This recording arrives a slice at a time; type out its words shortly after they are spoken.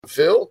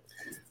Phil.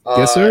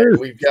 Yes, sir. And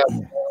we've got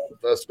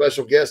a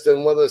special guest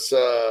in with us,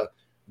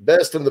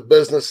 best in the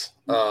business,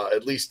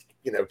 at least,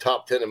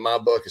 top 10 in my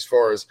book as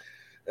far as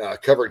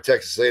covering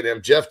Texas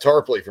A&M. Jeff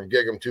Tarpley from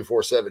Gig 'em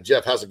 247.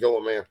 Jeff, how's it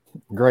going, man?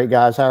 Great,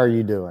 guys. How are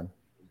you doing?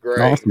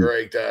 Great, Awesome.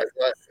 great.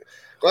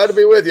 Glad to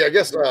be with you. I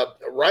guess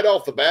right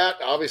off the bat,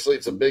 obviously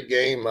it's a big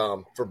game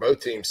for both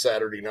teams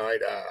Saturday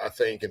night, I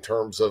think, in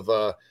terms of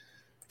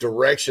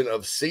direction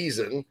of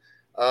season.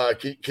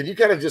 Can you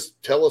kind of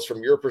just tell us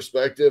from your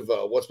perspective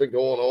what's been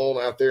going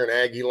on out there in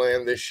Aggie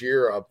land this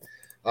year?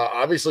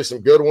 Obviously some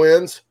good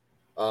wins,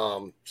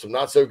 some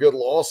not so good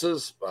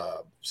losses,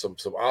 some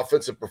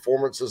offensive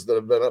performances that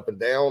have been up and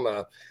down.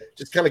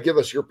 Just kind of give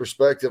us your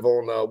perspective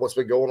on what's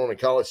been going on in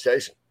College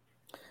Station.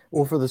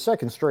 Well, for the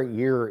second straight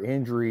year,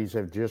 injuries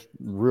have just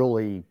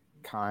really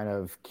kind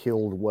of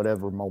killed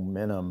whatever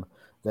momentum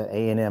that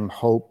A&M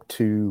hoped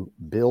to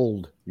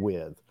build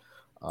with.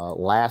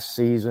 Last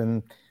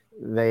season,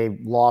 they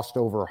lost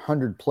over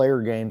 100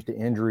 player games to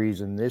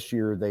injuries, and this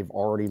year they've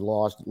already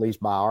lost, at least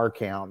by our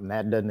count, and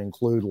that doesn't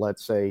include,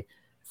 let's say,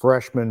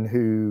 freshmen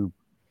who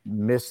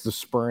missed the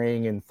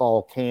spring and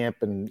fall camp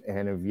and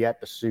have yet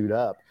to suit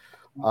up.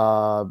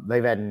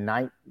 They've had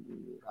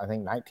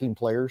 19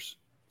 players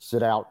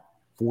sit out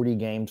 40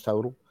 games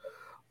total.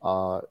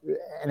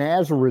 And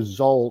as a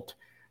result,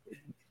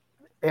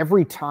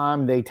 every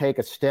time they take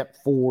a step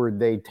forward,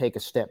 they take a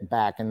step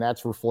back, and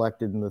that's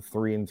reflected in the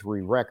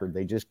 3-3 record.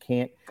 They just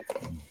can't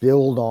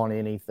build on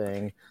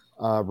anything,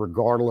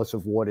 regardless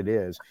of what it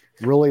is.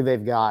 Really,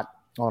 they've got,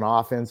 on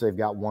offense, they've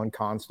got one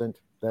constant.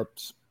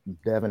 That's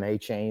Devin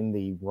Achane,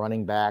 the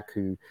running back,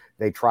 who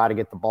they try to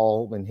get the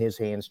ball in his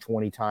hands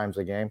 20 times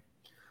a game.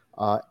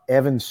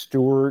 Evan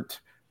Stewart,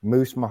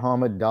 Moose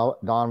Muhammad,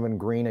 Donovan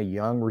Green, a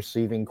young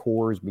receiving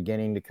core is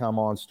beginning to come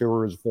on.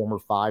 Stewart is a former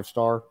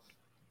 5-star.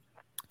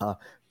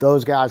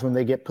 Those guys, when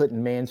they get put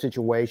in man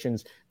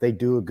situations, they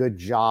do a good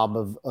job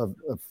of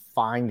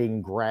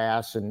finding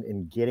grass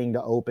and getting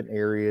to open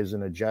areas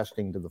and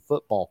adjusting to the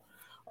football.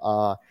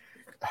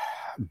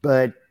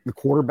 But the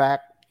quarterback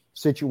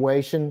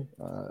situation,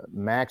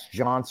 Max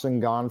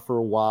Johnson gone for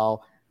a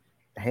while.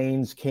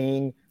 Haynes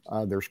King,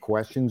 there's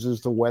questions as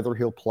to whether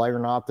he'll play or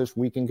not this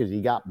weekend because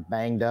he got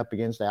banged up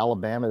against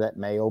Alabama. That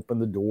may open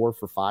the door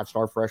for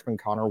 5-star freshman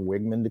Connor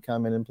Wigman to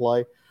come in and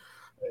play.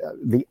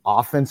 The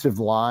offensive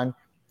line,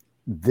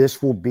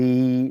 this will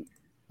be,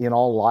 in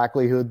all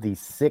likelihood, the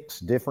 6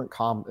 different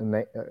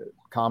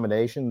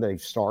combination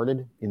they've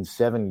started in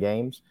 7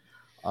 games.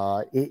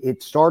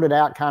 It started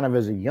out kind of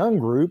as a young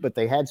group, but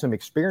they had some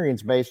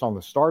experience based on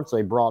the starts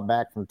they brought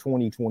back from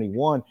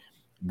 2021.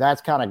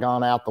 That's kind of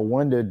gone out the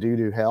window due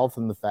to health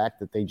and the fact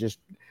that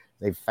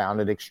they've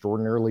found it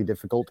extraordinarily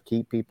difficult to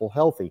keep people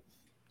healthy.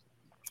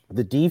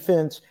 The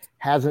defense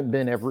hasn't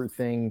been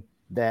everything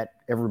that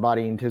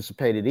everybody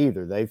anticipated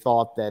either. They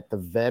thought that the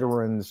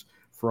veterans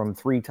from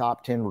 3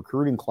 top 10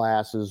 recruiting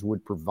classes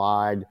would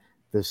provide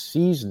the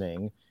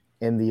seasoning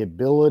and the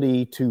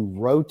ability to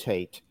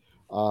rotate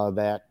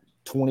that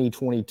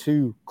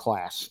 2022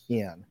 class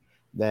in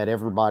that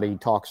everybody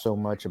talks so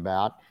much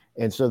about.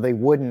 And so they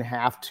wouldn't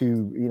have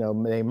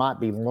to, they might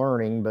be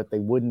learning, but they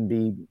wouldn't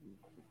be,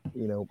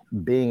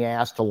 being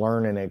asked to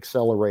learn at an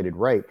accelerated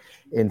rate.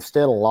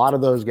 Instead, a lot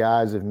of those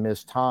guys have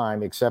missed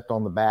time except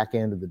on the back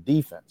end of the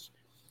defense.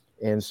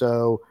 And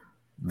so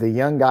the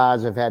young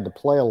guys have had to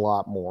play a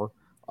lot more.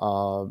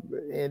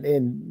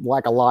 And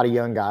like a lot of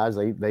young guys,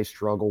 they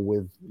struggle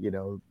with,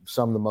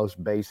 some of the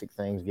most basic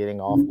things,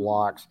 getting off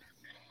blocks,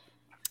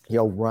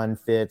 run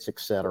fits,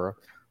 etc.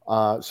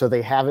 So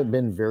they haven't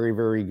been very,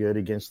 very good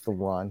against the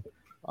run.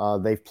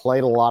 They've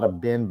played a lot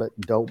of bend but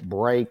don't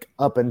break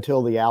up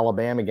until the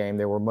Alabama game.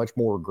 They were much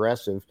more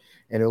aggressive,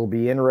 and it'll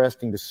be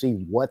interesting to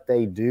see what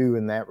they do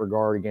in that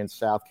regard against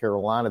South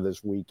Carolina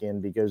this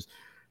weekend because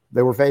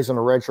they were facing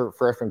a redshirt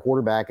freshman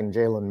quarterback in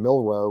Jalen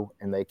Milroe,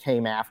 and they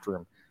came after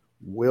him.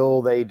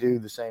 Will they do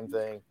the same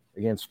thing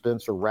against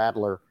Spencer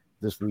Rattler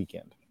this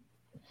weekend?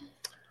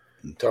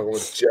 Talking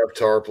with Jeff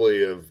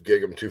Tarpley of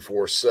Gig 'em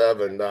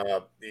 247.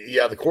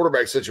 The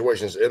quarterback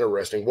situation is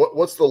interesting.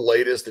 What's the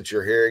latest that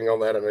you're hearing on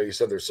that? I know you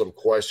said there's some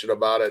question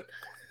about it.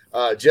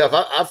 Jeff,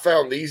 I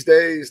found these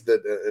days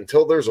that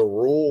until there's a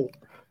rule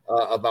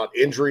about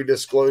injury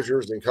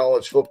disclosures in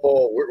college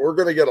football, we're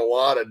going to get a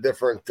lot of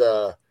different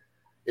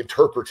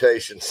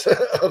interpretations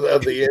of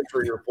the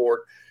injury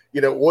report.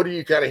 What are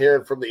you kind of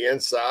hearing from the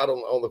inside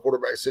on the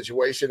quarterback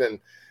situation? And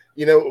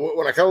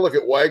when I kind of look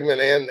at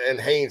Wegman and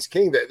Haynes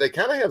King, they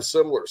kind of have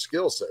similar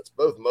skill sets,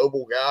 both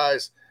mobile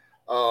guys.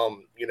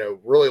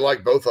 Really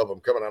like both of them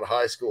coming out of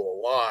high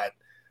school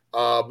a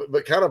lot.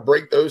 But kind of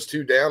break those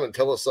two down and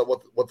tell us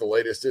what the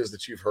latest is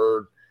that you've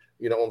heard,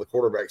 on the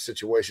quarterback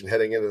situation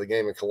heading into the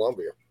game in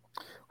Columbia.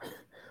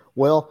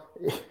 Well,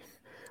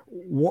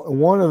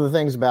 one of the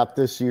things about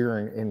this year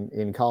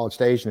in College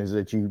Station is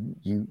that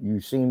you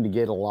seem to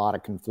get a lot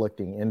of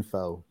conflicting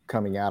info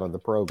coming out of the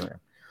program.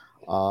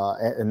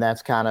 And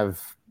that's kind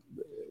of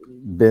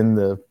been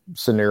the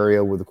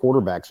scenario with the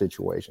quarterback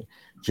situation.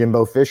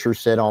 Jimbo Fisher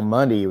said on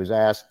Monday, he was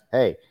asked,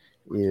 hey,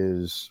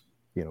 is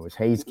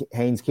is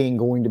Haynes King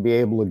going to be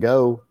able to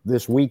go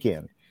this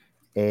weekend?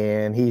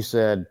 And he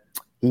said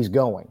he's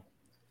going.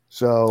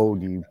 So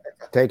do you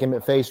take him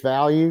at face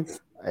value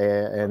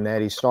and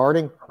that he's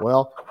starting?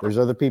 Well, there's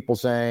other people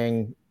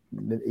saying,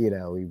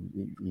 he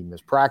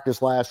missed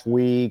practice last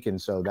week,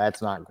 and so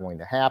that's not going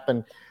to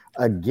happen.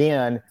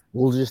 Again,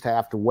 we'll just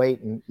have to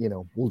wait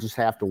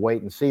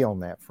and see on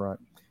that front.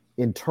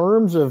 In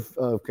terms of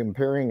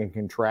comparing and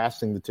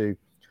contrasting the two,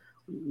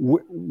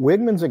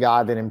 Wigman's a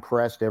guy that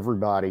impressed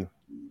everybody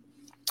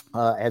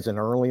as an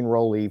early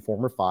enrollee,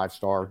 former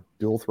 5-star,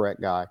 dual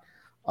threat guy,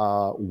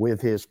 with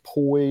his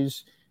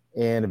poise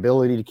and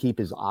ability to keep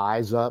his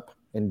eyes up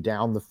and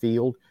down the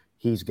field.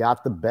 He's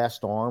got the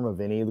best arm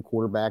of any of the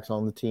quarterbacks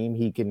on the team.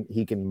 He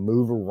can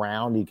move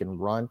around. He can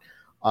run.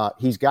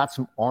 He's got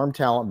some arm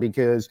talent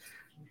because,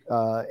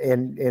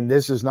 and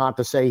this is not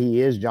to say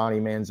he is Johnny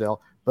Manziel,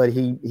 but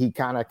he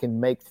kind of can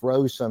make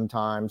throws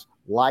sometimes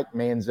like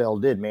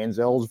Manziel did.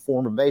 Manziel's a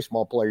former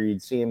baseball player.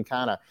 You'd see him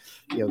kind of,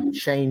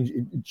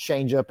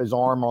 change up his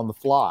arm on the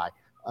fly.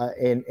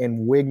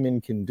 And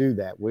Wigman can do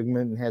that.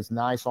 Wigman has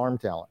nice arm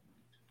talent.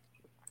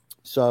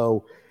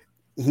 So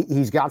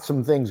he's got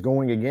some things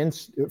going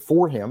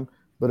for him.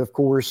 But of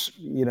course,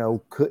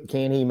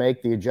 can he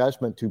make the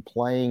adjustment to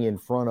playing in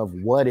front of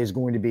what is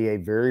going to be a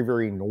very,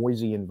 very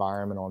noisy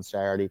environment on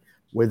Saturday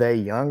with a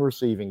young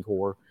receiving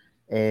core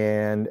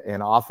and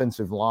an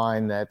offensive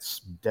line that's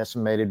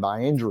decimated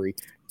by injury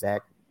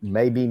that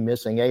may be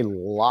missing a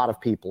lot of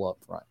people up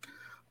front.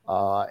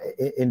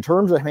 In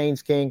terms of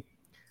Haynes King,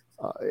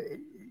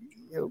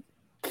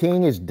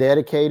 King is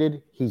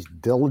dedicated. He's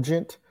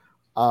diligent.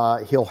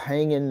 He'll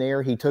hang in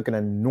there. He took an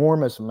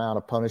enormous amount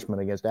of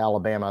punishment against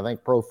Alabama. I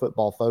think Pro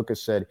Football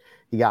Focus said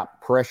he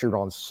got pressured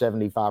on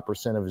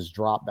 75% of his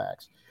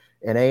dropbacks.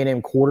 And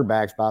A&M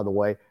quarterbacks, by the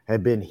way,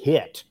 have been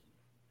hit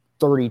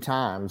 30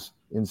 times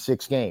in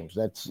 6 games.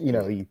 That's,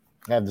 you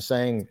have the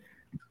saying,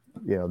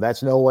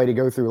 that's no way to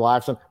go through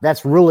life. So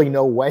that's really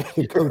no way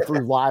to go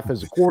through life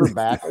as a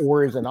quarterback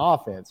or as an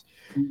offense.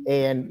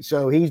 And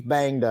so he's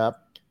banged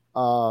up.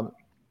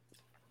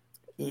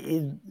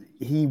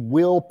 He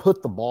will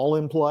put the ball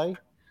in play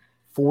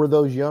for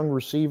those young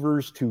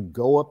receivers to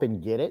go up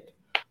and get it.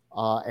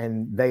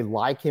 And they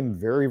like him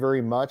very,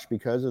 very much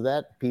because of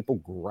that. People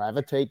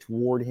gravitate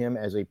toward him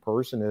as a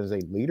person, as a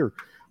leader.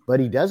 But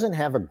he doesn't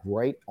have a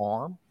great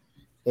arm.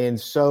 And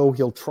so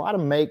he'll try to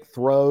make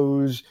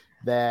throws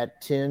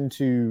that tend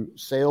to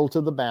sail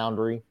to the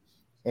boundary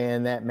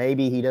and that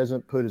maybe he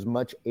doesn't put as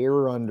much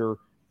air under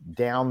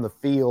down the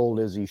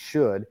field as he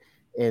should.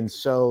 And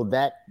so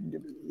that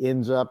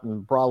ends up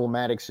in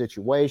problematic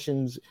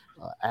situations,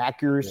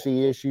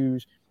 accuracy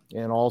issues,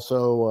 and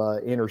also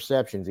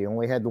interceptions. He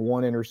only had the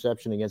 1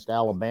 interception against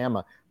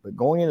Alabama. But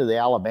going into the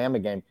Alabama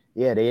game,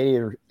 he had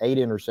 8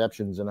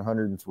 interceptions and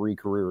 103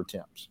 career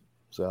attempts.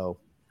 So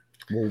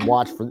we'll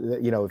watch for,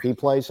 if he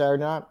plays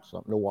Saturday night,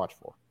 something to watch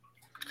for.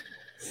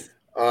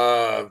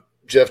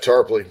 Jeff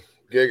Tarpley,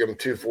 Gig'em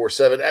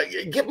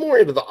 247. Get more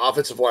into the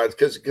offensive lines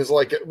because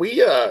like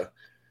we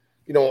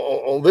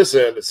on this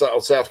end,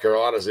 on South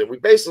Carolina's end, we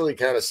basically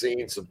kind of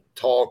seen some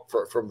talk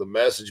from the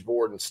message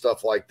board and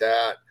stuff like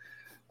that.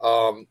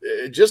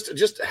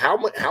 Just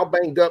how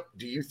banged up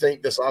do you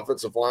think this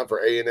offensive line for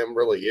A&M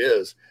really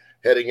is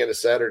heading into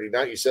Saturday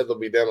night? You said they'll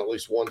be down at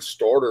least one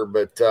starter,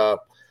 but I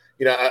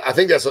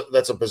think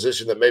that's a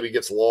position that maybe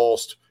gets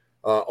lost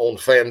on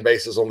fan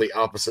bases on the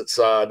opposite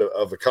side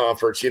of the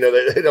conference.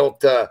 They don't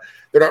they're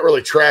not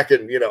really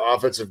tracking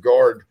offensive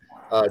guard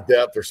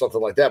depth or something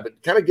like that, but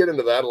kind of get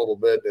into that a little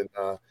bit and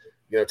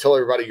tell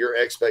everybody your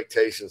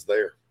expectations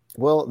there.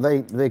 Well,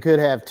 they could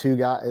have 2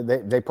 guys.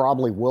 They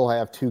probably will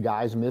have 2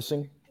 guys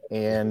missing,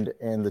 and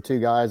the 2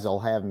 guys they'll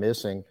have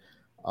missing,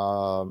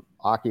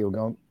 Aki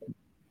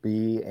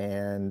Ogumbi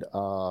and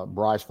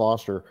Bryce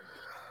Foster.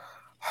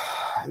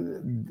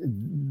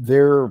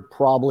 It's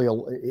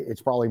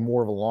probably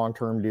more of a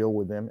long-term deal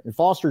with them. And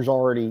Foster's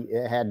already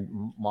had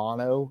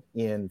mono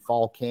in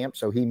fall camp,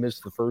 so he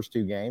missed the first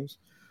 2 games.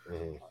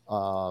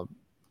 Mm-hmm.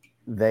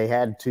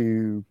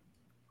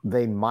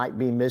 They might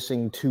be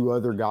missing 2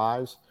 other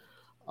guys.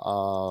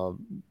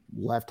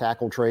 Left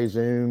tackle Trey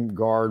Zune,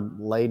 guard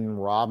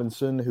Layden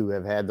Robinson, who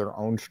have had their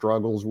own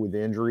struggles with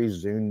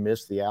injuries. Zune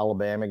missed the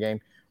Alabama game.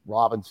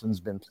 Robinson's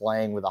been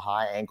playing with a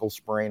high ankle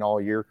sprain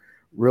all year.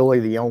 Really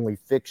the only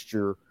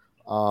fixture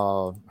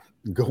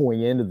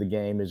going into the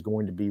game is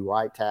going to be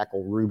right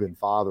tackle Reuben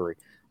Fothery.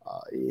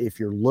 If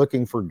you're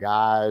looking for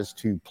guys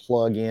to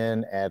plug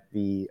in at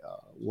the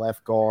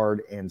left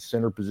guard and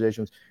center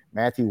positions,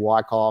 Matthew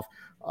Wyckoff,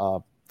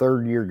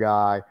 second-year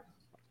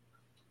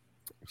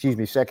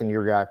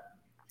guy,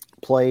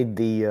 played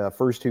the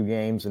first 2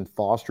 games in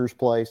Foster's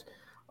place,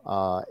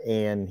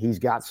 and he's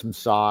got some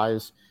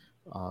size.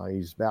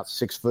 He's about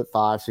 6'5",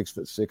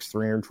 6'6",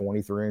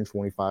 320,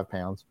 325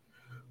 pounds.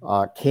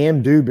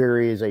 Cam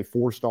Dewberry is a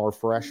 4-star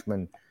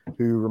freshman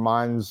who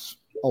reminds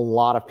a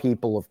lot of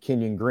people of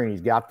Kenyon Green.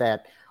 He's got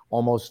that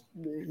almost,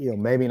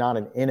 maybe not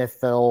an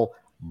NFL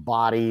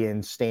body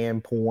and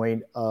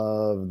standpoint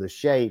of the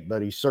shape,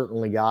 but he's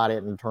certainly got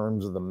it in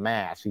terms of the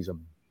mass. He's a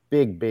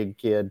big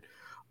kid.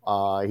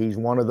 He's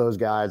one of those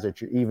guys that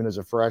even as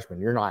a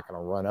freshman, you're not going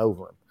to run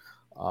over him.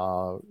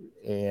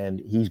 And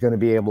he's going to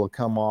be able to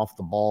come off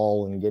the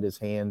ball and get his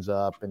hands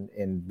up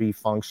and be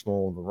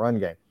functional in the run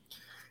game.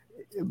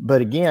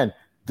 But again,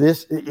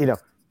 this,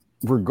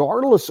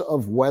 regardless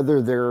of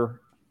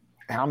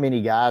how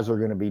many guys are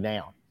going to be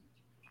down,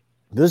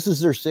 this is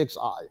their sixth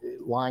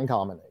line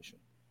combination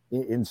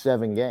in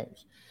 7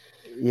 games.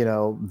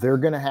 They're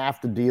going to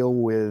have to deal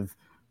with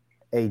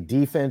a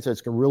defense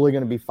that's really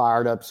going to be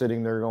fired up,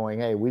 sitting there going,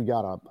 hey, we've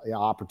got an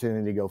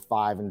opportunity to go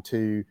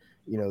 5-2.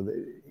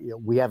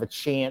 We have a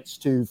chance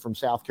to, from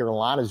South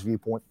Carolina's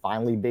viewpoint,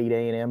 finally beat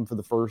A&M for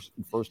the first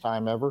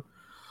time ever.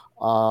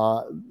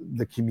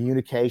 The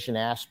communication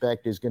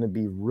aspect is going to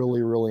be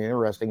really, really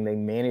interesting. They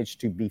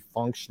managed to be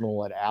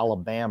functional at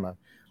Alabama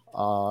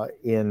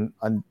in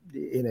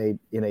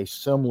a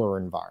similar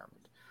environment.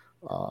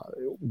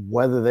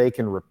 Whether they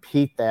can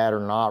repeat that or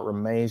not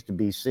remains to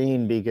be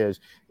seen, because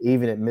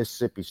even at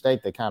Mississippi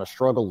State, they kind of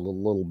struggled a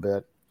little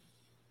bit.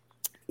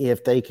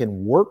 If they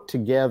can work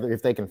together,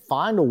 if they can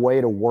find a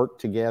way to work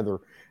together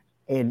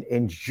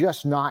and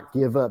just not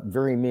give up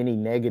very many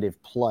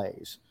negative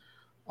plays,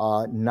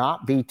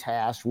 not be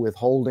tasked with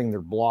holding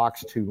their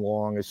blocks too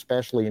long,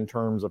 especially in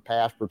terms of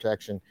pass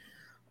protection,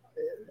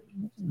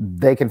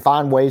 they can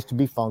find ways to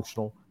be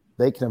functional.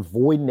 They can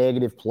avoid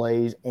negative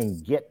plays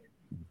and get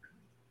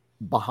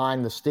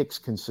behind the sticks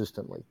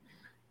consistently.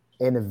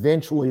 And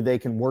eventually they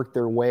can work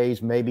their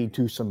ways maybe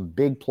to some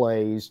big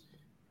plays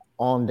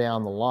on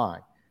down the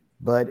line.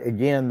 But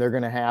again, they're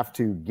going to have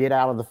to get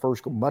out of the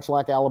first, much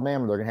like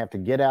Alabama, they're going to have to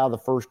get out of the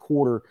first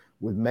quarter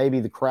with maybe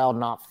the crowd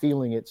not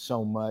feeling it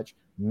so much,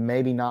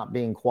 maybe not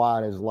being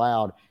quite as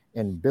loud,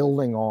 and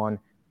building on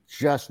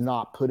just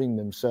not putting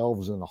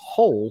themselves in a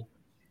hole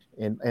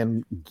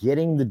and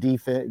getting the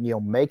defense,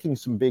 making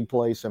some big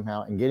plays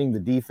somehow, and getting the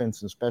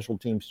defense and special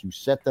teams to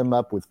set them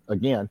up with,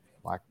 again,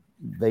 like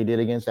they did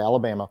against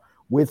Alabama,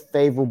 with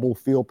favorable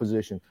field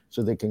position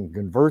so they can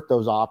convert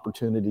those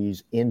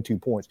opportunities into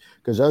points.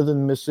 Because other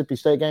than the Mississippi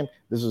State game,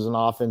 this is an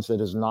offense that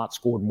has not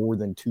scored more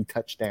than 2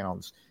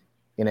 touchdowns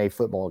in a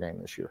football game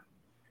this year.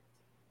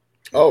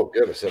 Oh,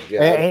 goodness.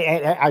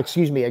 Yeah.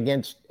 Excuse me,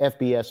 against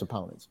FBS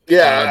opponents.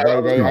 Yeah.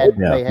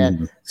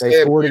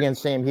 They scored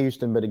against Sam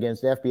Houston, but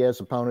against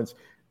FBS opponents,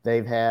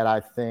 they've had,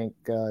 I think,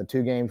 2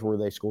 games where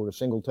they scored a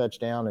single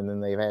touchdown, and then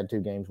they've had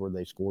 2 games where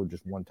they scored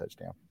just 1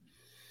 touchdown.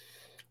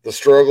 The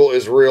struggle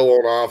is real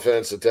on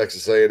offense at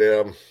Texas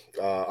A&M.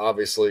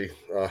 Obviously,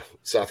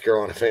 South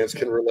Carolina fans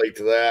can relate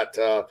to that.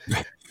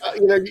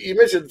 You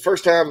mentioned the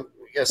first time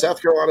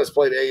South Carolina's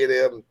played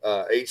A&M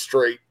 8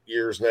 straight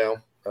years now.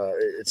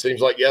 It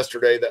seems like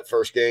yesterday, that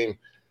first game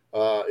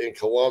in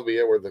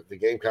Columbia, where the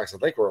Gamecocks, I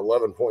think, were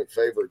 11-point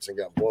favorites and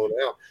got blown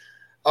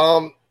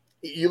out.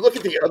 You look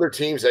at the other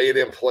teams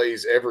A&M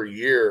plays every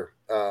year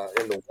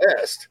in the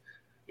West,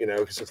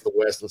 because it's the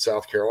West and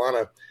South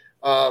Carolina.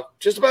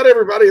 Just about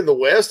everybody in the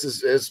West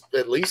has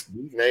at least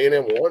beaten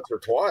A&M once or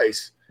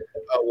twice.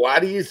 Why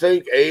do you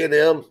think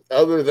A&M,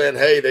 other than,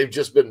 hey, they've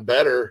just been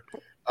better,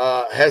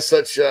 has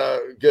such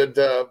good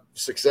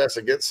success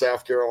against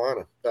South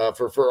Carolina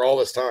for all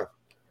this time?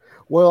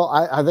 Well,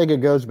 I think it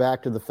goes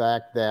back to the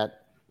fact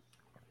that,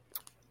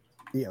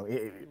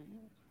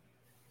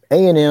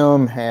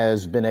 A&M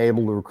has been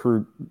able to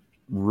recruit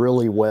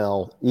really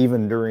well,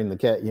 even during the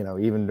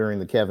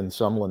Kevin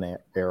Sumlin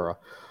era.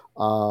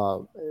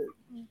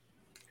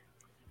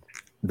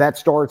 That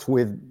starts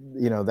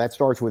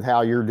with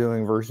how you're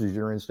doing versus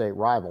your in-state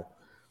rival.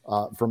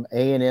 From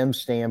A&M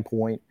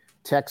standpoint,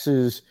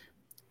 Texas,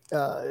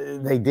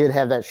 they did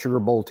have that Sugar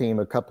Bowl team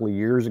a couple of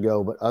years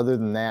ago, but other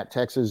than that,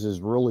 Texas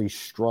has really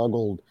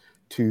struggled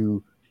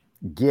to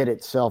get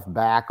itself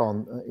back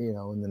on,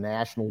 in the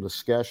national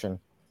discussion.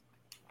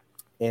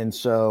 And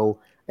so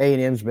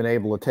A&M's been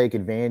able to take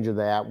advantage of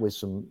that with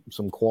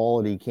some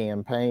quality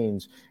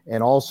campaigns.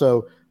 And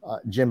also,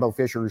 Jimbo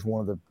Fisher is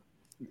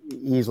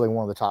easily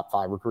one of the top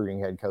 5 recruiting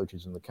head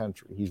coaches in the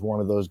country. He's one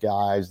of those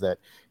guys that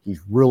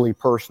he's really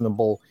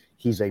personable.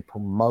 He's a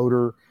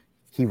promoter.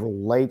 He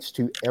relates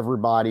to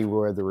everybody,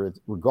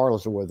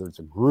 regardless of whether it's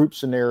a group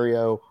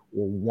scenario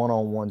or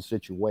one-on-one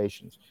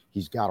situations.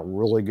 He's got a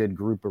really good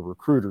group of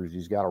recruiters.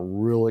 He's got a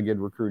really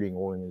good recruiting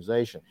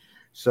organization.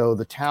 So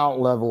the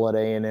talent level at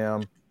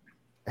A&M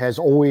has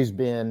always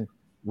been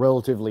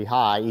relatively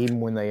high, even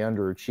when they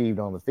underachieved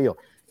on the field.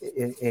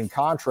 In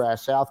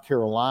contrast, South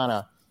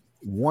Carolina,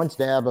 once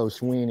Dabo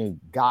Swinney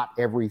got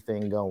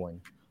everything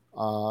going,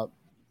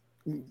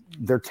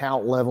 their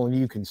talent level, and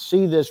you can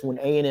see this when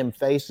A&M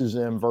faces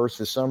them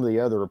versus some of the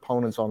other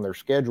opponents on their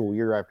schedule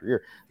year after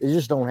year. They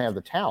just don't have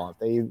the talent.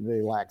 They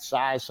lack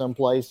size some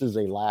places.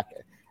 They lack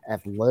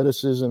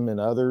athleticism in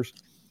others.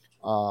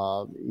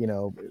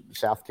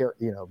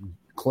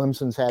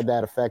 Clemson's had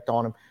that effect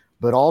on them.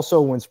 But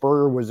also when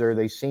Spurrier was there,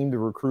 they seemed to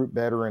recruit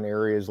better in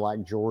areas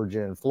like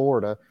Georgia and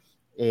Florida.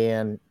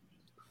 And,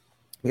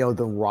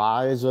 the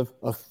rise of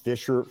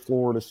Fisher at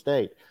Florida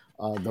State,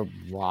 the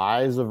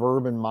rise of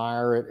Urban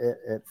Meyer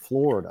at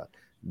Florida,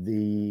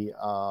 the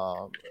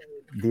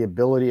the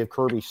ability of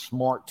Kirby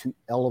Smart to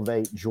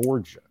elevate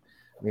Georgia.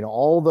 I mean,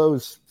 all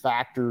those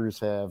factors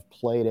have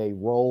played a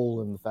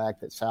role in the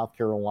fact that South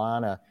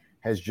Carolina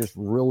has just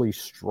really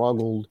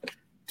struggled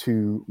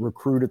to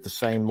recruit at the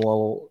same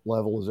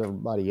level as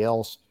everybody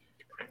else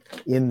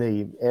in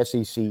the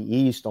SEC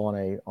East on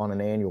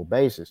an annual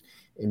basis.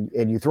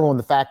 And you throw in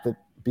the fact that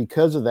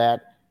because of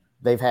that,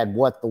 they've had the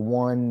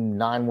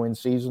 9-win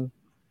season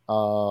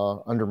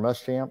under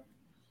Muschamp.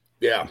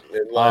 Yeah.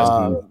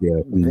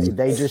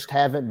 They just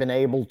haven't been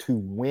able to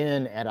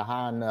win at a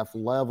high enough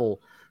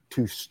level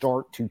to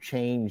start to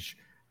change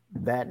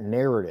that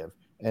narrative.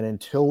 And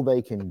until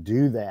they can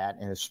do that,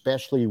 and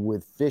especially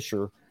with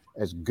Fisher,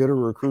 as good a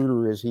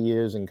recruiter as he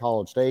is in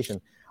College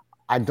Station,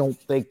 I don't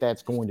think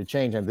that's going to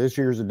change. And this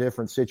year's a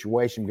different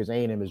situation because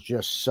A&M is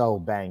just so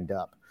banged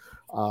up.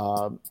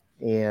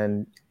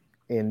 And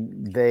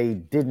they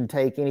didn't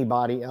take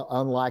anybody,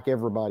 unlike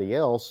everybody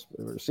else,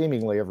 or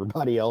seemingly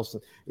everybody else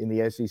in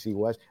the SEC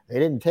West. They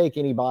didn't take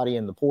anybody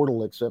in the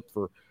portal except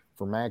for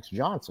Max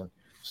Johnson.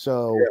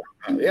 So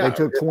they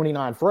took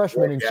 29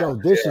 freshmen, and so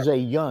this is a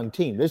young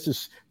team. This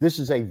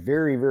is a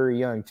very, very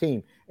young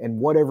team, and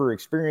whatever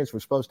experience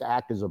was supposed to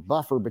act as a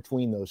buffer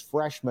between those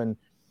freshmen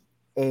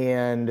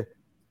and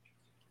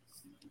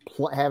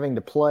having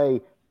to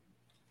play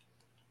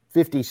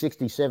 50,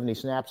 60, 70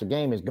 snaps a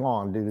game is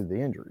gone due to the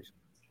injuries.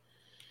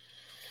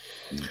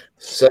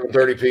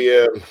 7:30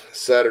 p.m.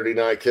 Saturday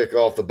night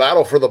kickoff. The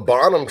battle for the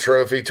Bonham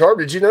Trophy. Tarb,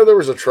 did you know there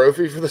was a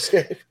trophy for this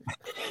game?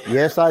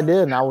 Yes, I did.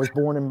 And I was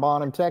born in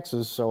Bonham,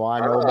 Texas, so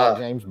I know about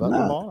James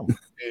Butler Bonham.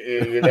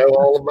 You know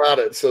all about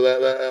it. So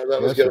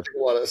that was going to be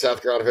a lot of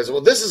South Carolina fans. Well,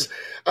 this is,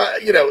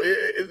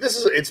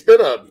 it's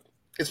been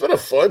a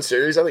fun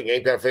series. I think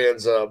Gamecock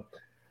fans,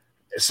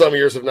 some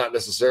years have not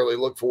necessarily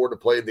looked forward to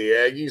playing the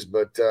Aggies,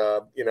 but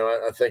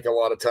I think a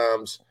lot of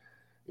times,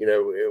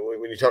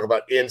 when you talk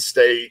about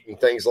in-state and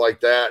things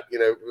like that,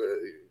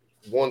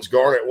 one's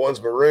garnet,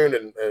 one's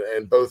maroon,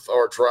 and both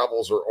our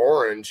travels are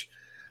orange.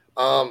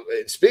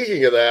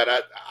 Speaking of that,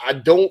 I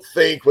don't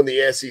think when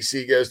the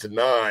SEC goes to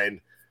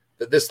 9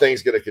 that this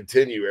thing's going to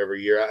continue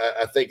every year.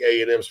 I think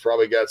A&M's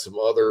probably got some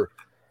other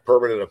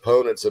permanent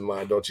opponents in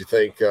mind, don't you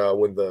think,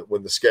 when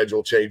the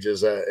schedule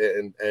changes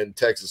and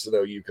Texas and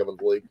OU come in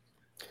the league?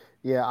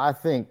 Yeah, I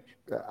think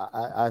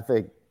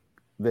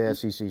the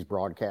SEC's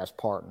broadcast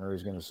partner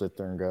is going to sit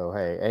there and go,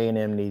 hey,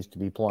 A&M needs to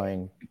be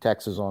playing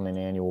Texas on an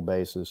annual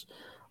basis.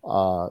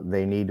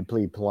 They need to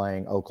be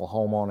playing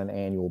Oklahoma on an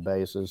annual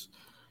basis.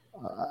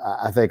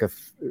 I think not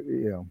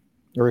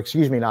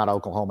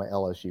Oklahoma,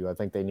 LSU. I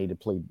think they need to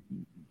play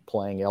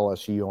playing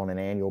LSU on an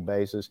annual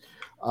basis.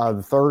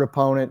 The third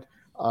opponent,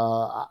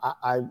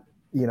 A&M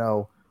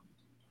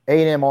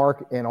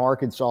and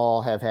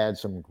Arkansas have had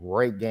some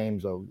great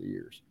games over the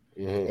years.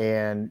 Mm-hmm.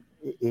 And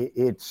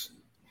it's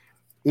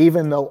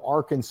even though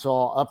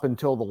Arkansas up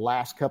until the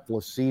last couple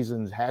of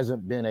seasons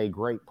hasn't been a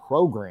great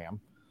program.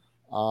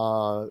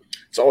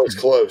 It's always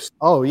close.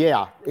 Oh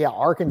yeah.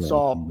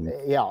 Arkansas,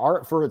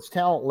 for its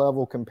talent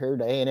level compared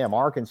to A&M,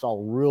 Arkansas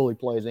really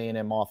plays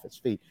A&M off its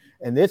feet,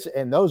 and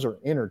those are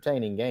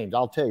entertaining games.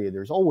 I'll tell you,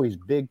 there's always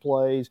big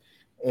plays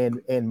and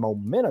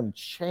momentum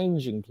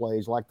changing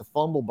plays like the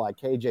fumble by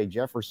KJ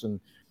Jefferson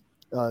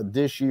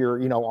this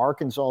year.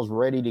 Arkansas is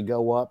ready to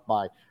go up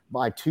by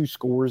 2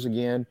 scores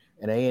again,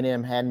 and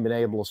A&M hadn't been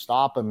able to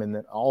stop them, and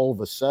then all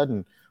of a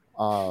sudden.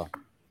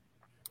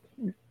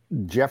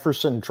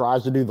 Jefferson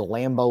tries to do the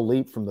Lambeau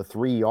leap from the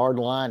 3-yard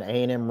line.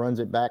 A&M runs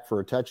it back for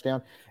a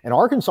touchdown. And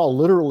Arkansas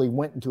literally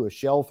went into a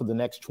shell for the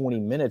next 20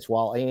 minutes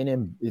while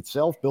A&M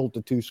itself built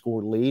a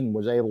 2-score lead and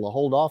was able to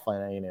hold off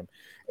on A&M.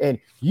 And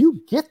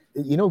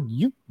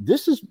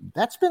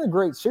that's been a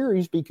great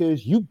series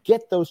because you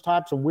get those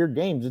types of weird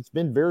games. It's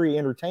been very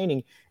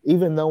entertaining,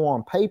 even though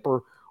on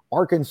paper,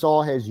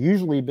 Arkansas has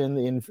usually been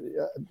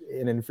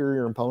an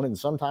inferior opponent and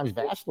sometimes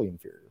vastly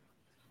inferior.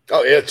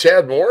 Oh, yeah,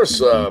 Chad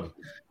Morris,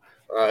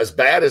 as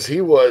bad as he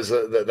was,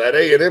 that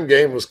A&M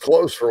game was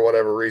close for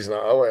whatever reason.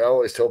 I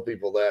always tell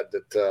people that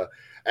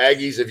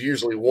Aggies have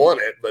usually won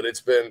it, but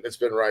it's been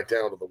right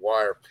down to the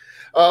wire.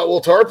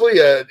 Well, Tarpley,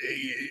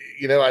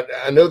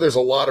 I know there's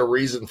a lot of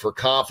reason for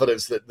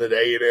confidence that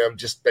A&M,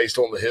 just based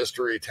on the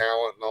history,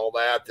 talent, and all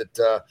that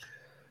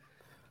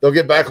they'll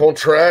get back on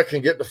track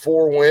and get to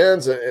 4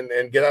 wins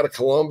and get out of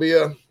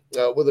Columbia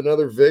with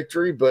another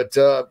victory, but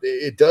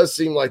it does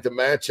seem like the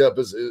matchup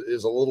is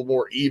a little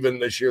more even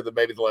this year than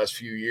maybe the last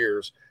few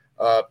years.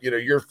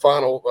 Your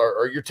final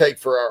or your take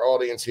for our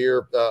audience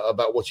here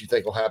about what you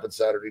think will happen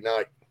Saturday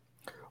night.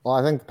 Well,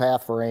 I think the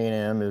path for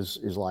A&M is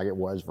like it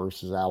was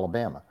versus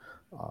Alabama.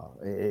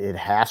 It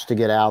has to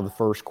get out of the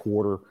first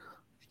quarter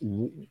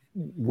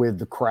with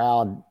the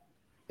crowd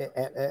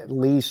at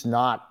least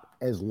not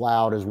as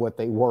loud as what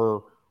they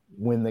were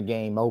when the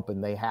game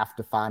opened. They have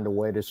to find a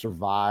way to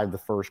survive the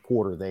first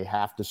quarter. They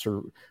have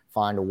to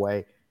find a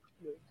way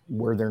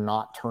where they're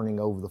not turning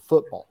over the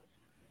football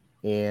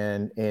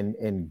and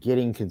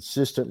getting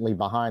consistently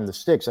behind the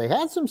sticks. They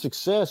had some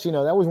success. That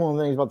was one of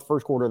the things about the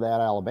first quarter of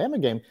that Alabama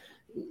game.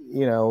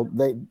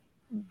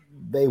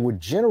 they would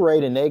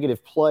generate a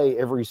negative play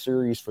every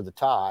series for the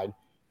Tide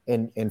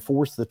and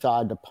force the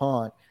Tide to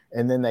punt.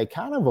 And then they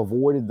kind of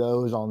avoided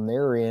those on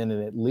their end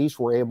and at least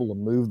were able to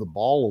move the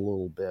ball a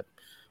little bit.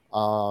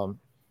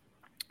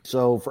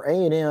 So for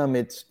A&M,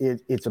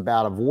 it's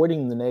about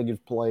avoiding the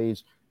negative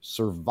plays,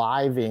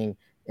 surviving,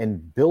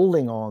 and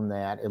building on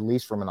that, at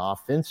least from an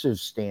offensive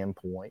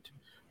standpoint,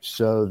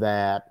 so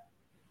that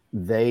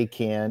they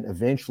can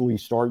eventually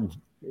start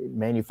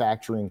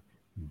manufacturing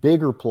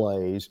bigger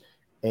plays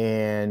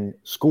and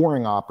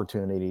scoring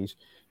opportunities.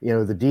 You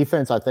know, the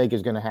defense, I think,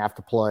 is going to have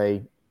to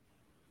play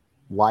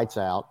lights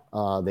out.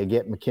 They've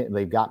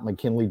got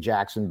McKinley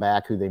Jackson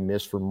back, who they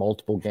missed for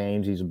multiple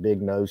games. He's a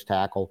big nose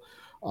tackle.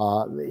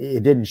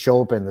 It didn't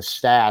show up in the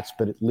stats,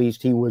 but at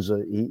least he was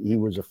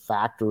a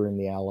factor in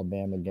the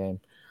Alabama game.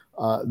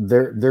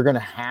 They're going to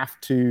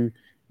have to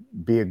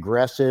be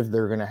aggressive.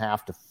 They're going to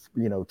have to,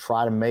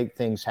 try to make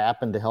things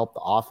happen to help the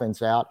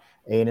offense out.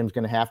 A&M's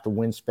going to have to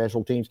win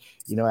special teams.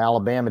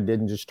 Alabama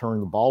didn't just turn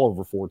the ball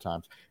over 4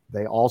 times.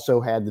 They also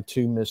had the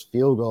 2 missed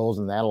field goals,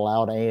 and that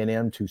allowed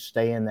A&M to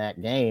stay in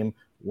that game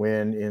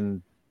when,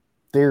 in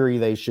theory,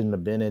 they shouldn't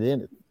have been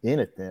in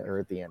it or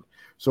at the end.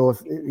 So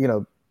if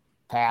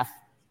path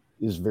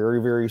is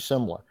very, very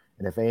similar,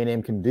 and if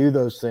A&M can do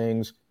those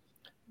things,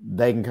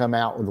 they can come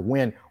out with a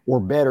win.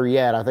 Or better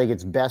yet, I think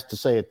it's best to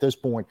say at this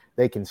point,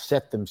 they can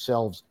set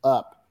themselves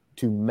up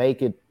to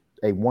make it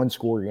a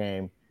 1-score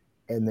game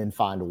and then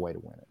find a way to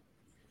win it.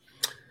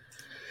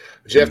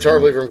 Jeff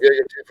Tarpley from Gig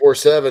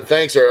 247.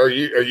 Thanks. Are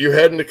you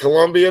heading to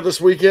Columbia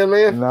this weekend,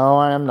 man? No,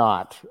 I am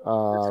not.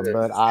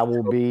 But I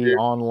will be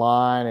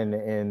online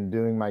and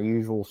doing my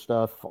usual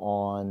stuff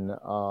on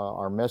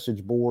our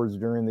message boards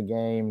during the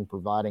game,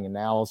 providing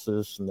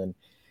analysis, and then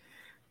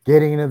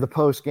getting into the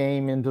post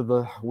game into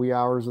the wee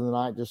hours of the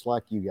night, just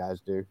like you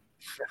guys do.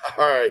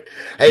 All right.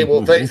 Hey,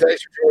 well, thanks for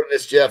joining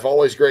us, Jeff.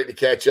 Always great to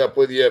catch up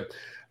with you.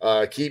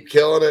 Keep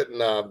killing it,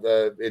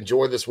 and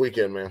enjoy this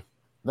weekend, man.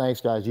 Thanks,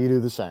 guys. You do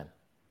the same.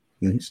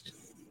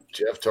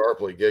 Jeff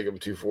Tarpley, Gig'em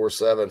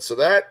 247. So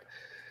that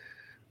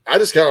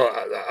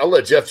I'll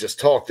let Jeff just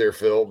talk there,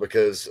 Phil,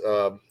 because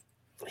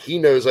he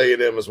knows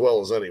A&M as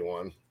well as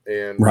anyone.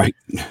 And right.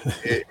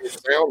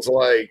 it sounds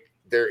like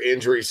their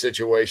injury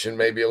situation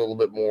may be a little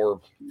bit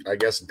more, I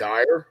guess,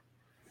 dire.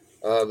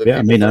 I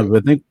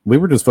think we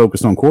were just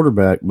focused on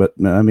quarterback, but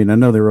I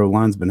know their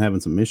O-line's been having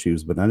some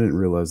issues, but I didn't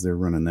realize they're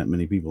running that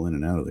many people in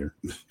and out of there.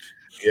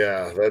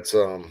 Yeah, that's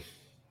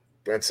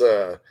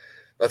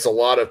a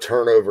lot of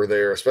turnover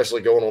there,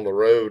 especially going on the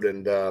road.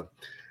 And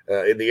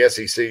in the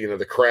SEC,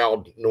 the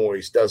crowd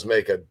noise does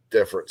make a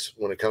difference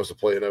when it comes to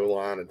playing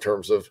O-line in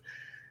terms of,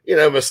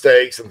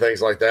 mistakes and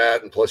things like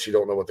that. And plus, you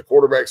don't know what the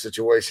quarterback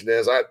situation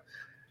is.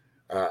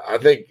 I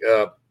think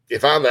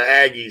if I'm the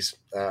Aggies,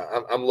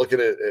 I'm looking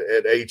at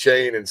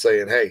A-Chain and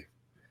saying, hey,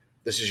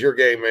 this is your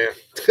game, man.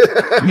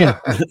 Yeah.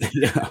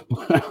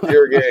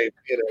 Your game.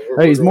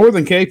 He's more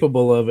than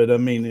capable of it.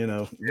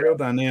 Real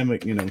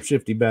dynamic,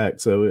 shifty back.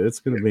 So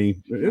it'll be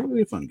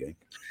a fun game.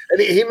 And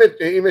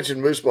he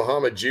mentioned Moose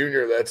Muhammad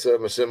Jr. That's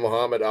Masim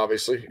Muhammad,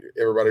 obviously.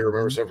 Everybody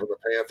remembers him from the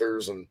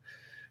Panthers and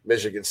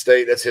Michigan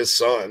State. That's his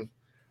son.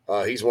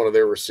 He's one of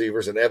their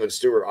receivers. And Evan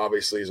Stewart,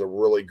 obviously, is a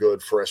really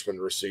good freshman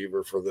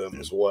receiver for them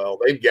as well.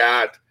 They've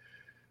got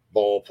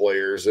ball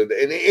players. And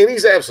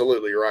he's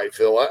absolutely right,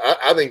 Phil.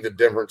 I think the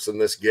difference in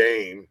this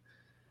game,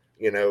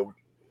 during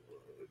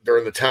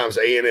the times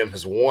A&M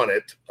has won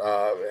it,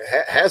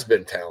 has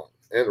been talent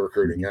and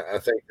recruiting. I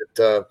think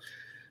that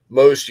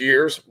most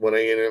years when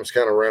A&M's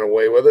kind of ran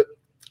away with it,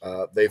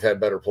 they've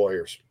had better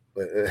players.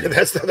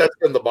 That's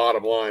been the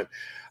bottom line.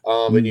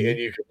 And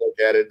you can look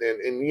at it,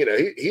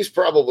 and he's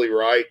probably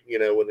right.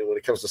 When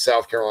it comes to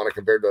South Carolina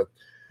compared to,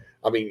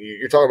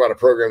 you're talking about a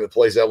program that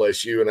plays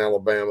LSU and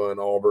Alabama and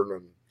Auburn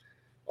and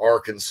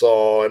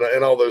Arkansas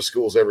and all those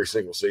schools every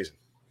single season.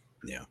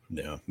 Yeah.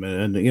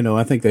 And,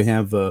 I think they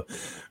have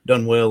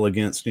done well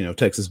against,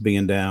 Texas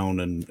being down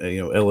and,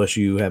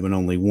 LSU having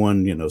only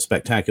one,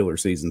 spectacular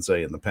season,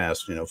 say, in the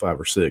past, 5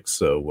 or 6.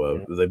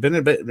 So they've been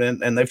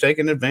and they've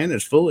taken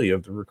advantage fully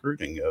of the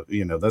recruiting.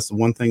 That's the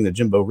one thing that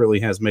Jimbo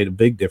really has made a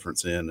big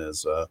difference in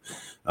is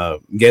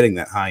getting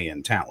that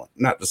high-end talent.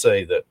 Not to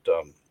say that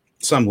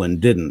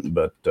Sumlin didn't,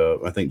 but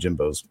I think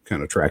Jimbo's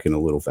kind of tracking a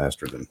little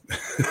faster than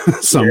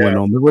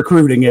Sumlin on the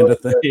recruiting end of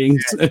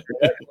things.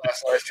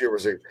 Last year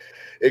was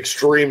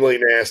extremely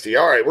nasty.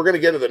 All right, we're going to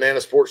get to the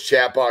Nana Sports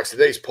chat box.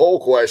 Today's poll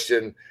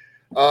question,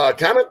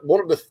 kind of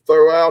wanted to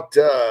throw out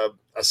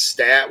a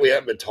stat we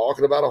haven't been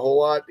talking about a whole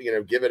lot,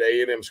 given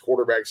A&M's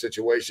quarterback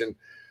situation,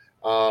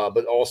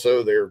 but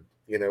also their,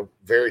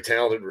 very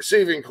talented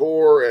receiving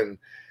core. And,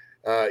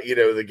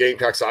 the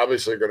Gamecocks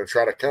obviously are going to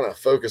try to kind of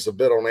focus a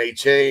bit on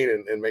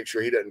A-Chain and make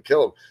sure he doesn't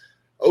kill him.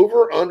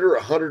 Over under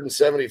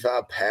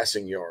 175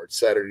 passing yards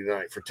Saturday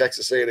night for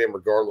Texas A&M,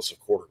 regardless of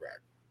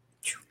quarterback.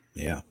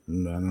 Yeah, I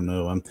don't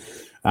know.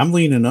 I'm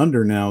leaning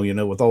under now,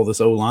 with all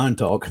this O-line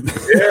talk.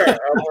 Yeah,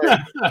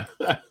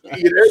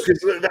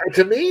 because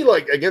to me,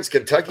 like against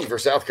Kentucky for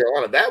South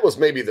Carolina, that was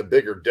maybe the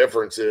bigger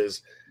difference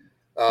is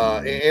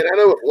And I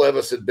know if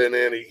Levis had been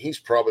in, he's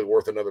probably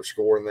worth another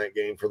score in that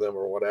game for them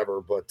or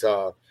whatever. But,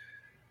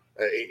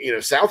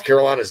 South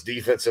Carolina's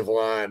defensive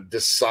line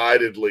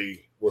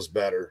decidedly was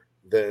better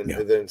than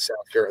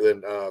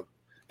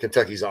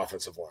Kentucky's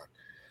offensive line.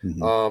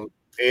 Mm-hmm.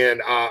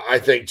 And I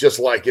think just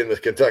like in the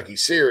Kentucky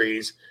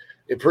series,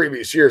 in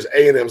previous years,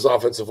 A&M's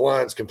offensive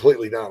lines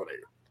completely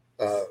dominated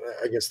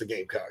against the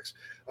Gamecocks,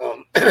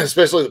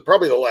 especially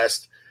probably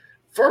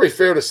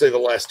fair to say the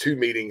last two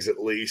meetings at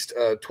least,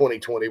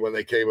 2020 when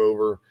they came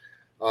over,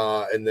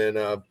 and then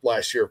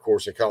last year, of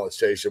course, in College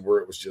Station, where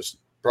it was just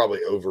probably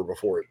over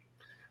before it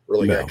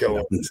really got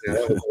going.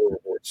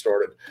 Before it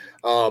started.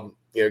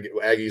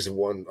 Aggies have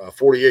won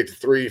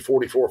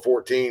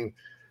 48-3,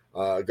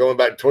 44-14. Going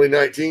back to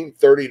 2019,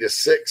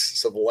 30-6.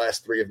 So the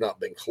last three have not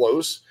been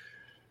close.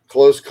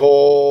 Close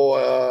call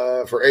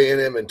for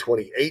A&M in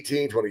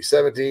 2018,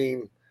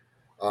 2017,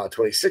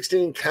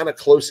 2016, kind of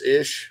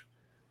close-ish,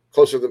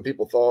 closer than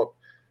people thought.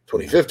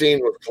 2015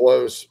 was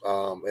close,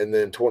 and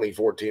then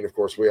 2014, of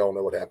course, we all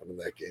know what happened in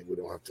that game. We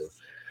don't have to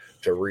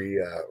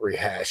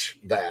rehash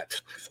that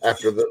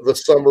after the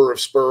summer of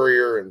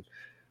Spurrier and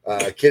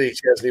Kenny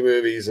Chesney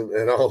movies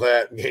and all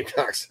that.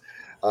 Gamecocks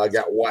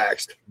got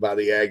waxed by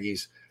the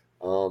Aggies.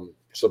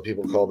 Some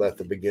people call that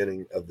the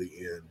beginning of the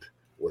end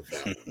with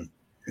that.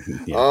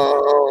 Yeah.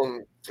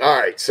 All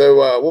right,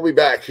 so we'll be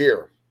back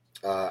here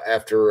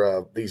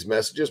after these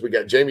messages. We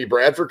got Jamie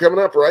Bradford coming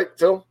up, right,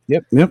 Phil?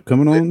 Yep,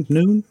 coming on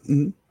noon.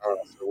 Mm-hmm.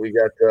 So we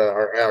got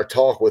our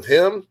talk with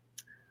him,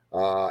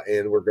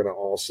 and we're going to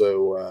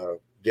also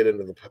get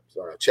into the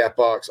chat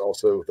box,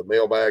 also the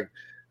mailbag,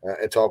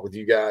 and talk with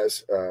you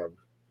guys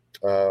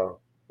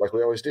like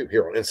we always do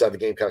here on Inside the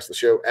Gamecocks, the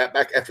show.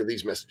 Back after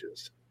these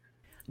messages.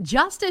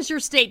 Just as your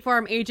State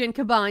Farm agent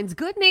combines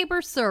good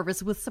neighbor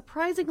service with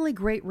surprisingly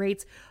great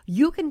rates,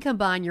 you can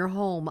combine your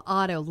home,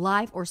 auto,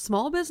 life, or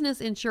small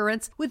business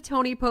insurance with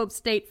Tony Pope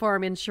State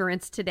Farm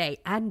Insurance today.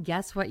 And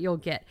guess what you'll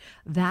get?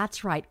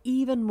 That's right,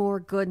 even more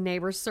good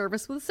neighbor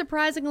service with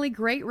surprisingly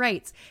great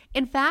rates.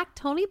 In fact,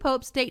 Tony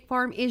Pope State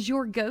Farm is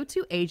your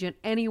go-to agent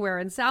anywhere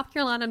in South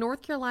Carolina,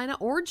 North Carolina,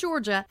 or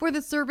Georgia for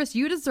the service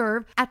you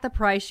deserve at the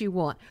price you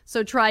want.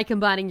 So try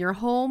combining your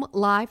home,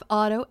 life,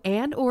 auto,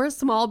 and or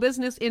small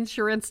business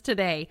insurance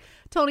today.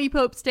 Tony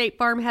Pope State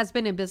Farm has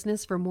been in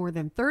business for more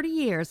than 30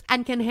 years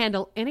and can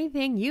handle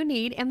anything you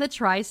need in the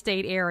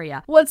tri-state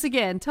area. Once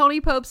again,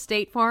 Tony Pope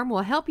State Farm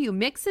will help you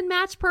mix and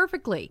match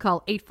perfectly.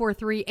 Call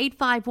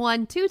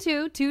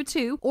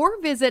 843-851-2222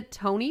 or visit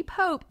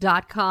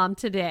TonyPope.com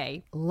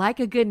today. Like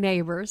a good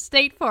neighbor,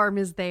 State Farm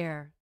is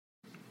there.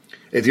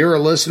 If you're a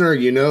listener,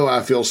 you know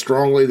I feel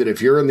strongly that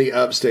if you're in the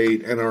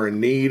upstate and are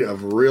in need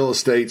of real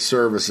estate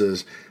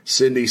services,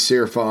 Cindy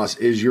Searfoss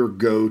is your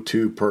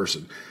go-to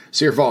person.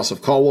 Searfoss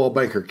of Caldwell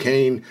Banker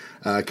Kane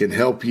can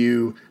help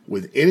you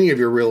with any of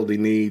your realty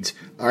needs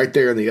right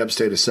there in the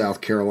upstate of South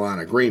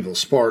Carolina, Greenville,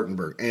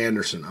 Spartanburg,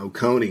 Anderson,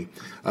 Oconee,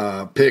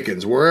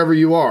 Pickens, wherever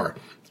you are.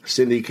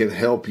 Cindy can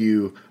help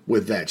you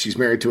with that. She's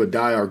married to a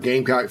diehard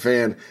Gamecock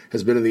fan,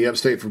 has been in the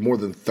upstate for more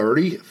than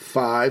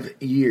 35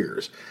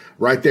 years.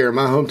 Right there in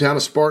my hometown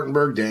of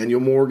Spartanburg, Daniel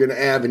Morgan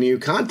Avenue.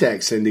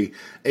 Contact Cindy,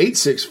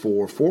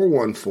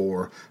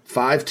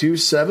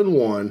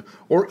 864-414-5271,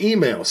 or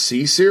email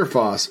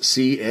csearfoss,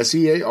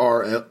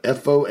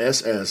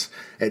 CSEARFOSS,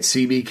 at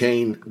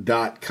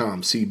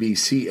cbcaine.com,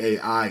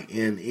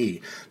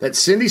 CBCAINE. That's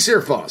Cindy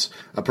Searfoss,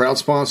 a proud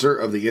sponsor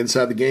of the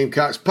Inside the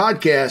Gamecocks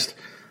podcast.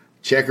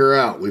 Check her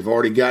out. We've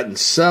already gotten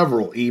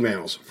several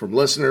emails from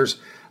listeners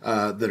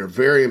that are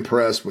very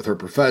impressed with her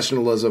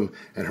professionalism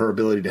and her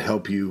ability to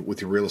help you with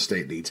your real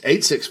estate needs.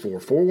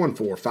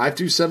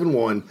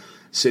 864-414-5271,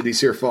 Cindy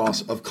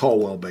Searfoss of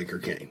Caldwell Banker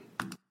Kane.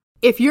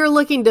 If you're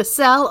looking to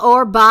sell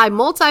or buy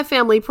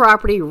multifamily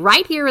property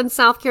right here in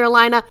South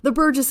Carolina, the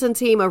Burgesson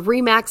team of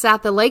RE/MAX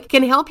at the Lake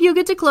can help you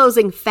get to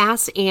closing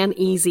fast and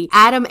easy.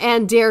 Adam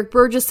and Derek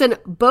Burgesson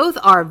both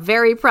are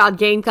very proud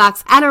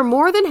Gamecocks and are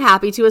more than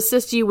happy to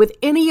assist you with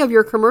any of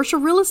your commercial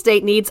real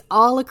estate needs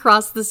all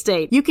across the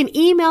state. You can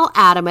email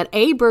Adam at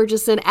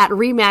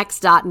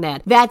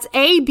aburgesson@remax.net. That's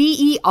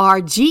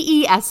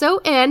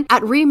ABERGESON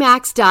at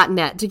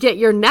remax.net to get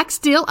your next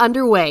deal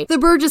underway. The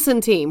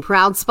Burgesson team,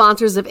 proud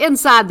sponsors of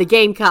Inside the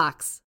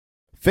Gamecocks.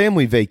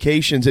 Family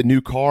vacations, a new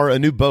car, a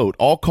new boat,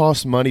 all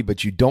cost money,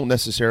 but you don't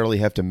necessarily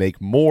have to make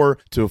more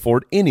to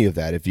afford any of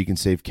that if you can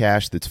save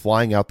cash that's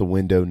flying out the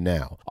window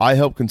now.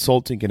 iHelp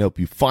Consulting can help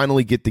you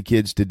finally get the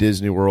kids to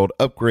Disney World,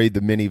 upgrade the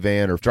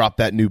minivan, or drop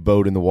that new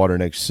boat in the water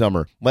next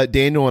summer. Let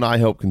Daniel and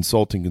iHelp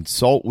Consulting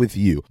consult with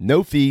you.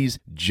 No fees,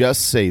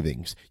 just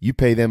savings. You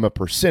pay them a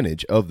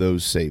percentage of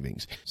those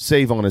savings.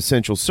 Save on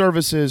essential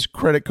services,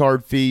 credit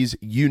card fees,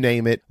 you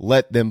name it.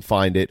 Let them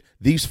find it.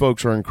 These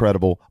folks are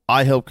incredible.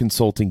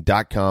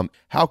 iHelpConsulting.com.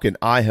 How can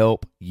I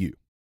help you?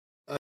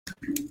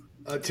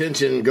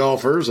 Attention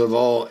golfers of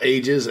all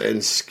ages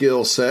and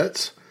skill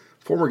sets.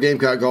 Former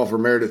Gamecock golfer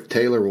Meredith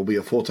Taylor will be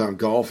a full-time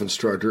golf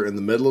instructor in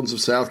the Midlands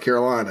of South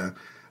Carolina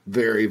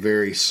very,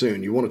 very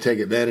soon. You want to take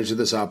advantage of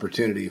this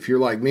opportunity. If you're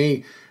like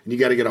me and you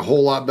got to get a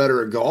whole lot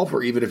better at golf,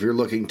 or even if you're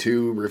looking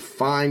to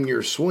refine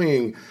your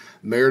swing,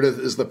 Meredith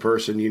is the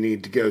person you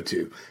need to go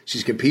to.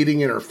 She's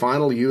competing in her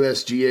final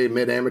USGA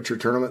Mid-Amateur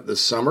Tournament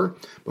this summer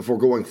before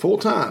going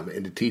full-time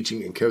into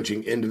teaching and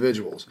coaching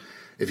individuals.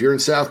 If you're in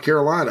South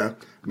Carolina,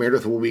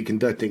 Meredith will be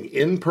conducting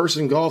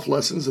in-person golf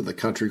lessons at the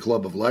Country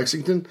Club of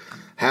Lexington,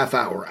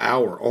 half-hour,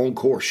 on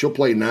course. She'll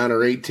play 9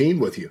 or 18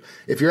 with you.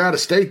 If you're out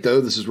of state,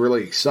 though, this is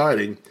really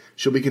exciting.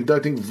 She'll be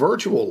conducting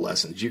virtual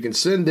lessons. You can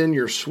send in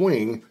your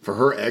swing for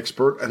her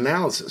expert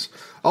analysis.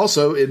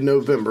 Also, in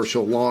November,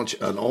 she'll launch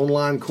an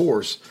online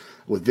course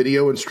with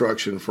video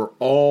instruction for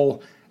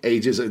all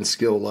ages and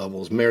skill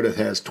levels. Meredith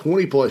has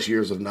 20-plus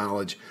years of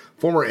knowledge,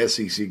 former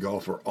SEC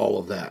golfer, all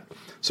of that.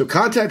 So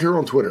contact her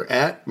on Twitter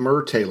at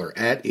Mertaylor,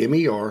 at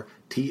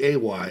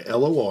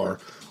MERTAYLOR,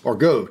 or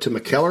go to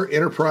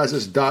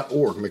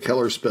McKellarEnterprises.org.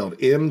 McKellar spelled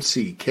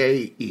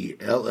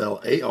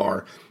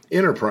MCKELLAR,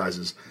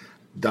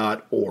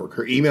 Enterprises.org.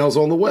 Her email's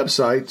on the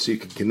website, so you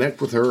can connect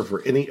with her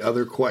for any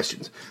other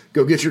questions.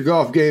 Go get your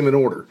golf game in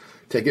order.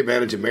 Take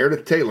advantage of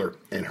Meredith Taylor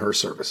and her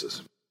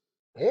services.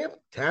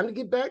 Yep, time to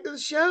get back to the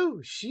show.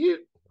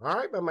 Shoot. All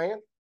right, my man.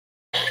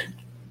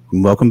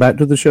 Welcome back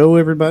to the show,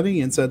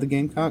 everybody. Inside the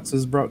Gamecocks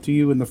is brought to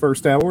you in the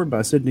first hour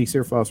by Cindy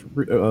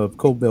Searfoss of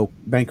Coldwell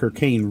Banker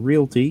Kane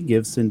Realty.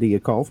 Give Cindy a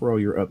call for all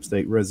your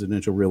upstate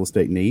residential real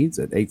estate needs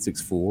at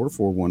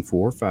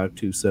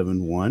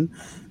 864-414-5271.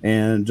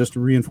 And just to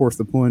reinforce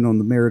the point on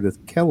the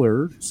Meredith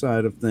Keller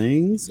side of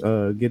things,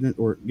 get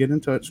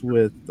in touch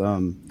with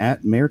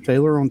at Mayor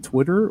Taylor on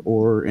Twitter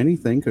or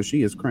anything, because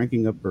she is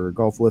cranking up her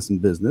golf lesson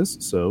business.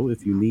 So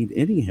if you need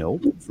any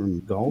help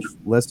from golf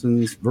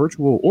lessons,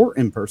 virtual or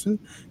in person,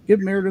 give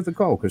Meredith a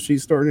call, because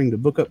she's starting to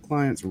book up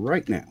clients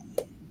right now.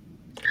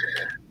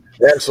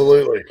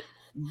 Absolutely.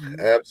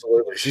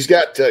 She's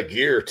got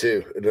gear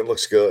too, and it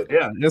looks good.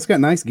 Yeah, it's got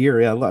nice gear.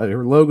 Yeah,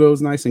 her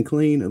logo's nice and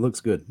clean. It looks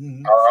good.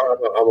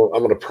 I'm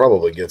going to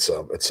probably get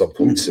some at some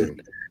point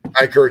soon.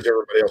 I encourage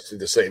everybody else to do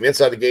the same.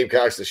 Inside the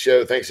Gamecocks, the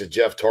show, thanks to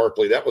Jeff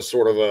Tarpley. That was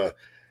sort of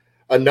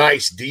a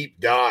nice deep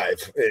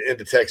dive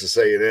into Texas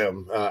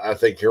A&M. I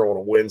think here on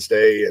a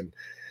Wednesday, and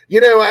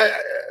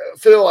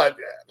Phil,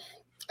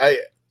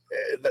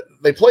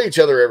 they play each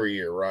other every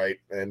year, right?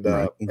 And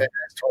as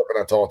Tarp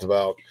and I talked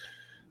about,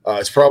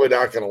 it's probably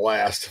not going to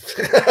last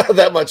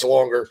that much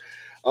longer.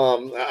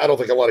 I don't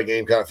think a lot of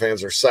Gamecock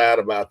fans are sad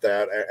about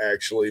that,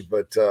 actually.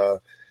 But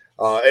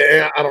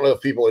and I don't know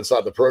if people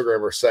inside the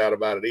program are sad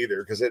about it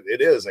either, because it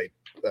is a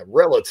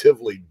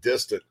relatively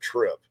distant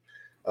trip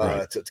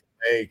to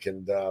make.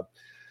 And,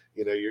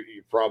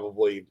 you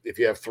probably, if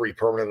you have 3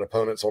 permanent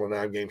opponents on a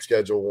 9-game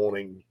schedule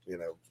wanting,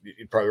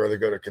 you'd probably rather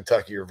go to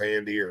Kentucky or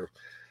Vandy or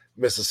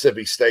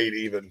Mississippi State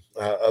even,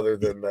 other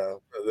than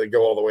they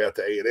go all the way out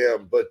to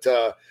A&M.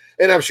 But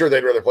and I'm sure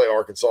they'd rather play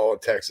Arkansas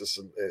and Texas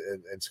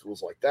and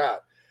schools like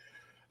that.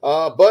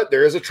 But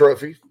there is a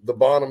trophy, the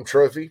Bonham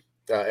Trophy.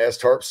 As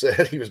Tarp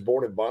said, he was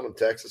born in Bonham,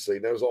 Texas, so he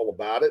knows all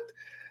about it.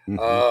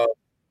 A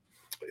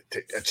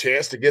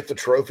chance to get the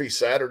trophy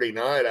Saturday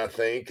night, I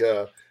think.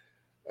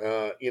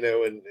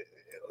 And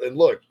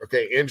look,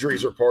 okay,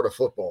 injuries are part of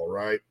football,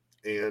 right?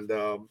 And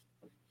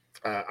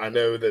I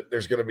know that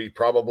there's going to be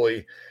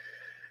probably,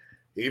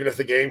 even if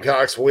the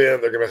Gamecocks win,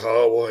 they're going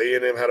to be,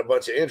 A&M had a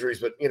bunch of injuries.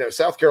 But,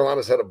 South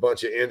Carolina's had a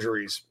bunch of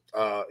injuries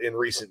in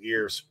recent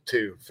years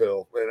too,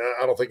 Phil. And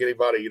I don't think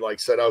anybody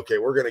said, okay,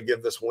 we're going to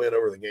give this win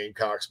over the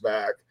Gamecocks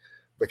back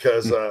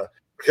because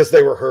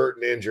they were hurt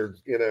and injured,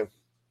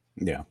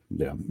 Yeah.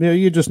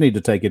 You just need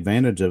to take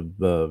advantage of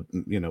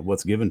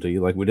what's given to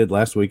you, like we did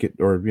last week at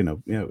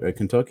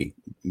Kentucky.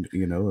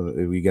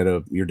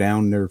 You're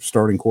down their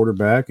starting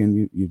quarterback,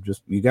 and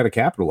you got to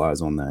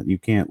capitalize on that. You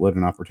can't let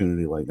an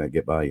opportunity like that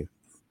get by you.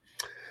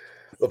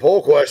 The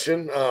poll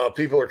question,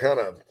 people are kind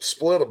of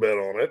split a bit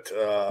on it.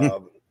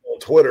 On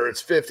Twitter,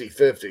 it's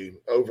 50-50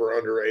 over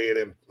under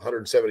A&M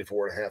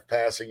 174.5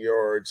 passing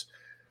yards.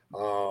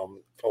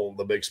 On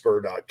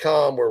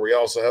thebigspur.com, where we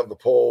also have the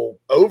poll.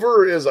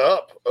 Over's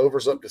up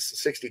to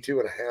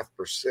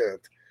 62.5%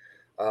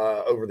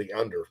 over the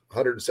under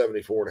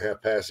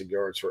 174.5 passing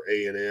yards for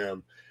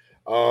A&M.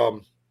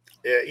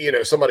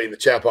 Somebody in the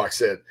chat box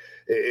said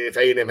if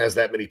A&M has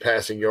that many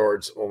passing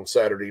yards on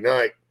Saturday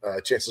night,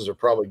 chances are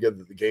probably good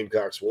that the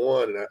Gamecocks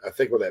won. And I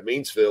think what that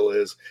means, Phil,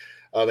 is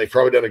they've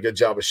probably done a good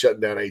job of shutting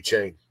down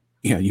A-Chain.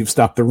 Yeah, you've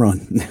stopped the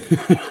run.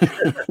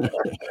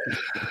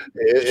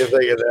 If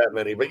they get that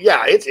many. But,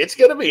 yeah, it's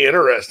going to be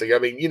interesting. I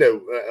mean,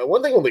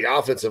 one thing on the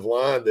offensive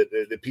line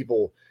that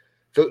people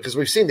 – because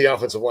we've seen the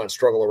offensive line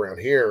struggle around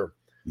here.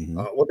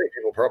 One thing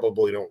people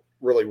probably don't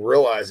really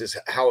realize is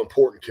how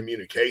important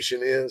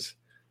communication is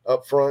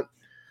up front.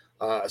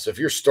 So if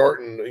you're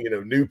starting,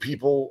 new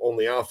people on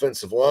the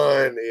offensive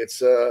line, it's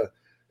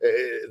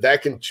that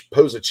can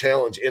pose a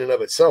challenge in and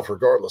of itself,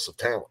 regardless of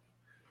talent.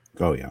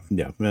 Oh yeah,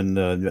 and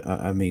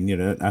I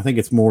mean, I think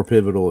it's more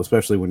pivotal,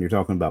 especially when you're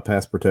talking about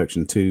pass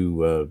protection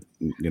too.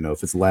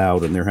 If it's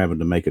loud and they're having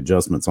to make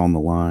adjustments on the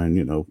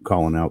line,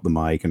 calling out the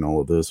mic and all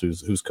of this,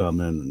 who's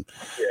coming,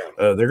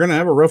 and they're going to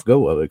have a rough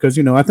go of it because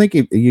I think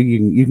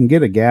you can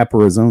get a gap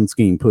or a zone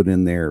scheme put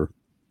in there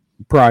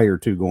prior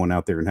to going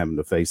out there and having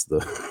to face the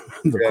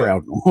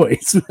crowd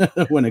noise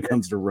when it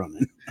comes to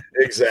running.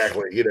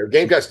 Exactly.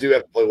 Gamecocks do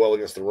have to play well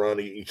against the run.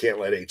 You can't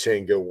let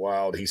A-Chain go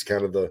wild. He's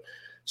kind of the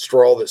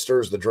straw that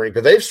stirs the drink.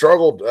 But they've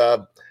struggled,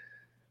 up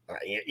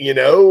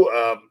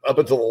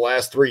until the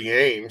last 3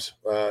 games.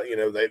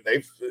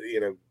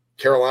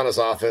 Carolina's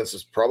offense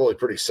is probably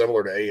pretty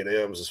similar to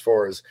A&M's as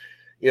far as,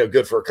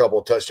 good for a couple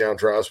of touchdown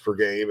drives per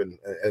game, and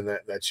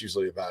that's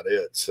usually about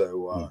it.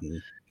 So,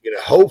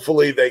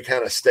 hopefully they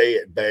kind of stay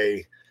at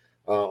bay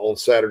on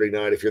Saturday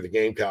night if you're the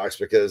Gamecocks,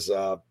 because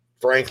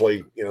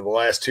frankly, the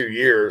last 2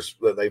 years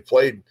that they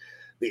played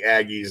the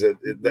Aggies,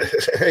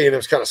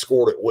 A&M's kind of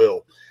scored at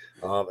will.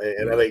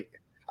 And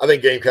I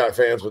think Gamecock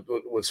fans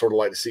would sort of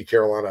like to see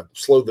Carolina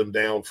slow them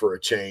down for a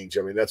change.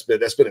 I mean, that's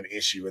been an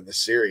issue in this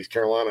series.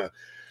 Carolina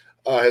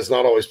has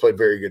not always played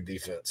very good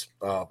defense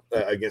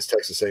against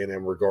Texas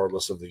A&M,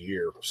 regardless of the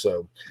year.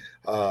 So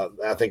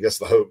I think that's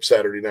the hope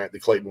Saturday night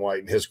that Clayton White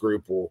and his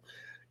group will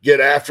get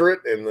after it,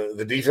 and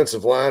the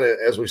defensive line,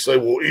 as we say,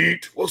 will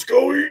eat. Let's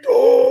go eat.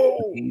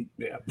 Oh,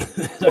 yeah.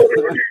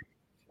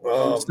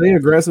 Stay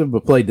aggressive,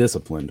 but play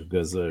disciplined,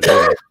 because let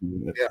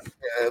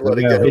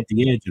it hit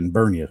the edge and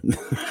burn you.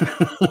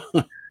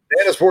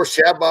 Dana Sports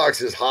chat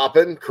box is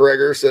hopping.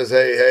 Kreger says,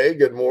 "Hey,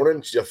 good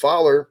morning, Jeff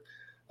Fowler.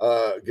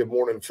 Good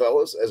morning,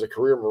 fellas. As a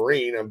career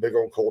Marine, I'm big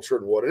on culture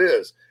and what it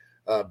is.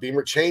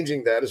 Beamer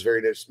changing that is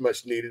very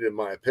much needed, in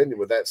my opinion.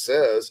 With that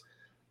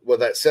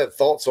said,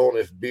 thoughts on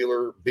if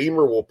Beamer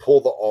will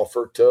pull the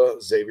offer to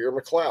Xavier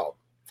McLeod?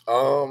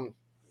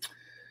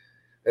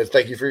 And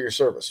thank you for your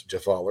service,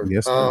 Jeff Fowler.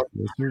 Yes, sir.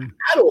 Yes, sir.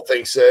 I don't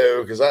think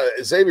so, because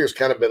Xavier's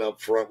kind of been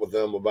upfront with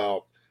them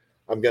about,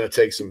 I'm going to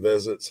take some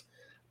visits.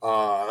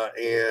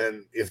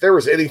 And if there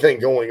was anything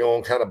going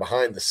on kind of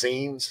behind the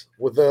scenes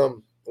with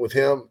him,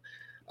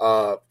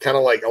 kind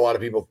of like a lot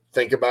of people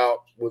think about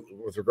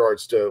with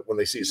regards to when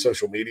they see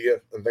social media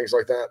and things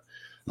like that,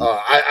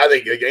 I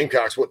think the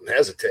Gamecocks wouldn't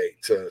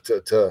hesitate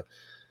to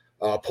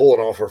pull an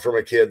offer from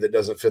a kid that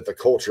doesn't fit the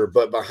culture.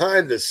 But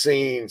behind the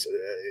scenes,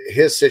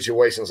 his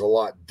situation is a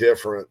lot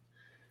different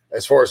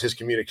as far as his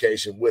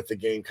communication with the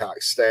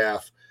Gamecock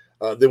staff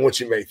than what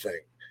you may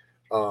think.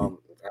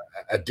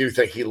 I do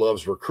think he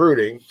loves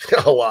recruiting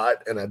a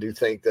lot, and I do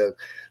think that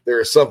there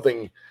is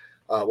something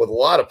with a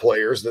lot of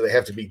players that they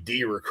have to be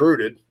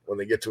de-recruited when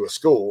they get to a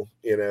school.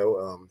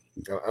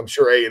 I'm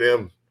sure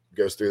A&M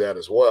goes through that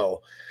as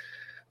well.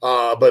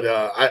 But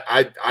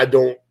I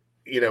don't.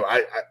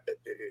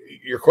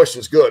 Your question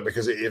is good,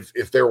 because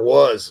if there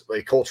was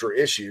a culture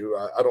issue,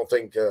 I don't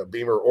think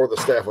Beamer or the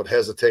staff would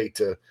hesitate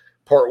to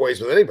part ways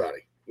with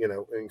anybody,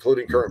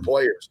 including current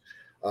players,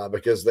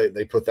 because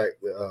they put that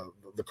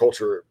the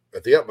culture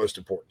at the utmost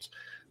importance.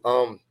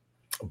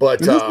 But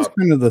this is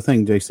kind of the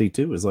thing, JC,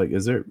 too, is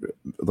there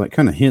like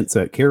kind of hints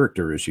at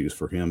character issues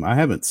for him? I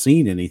haven't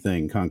seen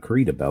anything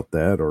concrete about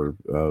that, or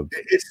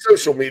it's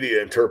social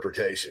media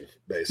interpretation,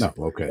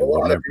 basically. Oh, okay. A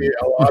lot of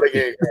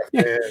Gamecock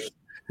fans,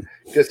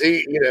 because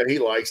he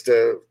likes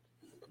to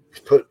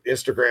put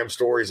Instagram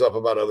stories up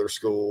about other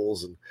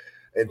schools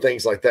and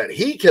things like that.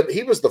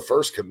 He was the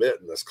first commit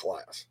in this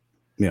class.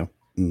 Yeah.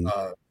 Mm-hmm.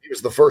 He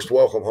was the first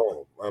welcome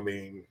home. I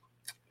mean,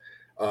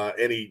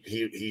 and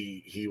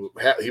he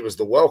was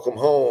the welcome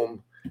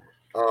home,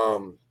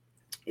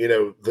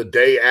 the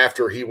day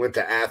after he went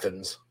to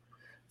Athens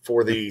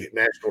for the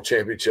national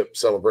championship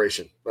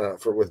celebration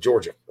with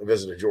Georgia, and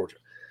visited Georgia.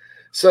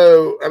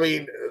 So, I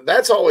mean,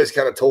 that's always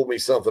kind of told me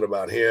something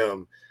about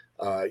him.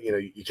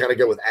 You kind of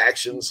go with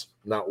actions,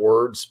 not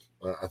words.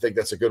 I think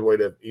that's a good way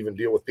to even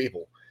deal with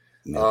people.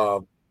 Yeah.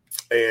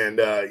 And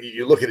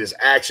you look at his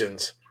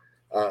actions,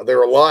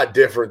 they're a lot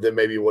different than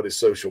maybe what his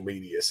social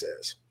media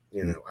says.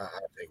 I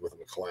think with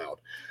McLeod.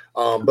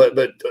 But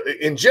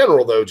in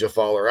general, though, Jeff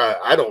Fowler,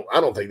 I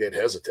don't think they'd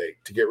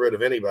hesitate to get rid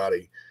of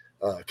anybody,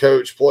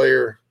 coach,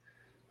 player,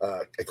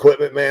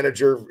 equipment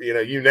manager,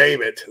 you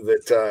name it,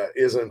 that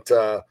isn't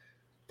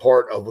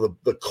part of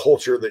the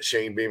culture that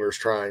Shane Beamer's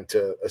trying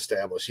to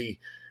establish.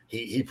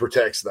 He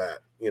protects that.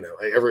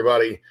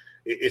 Everybody,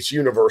 it's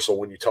universal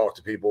when you talk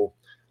to people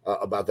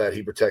about that.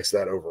 He protects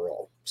that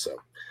overall. So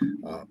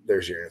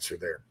there's your answer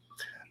there.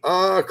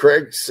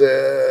 Craig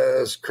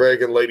says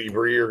Craig and Lady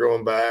Bree are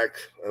going back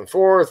and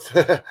forth.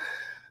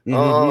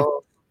 Mm-hmm.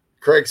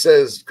 Kreger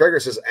says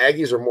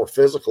Aggies are more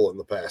physical in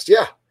the past.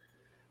 Yeah.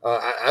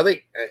 I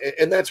think,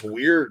 and that's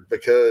weird,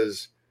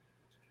 because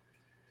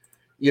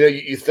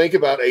you think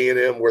about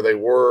A&M where they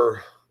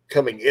were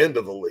coming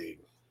into the league,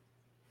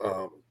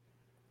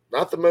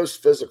 not the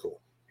most physical.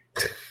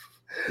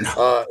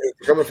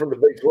 Coming from the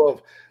Big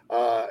 12.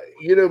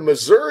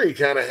 Missouri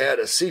kind of had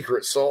a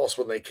secret sauce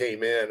when they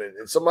came in,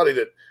 and somebody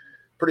that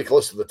pretty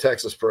close to the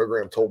Texas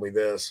program told me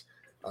this.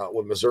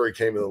 When Missouri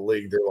came in the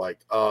league, they're like,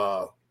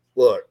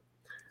 look,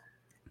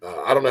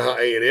 I don't know how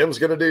A&M's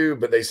going to do,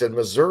 but they said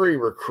Missouri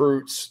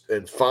recruits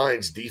and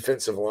finds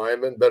defensive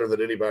linemen better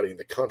than anybody in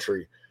the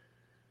country.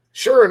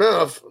 Sure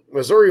enough,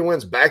 Missouri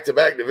wins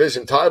back-to-back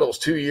division titles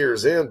 2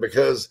 years in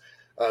because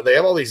they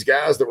have all these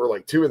guys that were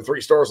like 2 and 3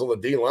 stars on the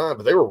D-line,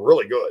 but they were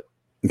really good.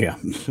 Yeah.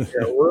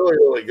 Really,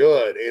 really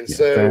good. And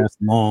so fast,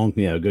 long,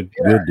 good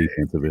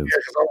defensive ends.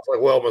 Because I was like,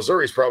 well,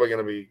 Missouri's probably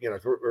going to be, we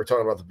were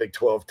talking about the Big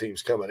 12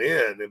 teams coming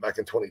in back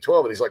in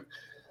 2012, and he's like, I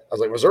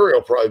was like, Missouri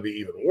will probably be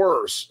even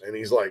worse. And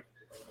he's like,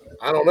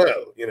 I don't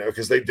know,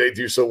 because they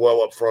do so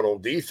well up front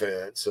on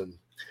defense. And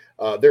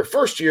their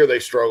first year they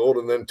struggled,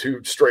 and then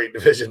 2 straight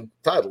division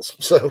titles.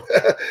 So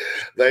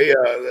they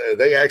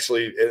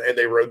actually, and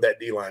they rode that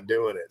D-line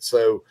doing it.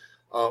 So,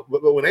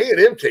 but when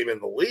A&M came in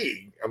the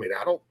league, I mean,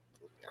 I don't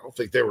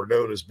think they were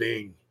known as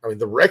being,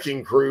 the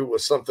Wrecking Crew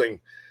was something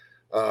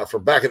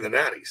from back in the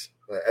 90s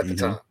at the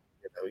time.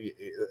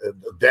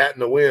 Dat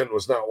and the Wind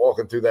was not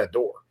walking through that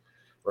door,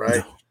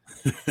 right?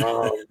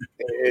 No.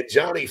 And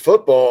Johnny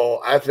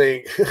Football, I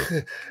think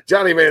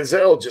Johnny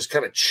Manziel just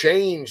kind of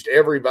changed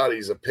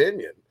everybody's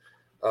opinion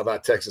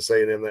about Texas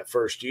A&M that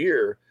first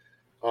year.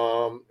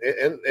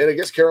 And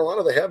against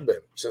Carolina, they have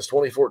been since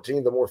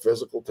 2014 the more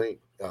physical team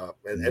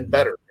and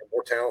better and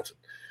more talented.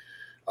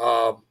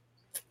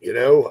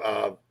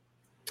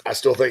 I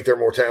still think they're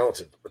more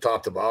talented,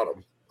 top to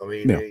bottom. I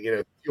mean,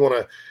 if you want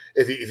to,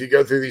 if you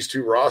go through these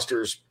 2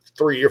 rosters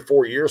 3 or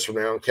 4 years from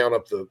now and count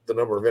up the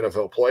number of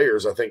NFL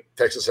players, I think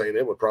Texas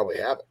A&M would probably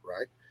have it,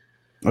 right?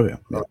 Oh yeah,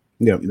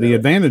 The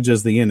advantage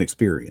is the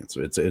inexperience.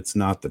 It's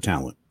not the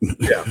talent.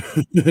 Yeah,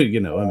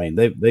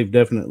 they've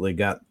definitely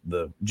got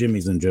the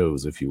Jimmies and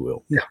Joes, if you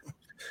will. Yeah,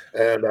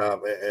 and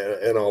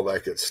all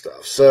that good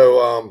stuff.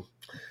 So,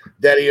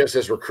 Daddy-O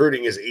says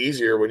recruiting is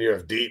easier when you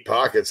have deep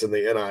pockets in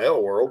the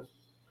NIL world.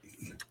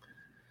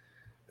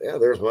 Yeah,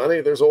 there's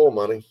money. There's oil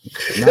money.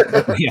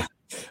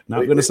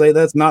 Not going to say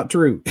that's not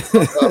true.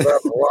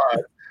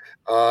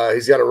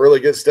 He's got a really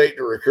good state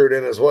to recruit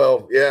in as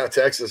well. Yeah,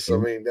 Texas. I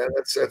mean,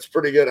 that's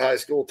pretty good high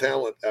school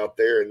talent out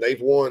there, and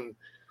they've won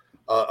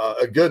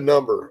a good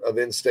number of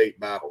in-state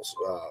battles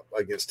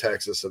against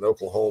Texas and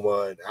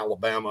Oklahoma and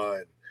Alabama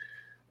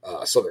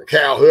and Southern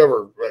Cal.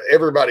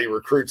 Everybody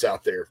recruits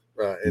out there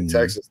in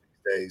Texas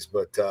these days,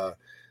 but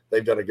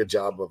they've done a good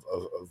job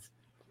of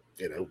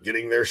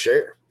getting their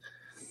share.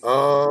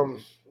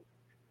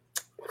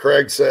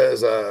 Craig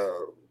says,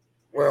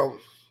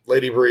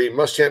 Lady Bree,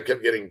 Muschamp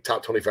kept getting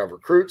top 25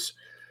 recruits,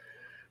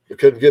 but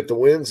couldn't get the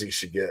wins he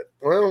should get.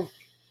 Well,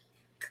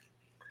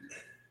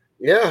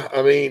 yeah,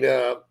 I mean,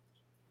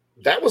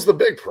 that was the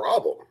big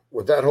problem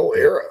with that whole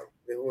era.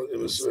 It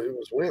was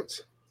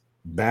wins.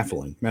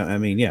 Baffling. I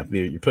mean,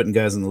 you're putting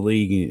guys in the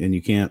league and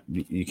you can't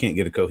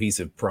get a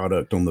cohesive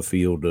product on the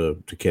field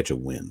to catch a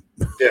win.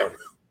 Yeah.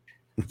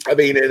 I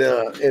mean, and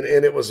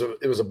it was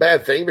a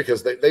bad thing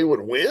because they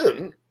would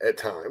win at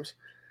times,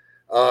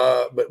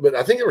 but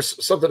I think there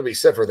was something to be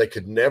said for they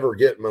could never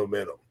get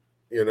momentum.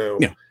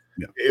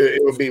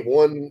 It would be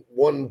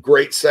one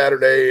great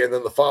Saturday, and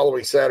then the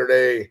following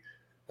Saturday,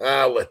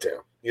 let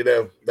down.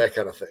 That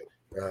kind of thing.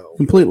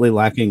 Completely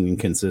lacking in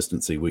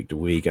consistency week to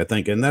week, I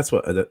think, and that's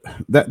what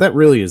that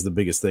really is the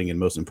biggest thing and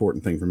most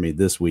important thing for me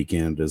this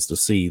weekend is to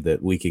see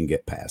that we can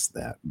get past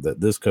that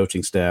this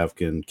coaching staff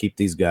can keep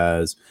these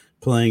guys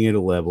playing at a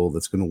level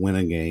that's going to win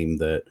a game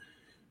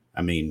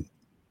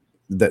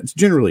that's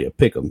generally a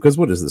pick 'em. Because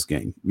what is this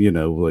game?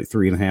 Like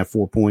 3.5,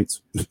 4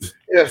 points.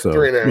 Yeah, so,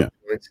 3.5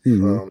 points.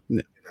 Mm-hmm.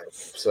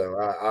 So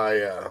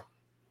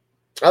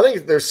I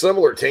think there's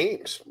similar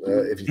teams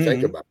if you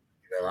think about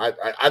it.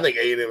 I think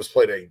A&M's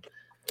played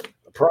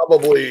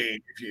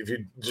probably if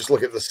you just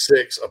look at the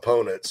 6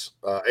 opponents,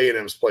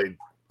 A&M's played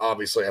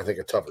obviously I think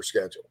a tougher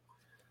schedule.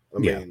 I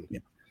mean.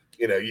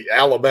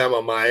 Alabama,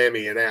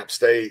 Miami, and App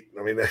State.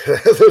 I mean,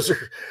 those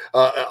are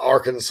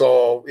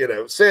Arkansas.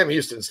 Sam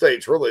Houston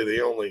State's really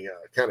the only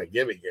kind of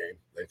gimme game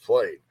they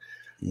played.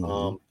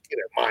 Mm-hmm.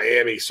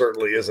 Miami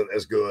certainly isn't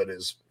as good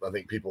as I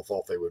think people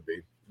thought they would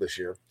be this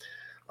year,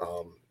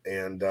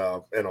 and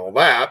all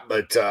that.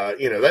 But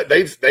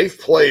that they've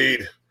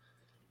played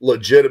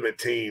legitimate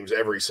teams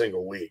every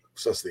single week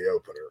since the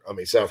opener. I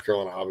mean, South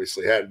Carolina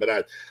obviously hadn't,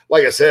 but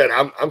like I said,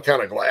 I'm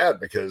kind of glad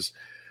because.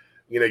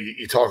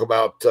 You talk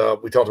about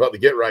we talked about the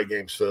get right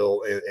games,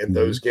 Phil, and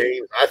those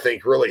games I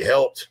think really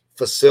helped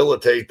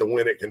facilitate the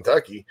win at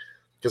Kentucky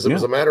because it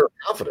was a matter of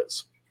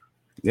confidence.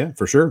 Yeah,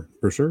 for sure.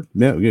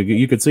 Yeah,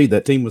 you could see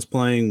that team was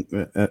playing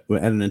at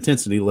an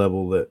intensity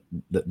level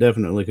that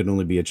definitely could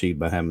only be achieved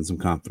by having some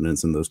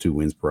confidence in those 2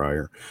 wins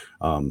prior.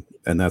 And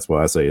that's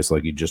why I say it's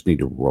like you just need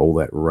to roll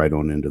that right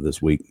on into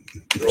this week.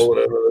 Roll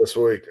it over this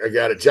week. I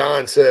got it.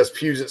 John says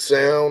Puget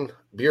Sound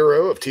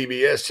Bureau of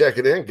TBS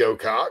checking in. Go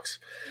Cox.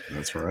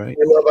 That's right.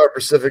 We love our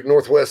Pacific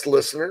Northwest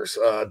listeners.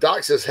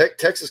 Doc says, heck,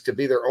 Texas could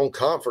be their own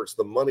conference.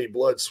 The money,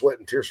 blood, sweat,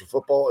 and tears for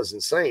football is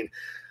insane.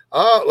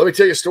 Let me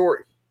tell you a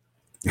story.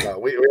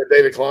 We had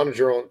David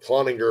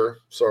Cloninger,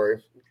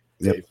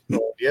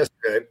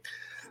 yesterday,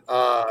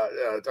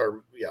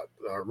 or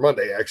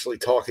Monday, actually,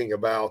 talking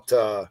about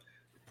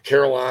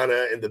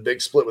Carolina and the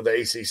big split with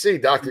the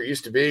ACC. Doctor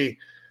used to be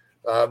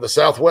the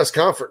Southwest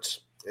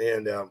Conference,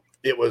 and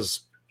it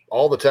was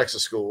all the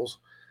Texas schools,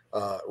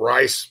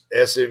 Rice,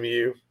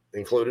 SMU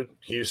included,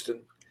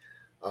 Houston,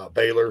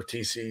 Baylor,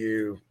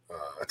 TCU,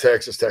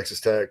 Texas, Texas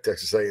Tech,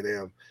 Texas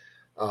A&M,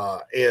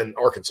 and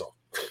Arkansas.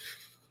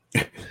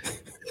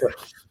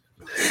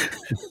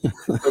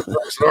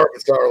 Folks in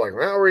Arkansas are like,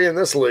 well, we're in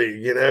this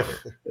league, you know.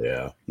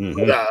 Yeah. Mm-hmm.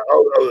 But,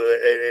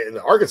 in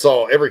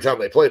Arkansas, every time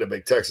they played a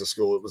big Texas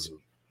school, it was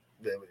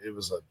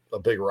a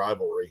big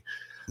rivalry.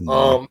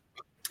 Mm-hmm.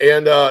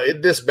 And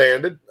it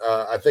disbanded,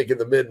 I think, in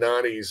the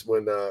mid-'90s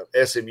when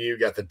SMU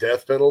got the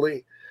death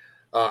penalty.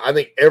 I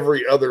think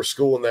every other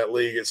school in that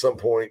league at some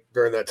point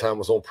during that time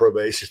was on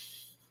probation.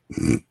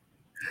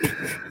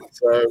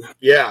 So,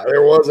 yeah,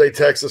 there was a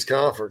Texas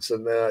conference,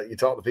 and you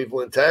talk to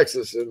people in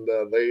Texas, and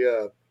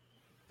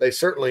they've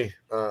certainly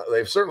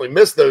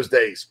missed those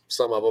days,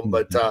 some of them.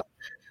 But,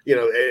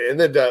 and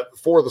then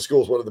 4 of the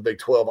schools went to the Big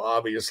 12,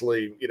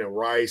 obviously,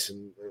 Rice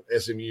and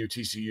SMU,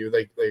 TCU,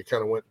 they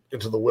kind of went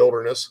into the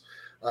wilderness.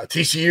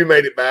 TCU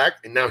made it back,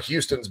 and now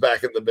Houston's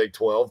back in the Big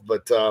 12.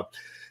 But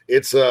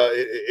it's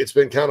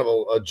been kind of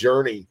a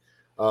journey.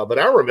 But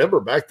I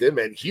remember back then,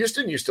 man,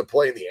 Houston used to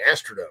play in the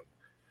Astrodome.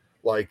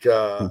 Like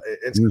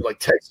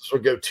Texas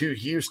would go to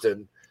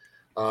Houston,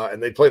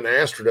 and they'd play in the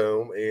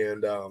Astrodome,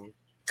 and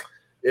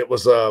it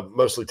was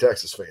mostly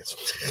Texas fans.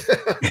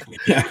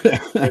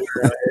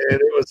 And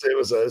it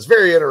was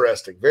very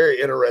interesting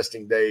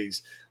dathen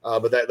days.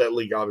 But that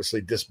league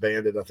obviously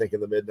disbanded, I think, in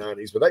the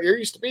mid-'90s. But that year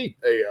used to be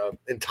a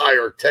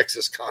entire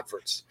Texas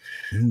conference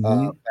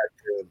back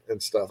then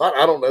and stuff.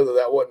 I don't know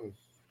that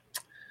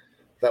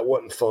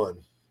wasn't fun.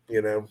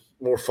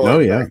 More fun. Oh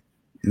yeah. That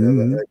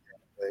kind of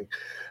thing.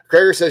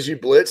 Krager says you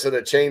blitz and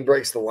a chain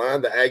breaks the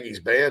line. The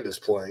Aggies band is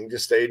playing.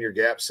 Just stay in your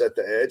gap, set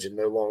the edge, and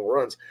no long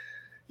runs.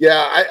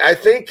 Yeah, I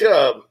think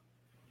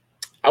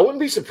I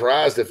wouldn't be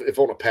surprised if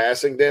on a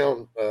passing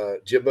down,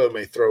 Jimbo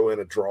may throw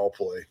in a draw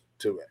play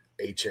to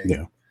a chain.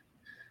 Yeah.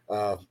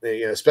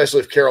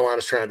 Especially if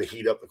Carolina's trying to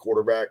heat up the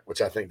quarterback,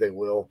 which I think they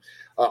will.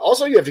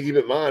 Also, you have to keep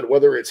in mind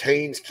whether it's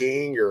Haynes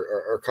King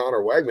or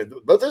Connor Wagman,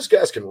 both those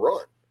guys can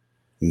run.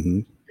 Mm-hmm.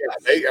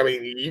 Yeah,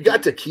 you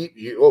got to keep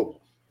you. Oh,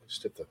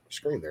 just hit the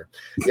screen there.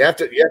 You have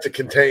to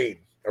contain.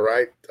 All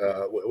right,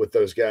 with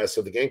those guys.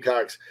 So the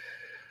Gamecocks,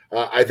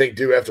 I think,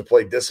 do have to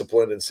play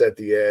disciplined and set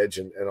the edge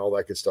and all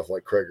that good stuff,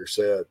 like Krager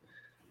said.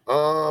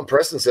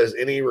 Preston says,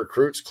 any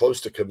recruits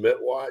close to commit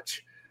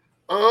watch?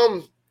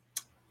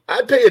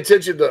 I'd pay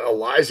attention to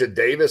Elijah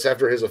Davis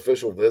after his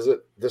official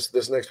visit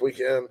this next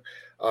weekend.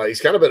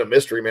 He's kind of been a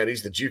mystery, man.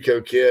 He's the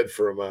JUCO kid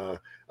from, I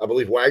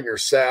believe, Wagner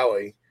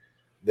Sally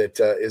that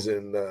is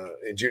in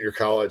junior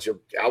college.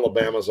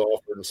 Alabama's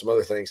offered and some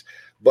other things.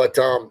 But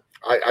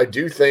I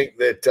do think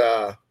that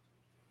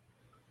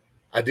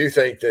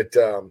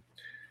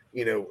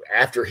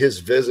after his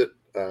visit,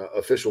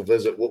 official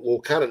visit, we'll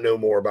kind of know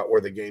more about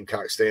where the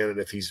Gamecocks stand and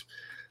if he's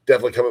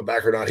definitely coming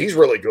back or not. He's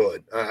really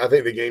good. I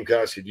think the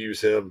Gamecocks could use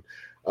him,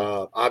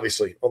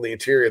 obviously, on the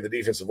interior of the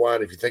defensive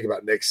line. If you think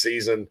about next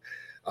season,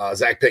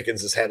 Zach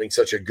Pickens is having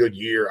such a good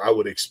year. I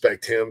would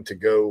expect him to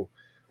go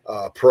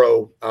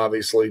pro,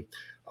 obviously.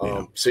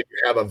 So you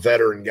have a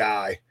veteran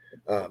guy,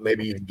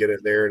 maybe you can get in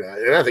there.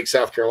 And I think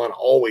South Carolina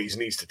always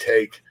needs to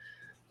take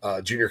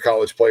junior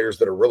college players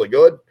that are really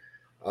good,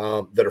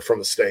 that are from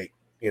the state,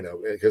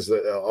 because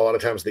a lot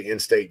of times the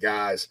in-state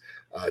guys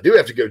do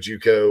have to go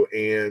JUCO,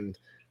 and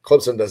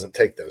Clemson doesn't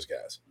take those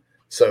guys.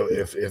 So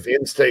if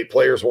in-state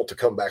players want to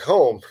come back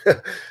home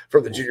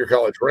from the junior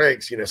college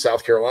ranks,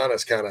 South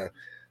Carolina's kind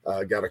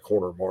of got a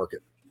corner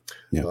market.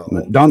 Yeah,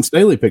 Don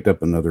Staley picked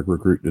up another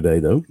recruit today,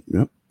 though.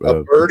 Yep,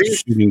 a birdie,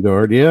 shooting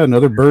guard. Yeah,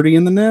 another birdie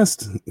in the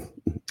nest.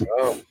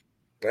 Oh,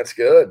 that's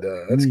good.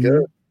 That's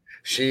good.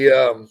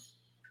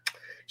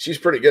 She's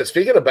pretty good.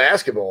 Speaking of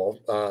basketball,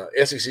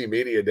 SEC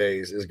Media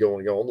Days is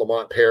going on.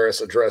 Lamont Paris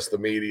addressed the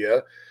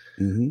media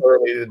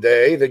early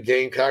today. The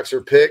Gamecocks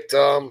are picked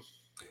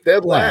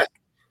dead last.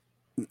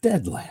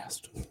 Dead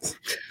last.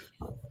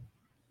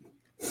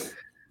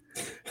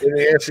 In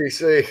the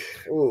SEC.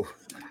 Ooh.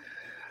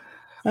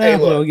 Hey,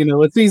 well,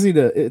 it's easy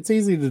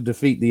to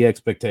defeat the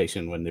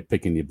expectation when they're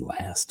picking you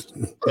last.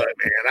 But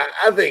man,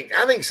 I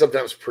think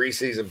sometimes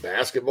preseason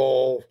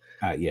basketball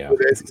are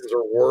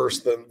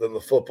worse than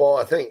the football.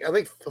 I think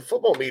the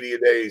football media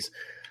days,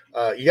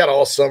 you got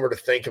all summer to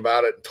think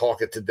about it and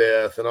talk it to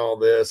death and all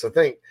this. I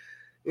think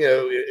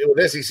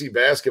with SEC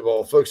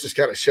basketball, folks just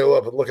kind of show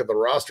up and look at the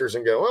rosters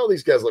and go, "Well,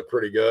 these guys look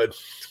pretty good."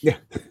 Yeah.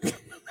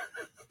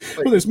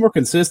 Well, there's more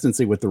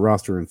consistency with the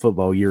roster in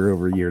football year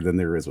over year than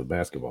there is with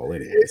basketball.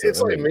 Anyway,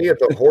 it's like me at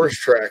the horse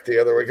track the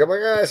other week. I'm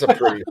like, that's a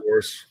pretty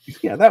horse.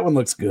 Yeah, that one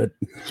looks good.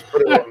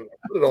 Put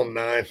it on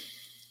 9.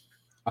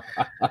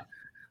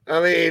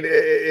 I mean,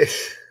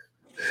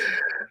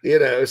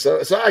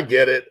 so I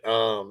get it.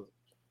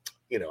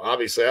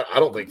 Obviously, I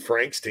don't think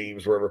Frank's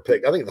teams were ever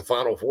picked. I think the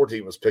Final Four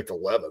team was picked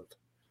 11th.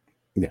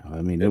 Yeah,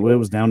 I mean, it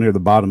was down near the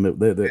bottom.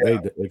 They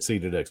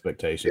exceeded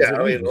expectations. Yeah,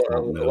 I mean,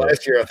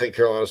 last year I think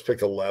Carolina was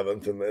picked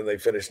 11th, and then they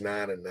finished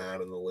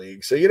 9-9 in the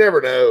league. So you never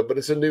know, but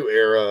it's a new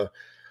era.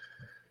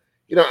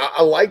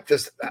 I like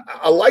this.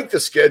 I like the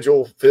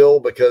schedule, Phil,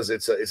 because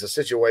it's a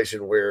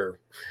situation where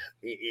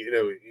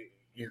you're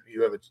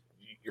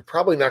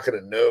probably not going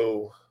to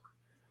know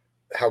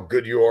how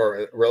good you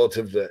are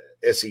relative to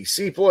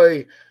SEC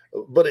play,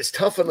 but it's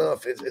tough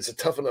enough. It's a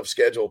tough enough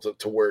schedule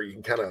to where you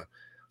can kind of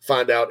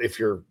find out if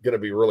you're going to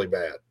be really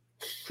bad.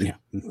 Yeah.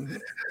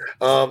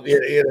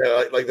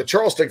 Like the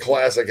Charleston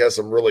Classic has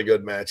some really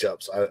good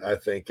matchups, I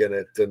think, in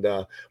it.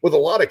 And with a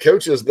lot of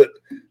coaches that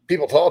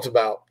people talked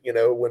about,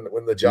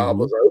 when the job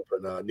was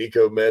open,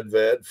 Nico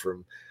Medved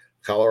from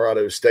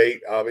Colorado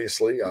State,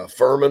 obviously.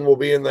 Furman will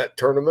be in that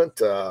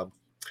tournament.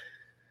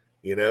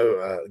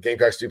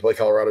 Gamecocks do play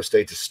Colorado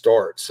State to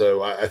start.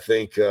 So I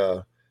think,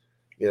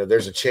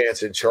 there's a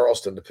chance in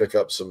Charleston to pick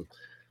up some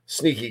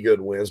sneaky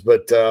good wins.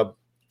 But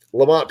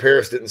Lamont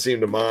Paris didn't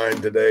seem to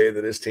mind today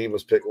that his team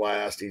was picked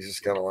last. He's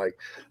just kind of like,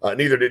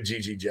 neither did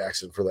G.G.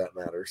 Jackson for that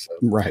matter. So.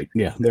 Right.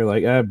 Yeah. They're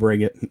like,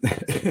 bring it.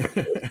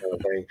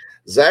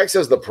 Zach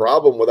says the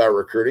problem with our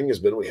recruiting has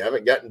been we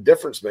haven't gotten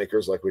difference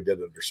makers like we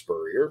did under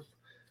Spurrier.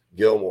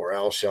 Gilmore,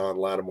 Alshon,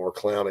 Lattimore,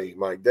 Clowney,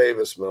 Mike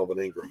Davis, Melvin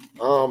Ingram.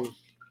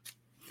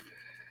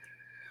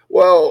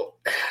 Well,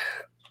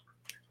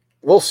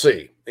 we'll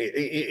see.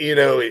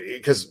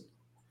 Because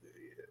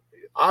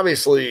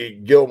obviously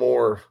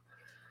Gilmore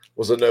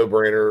was a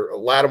no-brainer.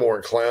 Lattimore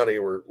and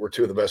Clowney were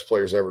two of the best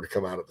players ever to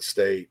come out of the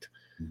state.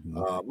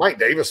 Mike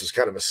Davis is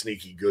kind of a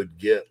sneaky good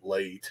get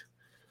late.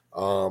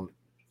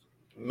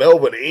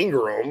 Melvin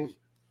Ingram,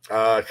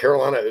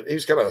 Carolina,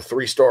 he's kind of a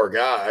three-star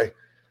guy.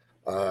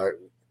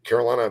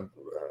 Carolina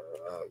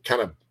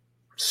kind of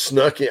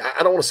snuck in.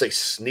 I don't want to say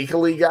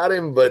sneakily got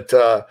him, but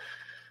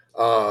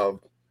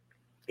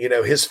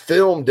his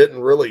film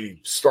didn't really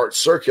start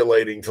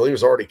circulating until he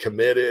was already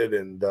committed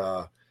and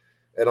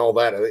all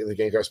that. I think the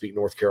Gamecocks beat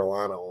North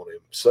Carolina on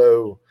him.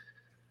 So,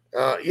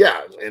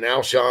 and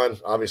Alshon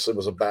obviously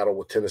was a battle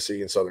with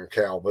Tennessee and Southern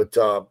Cal. But,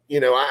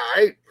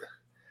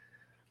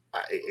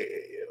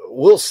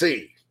 we'll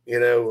see,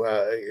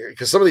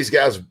 because some of these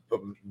guys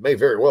may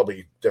very well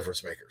be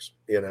difference makers,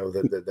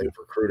 that they've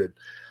recruited.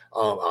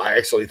 I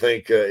actually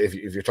think if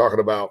you're talking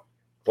about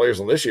players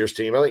on this year's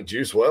team, I think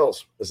Juice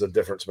Wells is a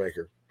difference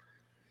maker.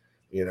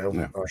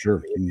 For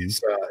sure.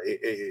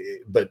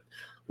 But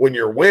when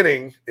you're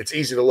winning, it's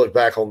easy to look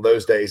back on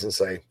those days and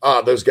say,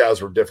 those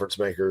guys were difference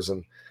makers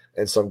and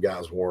some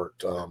guys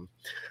weren't.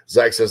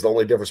 Zach says the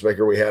only difference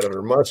maker we had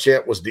under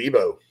Muschamp was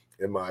Debo,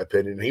 in my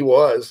opinion. He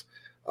was,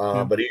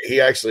 but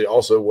he actually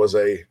also was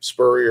a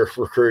Spurrier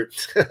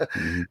recruit.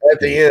 At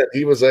the end,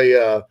 he was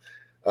I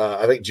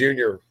think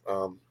Junior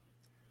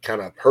kind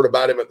of heard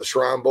about him at the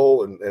Shrine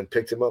Bowl and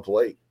picked him up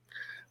late.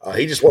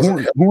 He just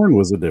wasn't. Horn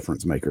was a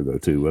difference maker, though,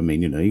 too. I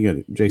mean, you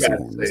got J.C.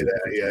 Horn.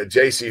 Yeah,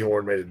 J.C.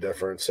 Horn made a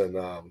difference, and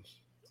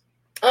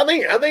I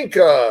think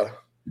Javon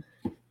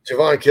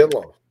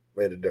Kinlaw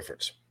made a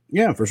difference.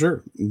 Yeah, for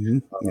sure. Yeah.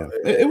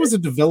 It was a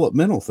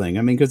developmental thing.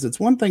 I mean, because it's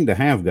one thing to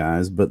have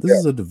guys, but this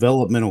is a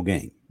developmental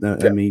game.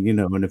 I mean,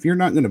 and if you're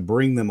not going to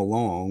bring them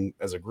along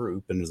as a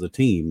group and as a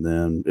team,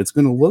 then it's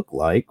going to look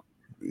like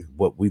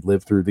what we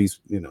lived through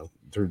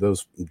through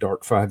those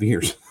dark 5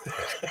 years.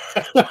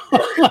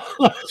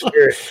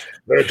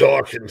 They're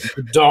talking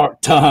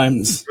dark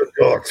times.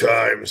 Dark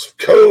times.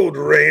 Cold,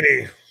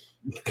 rainy,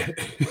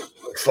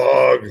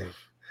 fog.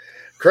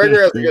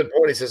 Krager has a good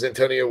point. He says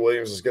Antonio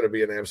Williams is going to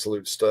be an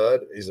absolute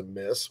stud. He's a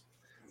miss.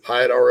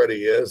 Hyatt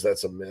already is.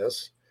 That's a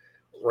miss.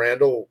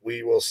 Randall,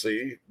 we will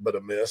see, but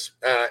a miss.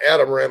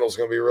 Adam Randall's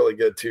going to be really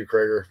good too,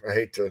 Krager. I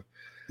hate to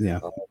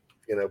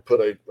put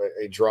a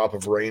drop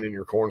of rain in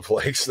your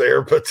cornflakes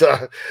there, but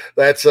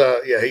that's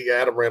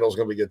Adam Randall's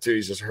going to be good too.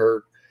 He's just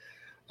hurt.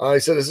 He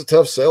said it's a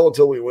tough sell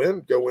until we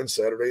win. Go win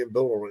Saturday and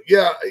build on it.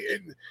 Yeah,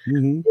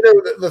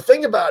 the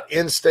thing about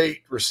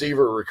in-state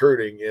receiver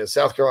recruiting is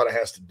South Carolina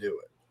has to do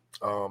it.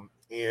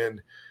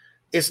 And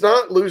it's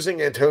not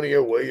losing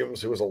Antonio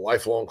Williams, who was a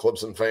lifelong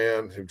Clemson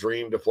fan, who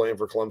dreamed of playing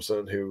for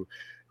Clemson, who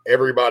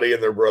everybody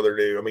and their brother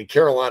knew. I mean,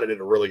 Carolina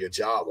did a really good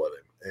job with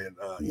him. And,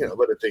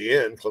 but at the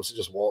end, Clemson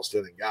just waltzed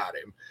in and got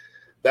him.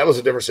 That was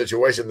a different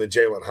situation than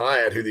Jalen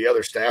Hyatt, who the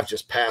other staff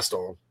just passed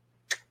on.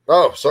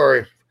 Oh,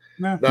 sorry.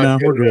 No,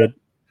 we're good.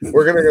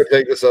 We're going to go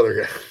take this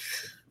other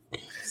guy.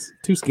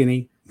 Too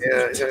skinny.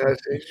 Yeah,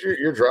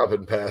 you're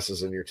dropping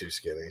passes and you're too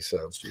skinny.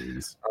 So,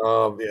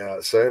 So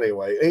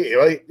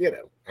anyway,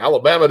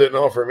 Alabama didn't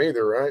offer him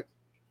either, right?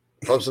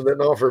 Clemson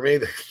didn't offer him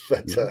either.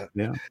 But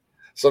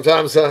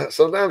sometimes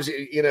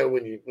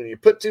when you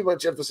put too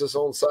much emphasis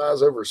on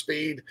size over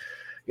speed,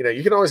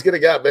 you can always get a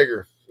guy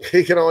bigger.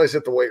 He can always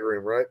hit the weight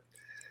room, right?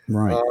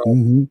 Right.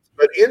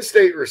 But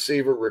in-state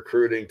receiver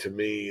recruiting to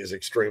me is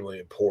extremely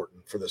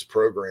important for this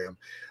program,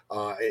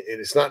 and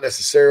it's not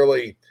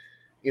necessarily.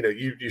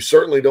 You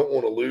certainly don't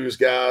want to lose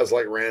guys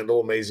like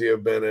Randall,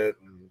 Mazio Bennett,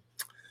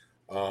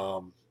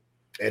 and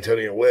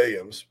Antonio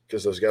Williams,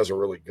 because those guys are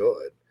really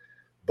good.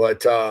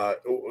 But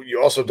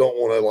you also don't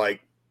want to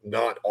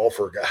not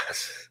offer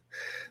guys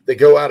that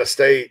go out of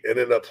state and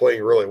end up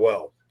playing really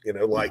well.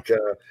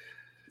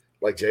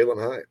 like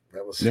Jalen Hyatt.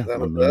 That was a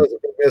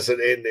big miss,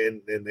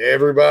 and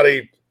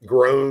everybody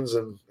groans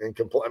and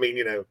complain. I mean,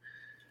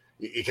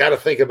 you kind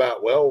of think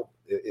about, well,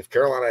 if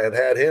Carolina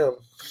had him,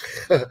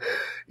 a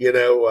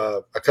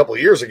couple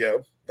of years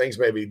ago, things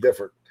may be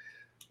different.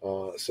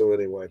 So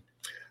anyway,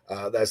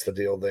 that's the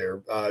deal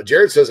there.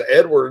 Jared says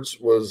Edwards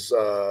was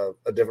a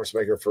difference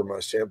maker for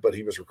Muschamp, but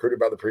he was recruited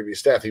by the previous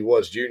staff. He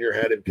was junior,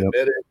 had him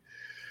committed.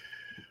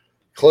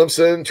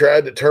 Clemson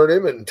tried to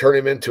turn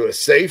him into a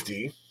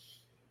safety,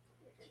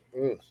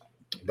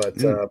 but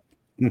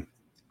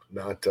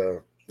not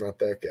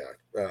that guy.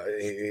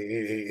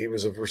 He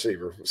was a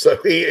receiver, so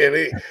he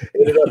ended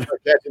up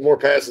catching more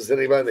passes than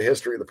anybody in the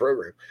history of the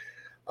program.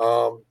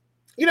 I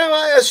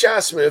asked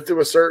Shi Smith to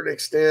a certain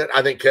extent.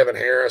 I think Kevin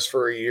Harris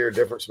for a year,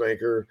 difference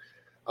maker.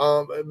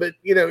 But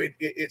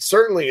it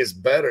certainly is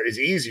better. It's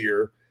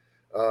easier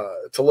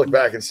to look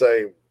back and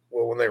say,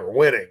 well, when they were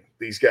winning,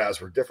 these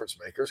guys were difference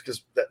makers.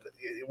 Because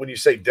when you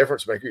say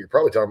difference maker, you're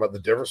probably talking about the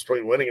difference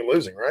between winning and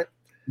losing, right?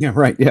 Yeah,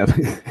 right. Yeah,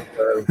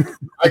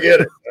 I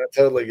get it. I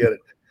totally get it.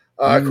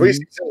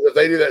 Queasy says if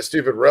they do that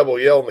stupid rebel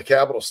yell on the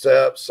Capitol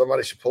steps,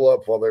 somebody should pull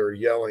up while they were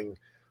yelling,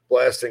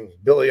 blasting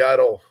Billy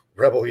Idol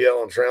rebel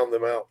yell and drown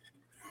them out.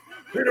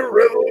 The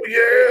rebel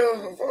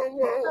yell.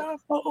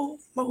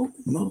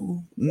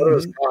 What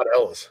was Todd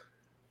Ellis?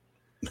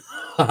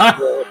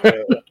 I'll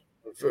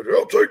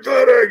take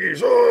that,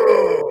 Aggies.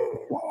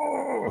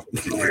 Oh,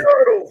 Billy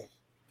Idol.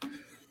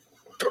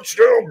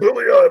 Touchdown,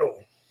 Billy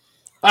Idol.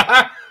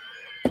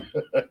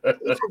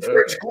 It's a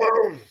French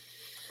clown.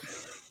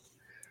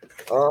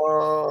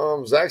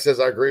 Zach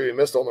says, I agree. We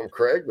missed on them,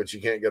 Craig, but you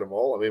can't get them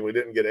all. I mean, we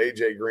didn't get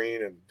A.J.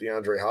 Green and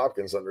DeAndre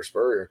Hopkins under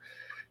Spurrier.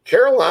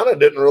 Carolina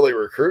didn't really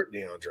recruit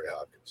DeAndre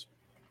Hopkins.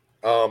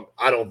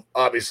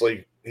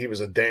 Obviously, he was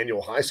a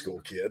Daniel high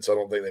school kid, so I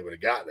don't think they would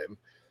have gotten him.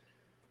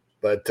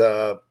 But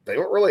they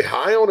weren't really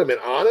high on him.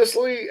 And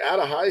honestly, out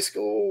of high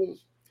school,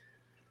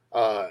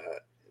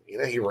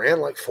 he ran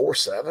like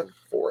 4.7,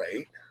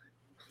 4.8.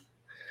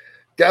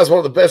 Guy's one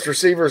of the best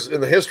receivers in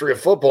the history of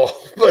football.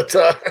 But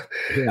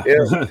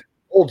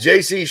old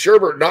J.C.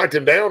 Sherbert knocked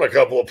him down a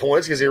couple of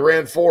points because he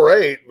ran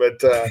 4.8.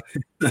 But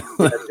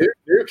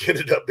Duke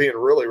ended up being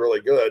really, really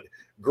good.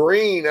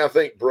 Green, I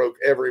think, broke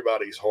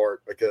everybody's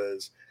heart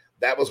because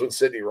that was when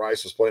Sidney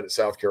Rice was playing at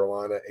South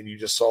Carolina, and you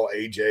just saw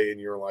AJ, and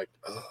you're like,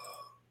 oh,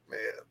 man,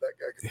 that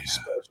guy could be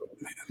special.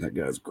 Man, that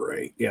guy's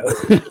great. Yeah.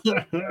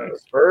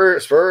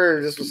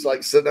 Spurrier just was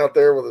like sitting out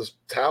there with his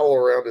towel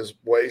around his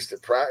waist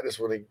at practice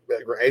when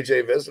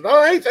AJ visited.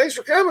 Oh, hey, thanks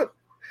for coming.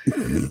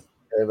 And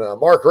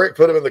Mark Richt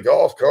put him in the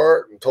golf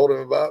cart and told him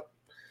about,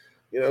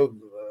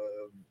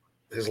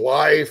 his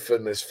life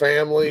and his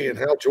family and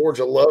how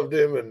Georgia loved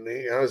him and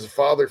how he's a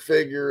father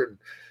figure. And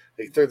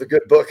he threw the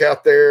good book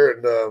out there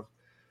and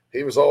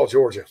he was all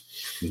Georgia.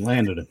 He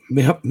landed it.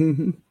 Yep.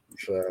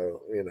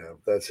 So,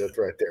 that's it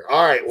right there.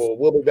 All right. Well,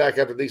 we'll be back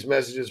after these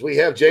messages. We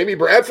have Jamie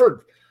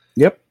Bradford.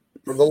 Yep.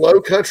 From the Low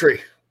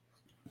Country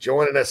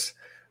joining us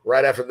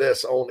right after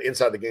this on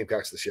Inside the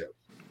Gamecocks, the show.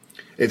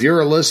 If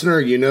you're a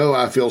listener,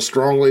 I feel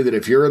strongly that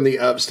if you're in the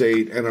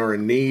upstate and are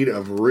in need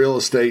of real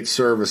estate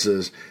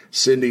services,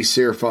 Cindy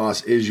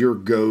Searfoss is your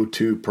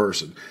go-to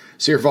person.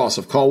 Searfoss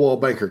of Caldwell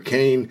Banker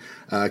Kane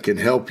can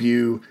help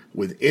you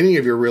with any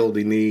of your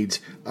realty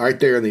needs right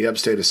there in the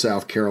upstate of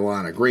South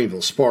Carolina,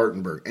 Greenville,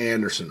 Spartanburg,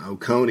 Anderson,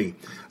 Oconee,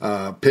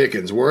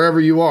 Pickens,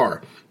 wherever you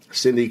are.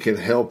 Cindy can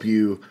help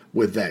you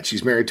with that.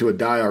 She's married to a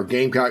diehard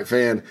Gamecock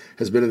fan,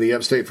 has been in the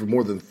upstate for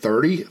more than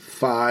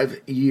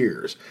 35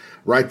 years.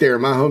 Right there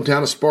in my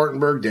hometown of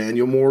Spartanburg,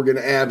 Daniel Morgan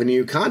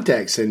Avenue.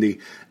 Contact Cindy,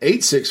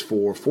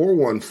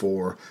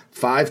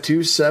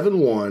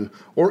 864-414-5271,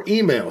 or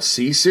email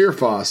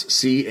csearfoss,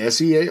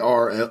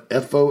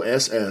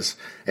 CSEARFOSS,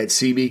 at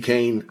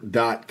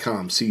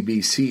cbcaine.com,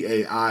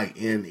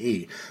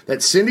 CBCAINE.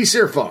 That's Cindy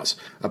Searfoss,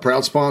 a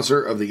proud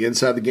sponsor of the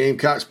Inside the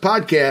Gamecocks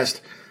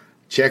podcast.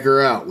 Check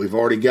her out. We've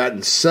already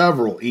gotten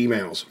several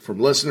emails from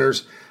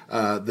listeners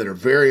that are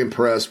very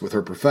impressed with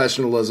her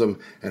professionalism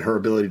and her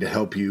ability to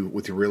help you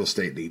with your real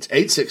estate needs.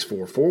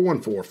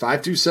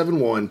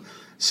 864-414-5271,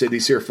 Cindy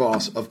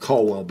Searfoss of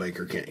Caldwell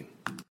Banker Kane.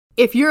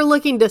 If you're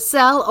looking to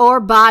sell or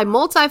buy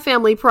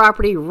multifamily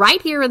property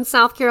right here in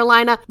South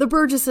Carolina, the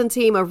Burgesson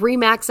team of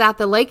RE/MAX at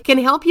the Lake can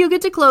help you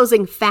get to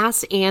closing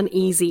fast and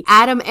easy.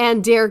 Adam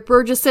and Derek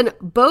Burgesson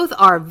both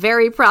are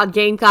very proud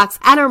Gamecocks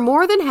and are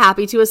more than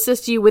happy to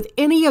assist you with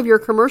any of your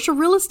commercial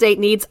real estate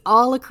needs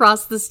all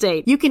across the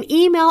state. You can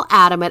email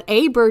Adam at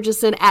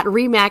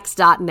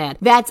aburgesson@remax.net.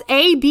 That's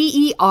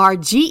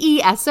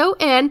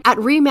ABERGESON at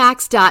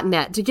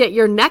remax.net to get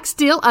your next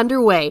deal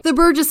underway. The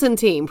Burgesson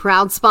team,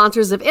 proud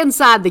sponsors of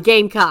Inside the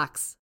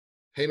Gamecocks.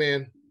 Hey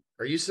man,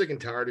 are you sick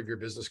and tired of your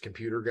business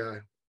computer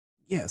guy?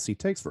 Yes, he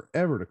takes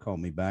forever to call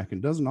me back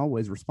and doesn't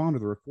always respond to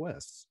the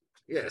requests.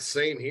 Yeah,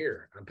 same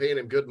here. I'm paying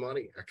him good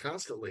money. I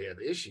constantly have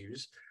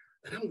issues,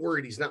 and I'm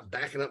worried he's not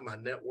backing up my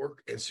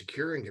network and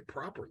securing it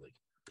properly.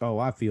 Oh,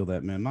 I feel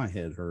that, man. My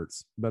head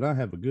hurts, but I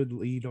have a good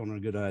lead on a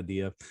good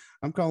idea.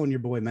 I'm calling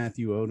your boy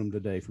Matthew Odom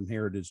today from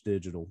Heritage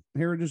Digital.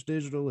 Heritage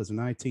Digital is an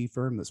IT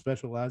firm that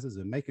specializes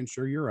in making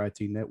sure your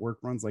IT network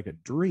runs like a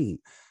dream.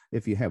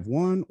 If you have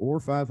 1 or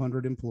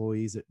 500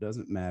 employees, it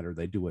doesn't matter.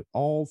 They do it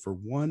all for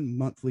one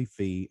monthly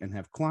fee and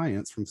have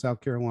clients from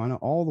South Carolina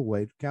all the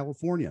way to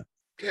California.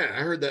 Yeah,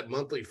 I heard that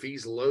monthly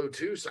fee's low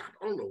too, so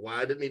I don't know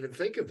why I didn't even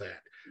think of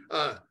that.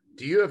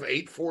 Do you have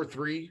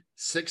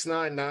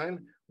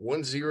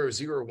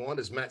 843-699-1001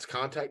 as Matt's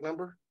contact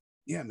number?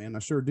 Yeah, man, I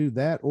sure do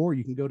that. Or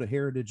you can go to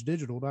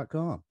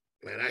heritagedigital.com.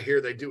 Man, I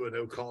hear they do a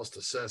no-cost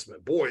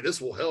assessment. Boy,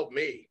 this will help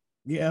me.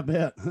 Yeah, I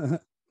bet.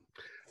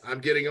 I'm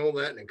getting on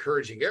that and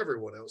encouraging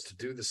everyone else to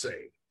do the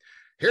same.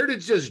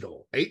 Heritage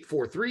Digital,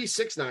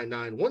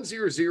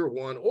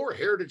 843-699-1001 or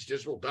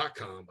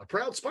heritagedigital.com, a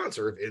proud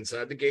sponsor of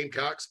Inside the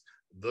Gamecocks,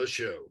 the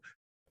show.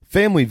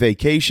 Family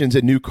vacations,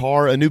 a new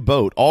car, a new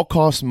boat, all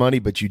cost money,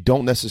 but you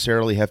don't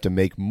necessarily have to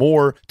make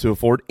more to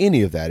afford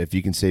any of that if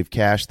you can save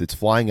cash that's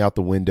flying out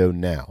the window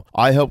now.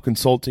 iHelp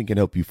Consulting can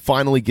help you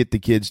finally get the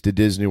kids to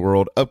Disney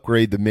World,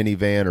 upgrade the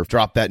minivan, or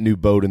drop that new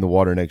boat in the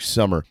water next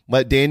summer.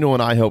 Let Daniel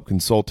and iHelp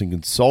Consulting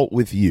consult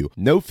with you.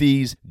 No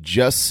fees,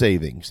 just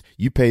savings.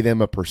 You pay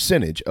them a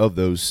percentage of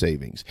those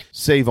savings.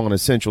 Save on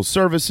essential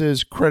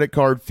services, credit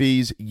card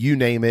fees, you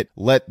name it.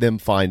 Let them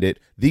find it.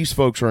 These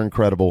folks are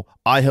incredible.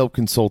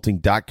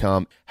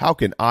 iHelpConsulting.com. How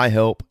can I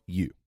help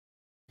you?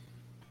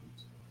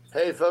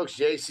 Hey, folks,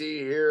 JC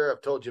here.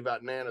 I've told you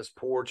about Nana's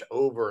Porch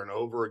over and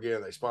over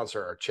again. They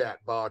sponsor our chat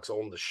box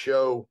on the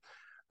show.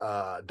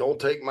 Don't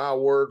take my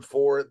word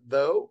for it,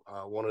 though.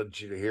 I wanted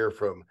you to hear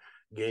from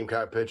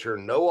Gamecock pitcher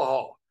Noah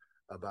Hall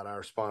about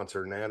our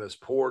sponsor, Nana's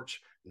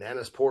Porch.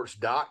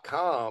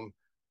 Nana'sPorch.com.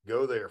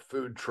 Go there.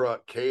 Food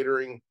truck,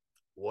 catering,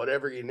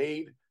 whatever you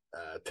need.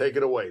 Take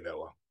it away,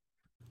 Noah.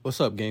 What's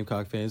up,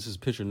 Gamecock fans? This is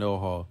pitcher Noah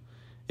Hall.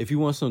 If you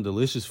want some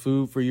delicious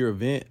food for your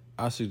event,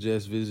 I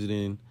suggest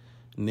visiting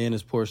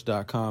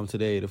Nana'sPorch.com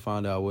today to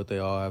find out what they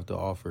all have to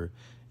offer.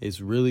 It's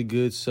really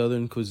good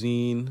Southern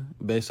cuisine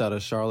based out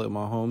of Charlotte,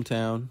 my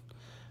hometown.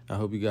 I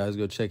hope you guys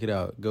go check it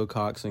out. Go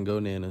Cox and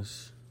go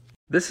Nanas.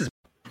 This is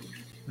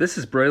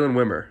Braylon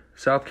Wimmer,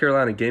 South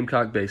Carolina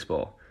Gamecock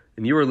Baseball,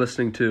 and you are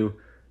listening to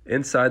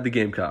Inside the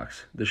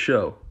Gamecocks, the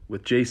show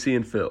with JC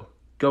and Phil.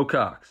 Go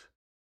Cox!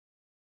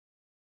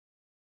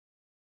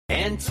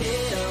 Until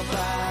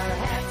our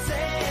hats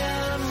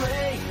and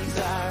raise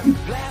our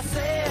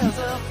glasses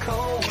of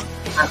cold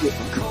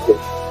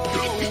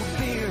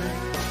beer.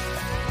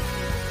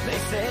 They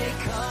say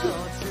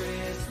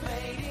country's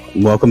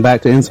made. Welcome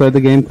back to Inside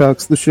the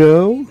Gamecocks, the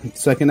show.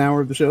 Second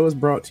hour of the show is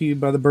brought to you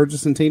by the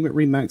Burgesson team at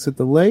RE/MAX at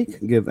the Lake.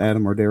 Give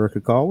Adam or Derek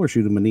a call or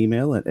shoot him an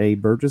email at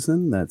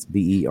aburgesson, that's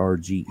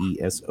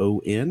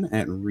BERGESON,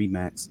 at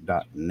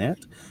remax.net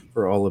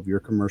for all of your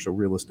commercial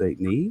real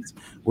estate needs.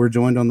 We're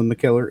joined on the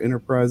McKellar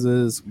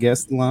Enterprises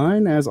guest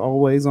line, as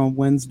always, on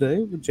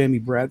Wednesday with Jamie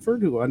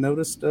Bradford, who I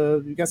noticed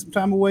you got some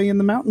time away in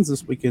the mountains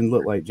this weekend,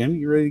 look like. Jamie,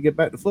 you ready to get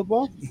back to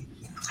football?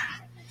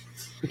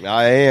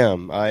 I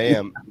am.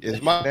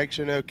 Is my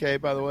connection okay,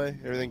 by the way?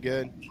 Everything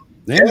good?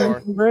 Yeah,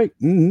 great.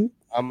 Mm-hmm.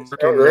 I'm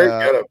Great. working,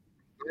 Got a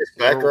nice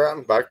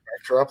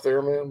backdrop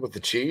there, man, with the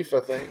Chief, I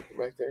think,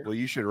 back there. well,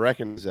 you should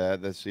recognize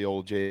that. That's the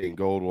old Jay and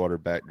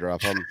Goldwater backdrop.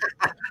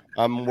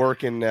 I'm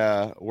working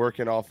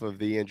off of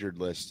the injured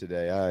list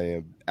today. I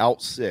am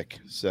out sick,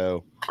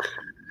 so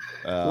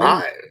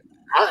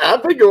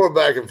I've been going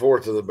back and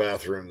forth to the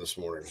bathroom this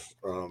morning.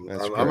 I'm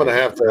going to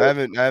have to. I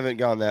haven't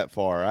gone that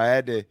far.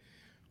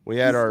 We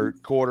had our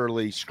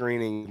quarterly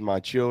screening with my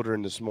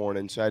children this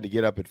morning, so I had to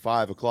get up at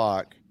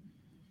 5:00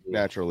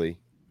 naturally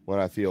when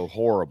I feel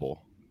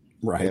horrible.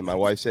 Right. And my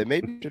wife said,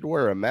 maybe you should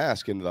wear a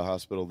mask into the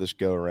hospital this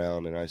go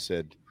around. And I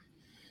said,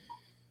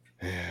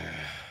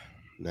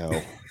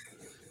 no,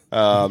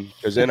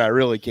 because then I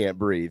really can't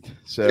breathe.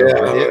 So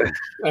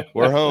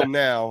we're home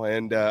now.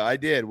 And I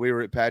did. We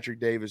were at Patrick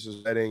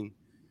Davis's wedding,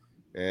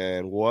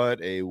 and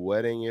what a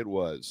wedding it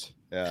was.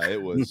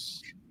 It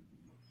was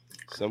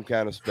some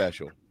kind of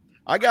special.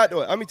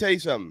 Let me tell you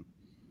something.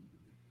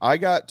 I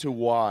got to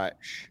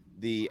watch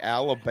the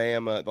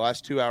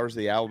last 2 hours of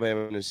the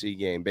Alabama-Tennessee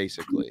game,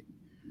 basically,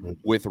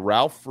 with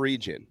Ralph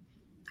Friedgen.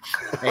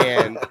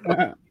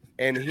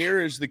 And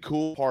here is the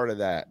cool part of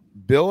that.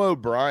 Bill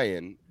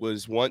O'Brien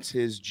was once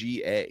his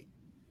GA.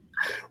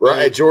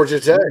 Right, at Georgia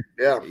Tech,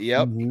 yeah.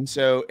 Yep. Mm-hmm.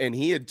 So, and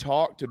he had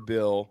talked to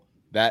Bill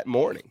that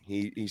morning.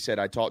 He said,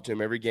 I talked to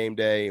him every game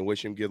day and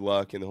wish him good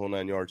luck in the whole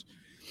 9 yards.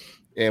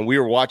 And we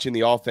were watching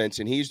the offense,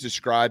 and he's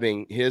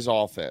describing his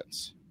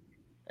offense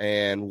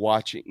and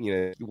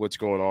watching, what's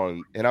going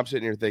on. And I'm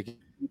sitting here thinking,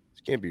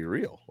 this can't be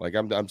real. Like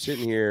I'm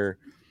sitting here,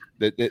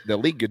 the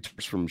lead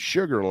guitarist from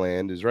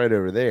Sugarland is right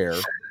over there.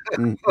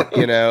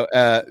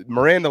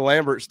 Miranda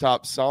Lambert's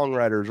top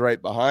songwriter is right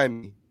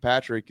behind me.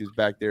 Patrick is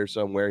back there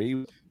somewhere. He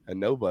was a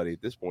nobody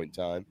at this point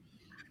in time.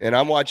 And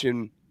I'm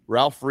watching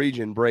Ralph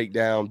Friedgen break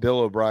down Bill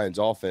O'Brien's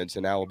offense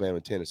in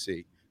Alabama,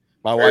 Tennessee.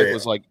 My wife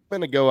was like, I'm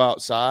going to go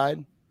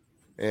outside.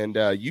 And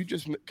you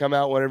just come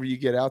out whenever you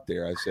get out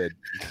there. I said,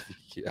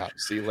 Yeah,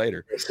 see you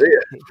later. See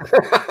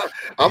it.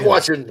 I'm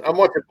watching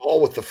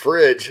ball with the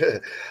fridge.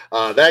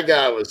 That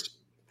guy was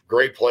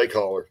great play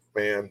caller,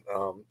 man.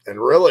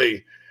 And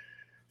really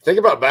think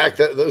about back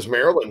those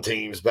Maryland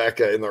teams back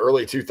in the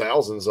early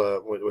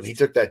 2000s when he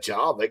took that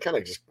job. They kind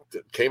of just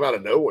came out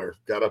of nowhere,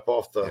 got up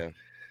off the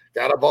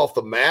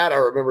mat. I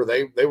remember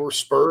they were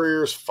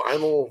Spurrier's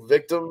final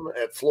victim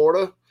at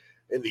Florida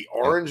in the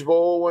Orange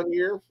Bowl one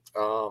year.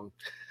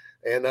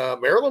 And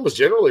Maryland was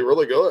generally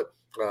really good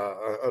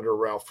under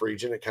Ralph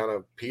Friedgen. It kind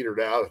of petered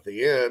out at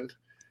the end.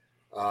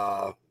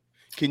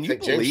 Can you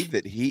believe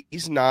that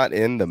he's not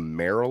in the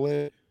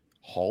Maryland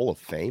Hall of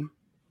Fame?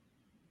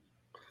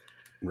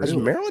 Really? Has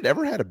Maryland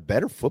ever had a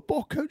better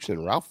football coach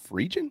than Ralph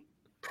Friedgen?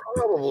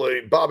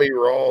 Probably. Bobby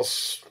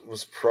Ross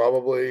was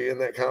probably in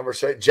that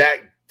conversation.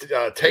 Jack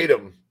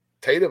Tatum,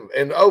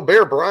 and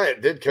Bear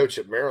Bryant did coach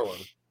at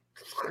Maryland.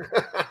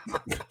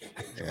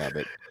 Yeah,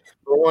 but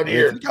for 1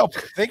 year.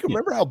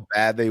 Remember how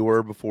bad they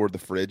were before the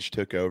fridge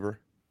took over?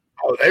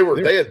 Oh,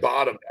 they had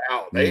bottomed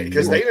out.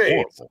 Because they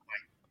made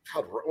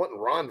wasn't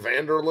Ron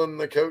Vanderlyn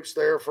the coach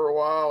there for a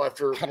while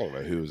after? I don't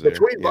know who was there.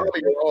 Between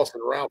Bobby Ross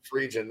and Ralph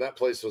Friedgen, that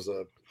place was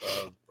a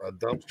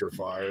dumpster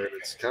fire, and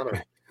it's kind of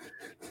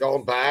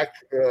gone back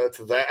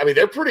to that. I mean,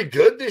 they're pretty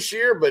good this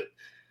year, but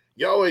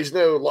you always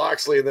know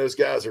Loxley and those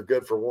guys are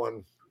good for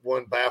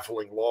one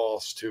baffling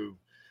loss to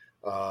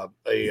a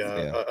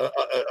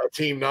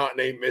team not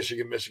named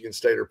Michigan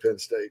State, or Penn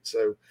State.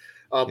 So,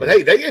 but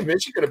hey, they gave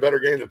Michigan a better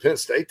game than Penn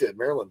State did.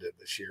 Maryland did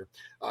this year.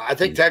 I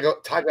think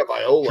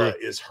Tagovailoa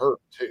is hurt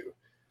too.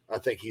 I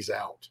think he's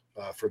out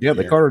for the year.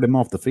 They carted him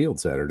off the field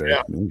Saturday.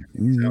 Yeah,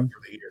 he's out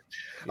for the year.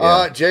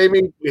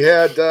 Jamie, we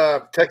had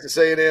Texas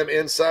A&M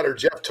insider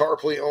Jeff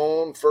Tarpley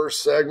on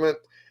first segment.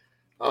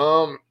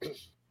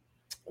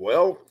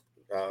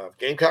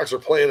 Gamecocks are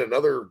playing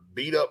another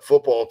beat-up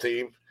football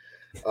team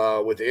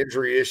with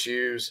injury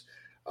issues.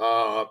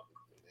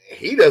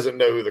 He doesn't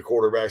know who the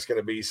quarterback's going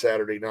to be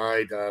Saturday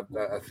night.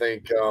 I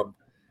think,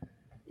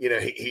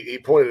 he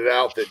pointed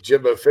out that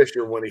Jimbo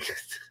Fisher, when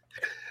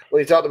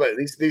he talked about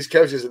these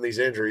coaches and these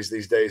injuries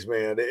these days,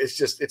 man,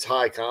 it's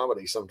high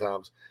comedy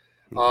sometimes.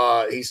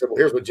 He said, well,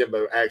 here's what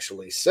Jimbo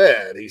actually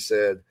said. He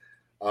said,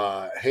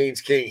 Haynes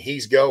King,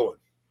 he's going.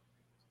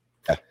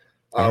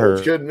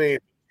 Which could mean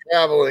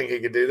traveling. He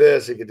could do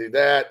this. He could do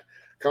that.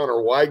 Connor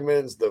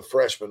Weigman's the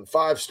freshman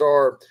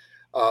 5-star.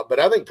 But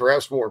I think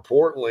perhaps more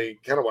importantly,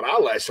 kind of what I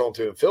latched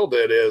onto and Phil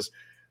did is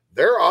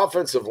their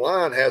offensive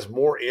line has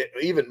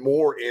even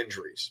more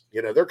injuries.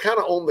 They're kind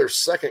of on their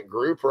second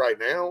group right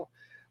now.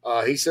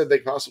 He said they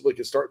possibly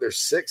could start their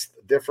 6th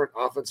different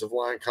offensive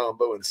line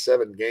combo in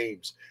 7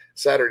 games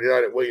Saturday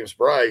night at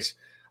Williams-Brice.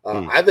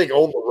 I think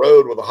on the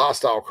road with a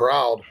hostile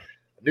crowd,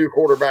 new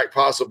quarterback,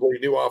 possibly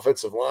new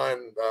offensive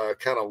line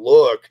kind of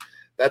look.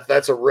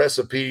 That's a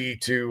recipe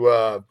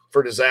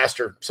for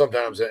disaster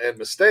sometimes and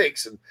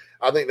mistakes, and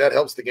I think that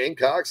helps the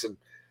Gamecocks. And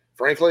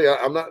frankly,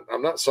 I'm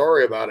not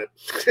sorry about it.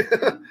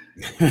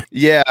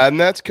 Yeah, and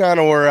that's kind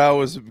of where I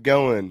was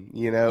going.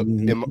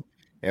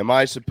 Am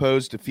I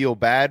supposed to feel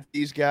bad for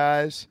these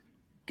guys?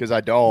 Because I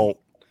don't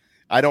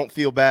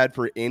feel bad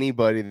for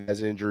anybody that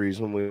has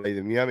injuries when we play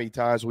them. You know how many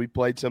times we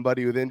played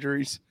somebody with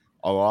injuries?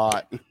 A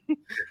lot,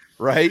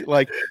 right?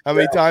 Like how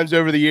many times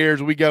over the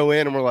years we go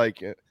in and we're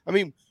like,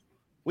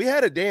 we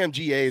had a damn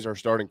GA as our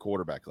starting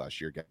quarterback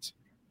last year, guys.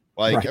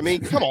 Like,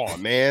 right. Come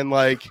on, man.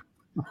 Like,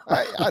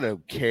 I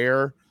don't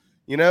care.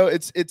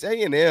 It's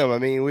A&M.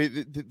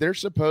 They're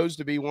supposed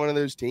to be one of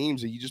those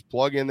teams that you just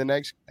plug in the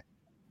next guy.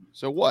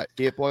 So what?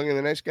 Can't plug in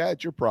the next guy?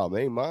 It's your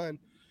problem. Ain't mine.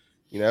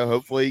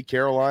 Hopefully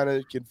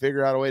Carolina can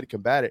figure out a way to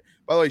combat it.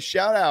 By the way,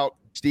 shout out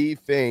Steve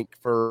Fink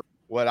for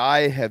what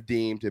I have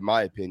deemed, in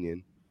my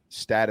opinion,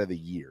 stat of the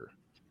year.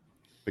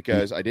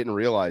 Because I didn't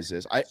realize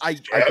this. I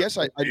guess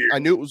I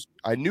knew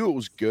it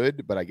was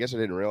good, but I guess I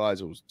didn't realize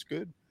it was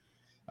good.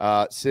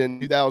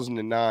 Since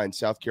 2009,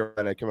 South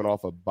Carolina coming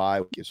off a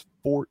bye week is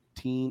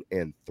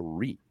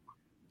 14-3.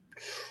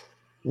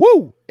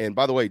 Woo! And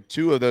by the way,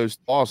 2 of those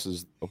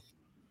losses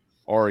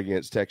are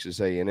against Texas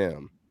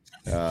A&M.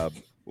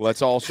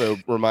 Let's also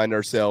remind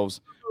ourselves,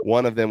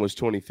 one of them was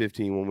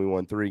 2015 when we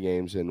won 3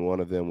 games, and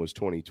one of them was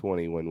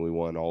 2020 when we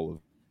won all of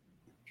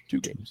 2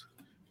 games.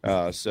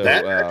 That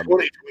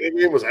 2020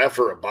 game was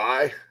after a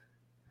bye.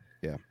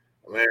 Yeah,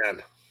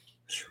 man.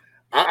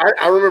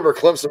 I remember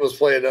Clemson was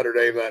playing Notre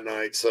Dame that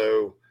night,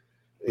 so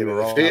the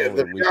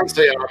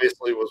fiance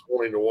obviously was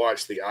wanting to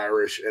watch the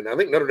Irish, and I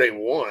think Notre Dame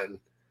won.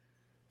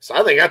 So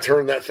I think I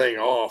turned that thing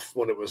off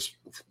when it was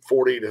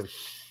 40 to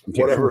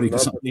whatever.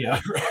 Yeah,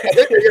 right. I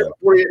think they got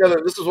 48.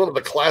 This is one of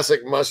the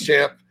classic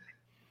Muschamp.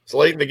 It's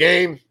late in the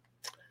game.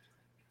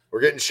 We're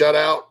getting shut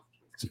out.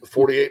 It's a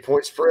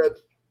 48-point spread.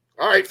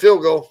 All right,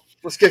 field goal.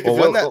 Let's kick the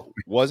field goal.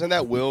 Wasn't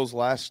that Will's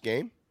last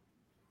game?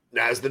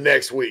 No, it's the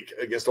next week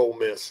against Ole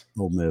Miss.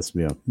 Ole Miss,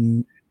 yeah.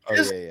 You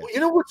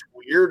know what's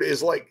weird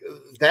is like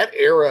that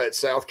era at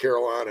South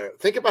Carolina.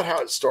 Think about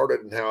how it started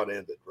and how it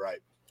ended, right?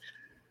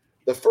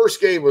 The first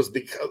game was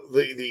the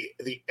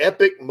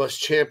epic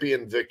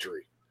Muschampian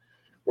victory,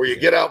 where you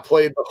get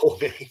outplayed the whole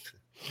game.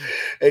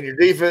 And your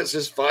defense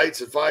just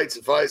fights and fights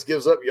and fights,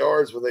 gives up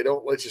yards when they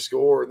don't let you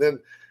score, and then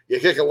you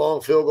kick a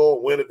long field goal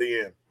and win at the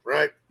end,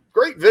 right?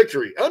 Great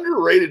victory,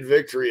 underrated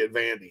victory at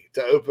Vandy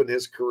to open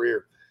his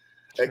career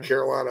at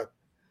Carolina.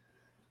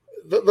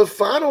 The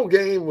final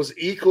game was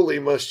equally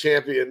much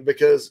champion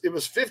because it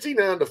was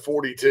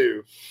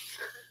 59-42.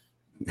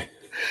 And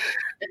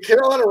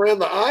Carolina ran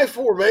the I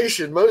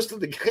formation most of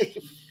the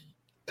game.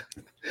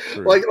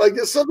 like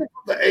it's something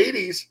from the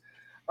 80s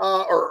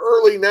or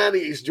early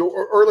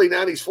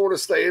 90s Florida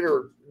State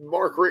or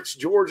Mark Ricks,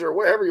 Georgia, or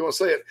whatever you want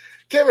to say it.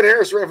 Kevin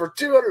Harris ran for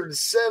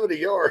 270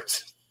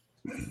 yards,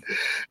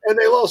 and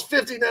they lost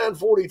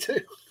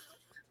 59-42.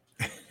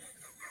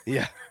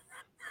 Yeah.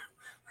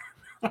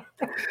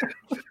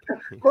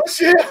 Well,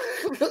 shit.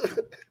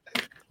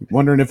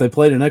 Wondering if they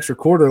played an extra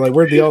quarter. Like,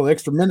 where'd all the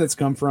extra minutes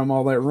come from?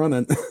 All that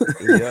running.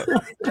 Yep.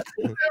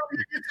 You're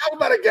talking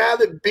about a guy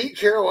that beat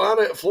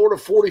Carolina at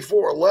Florida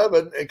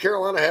 44-11, and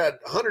Carolina had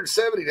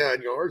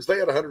 179 yards. They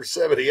had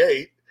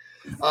 178,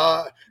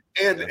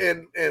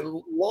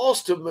 and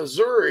lost to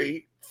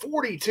Missouri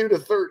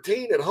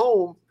 42-13 at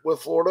home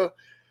with Florida,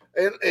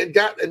 and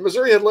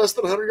Missouri had less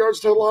than 100 yards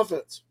total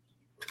offense.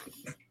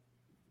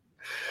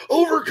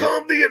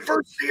 Overcome the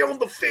adversity on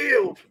the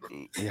field.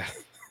 Yeah.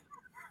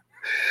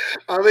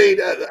 I mean,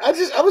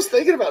 I was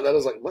thinking about that. I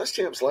was like,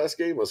 Muschamp's last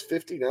game was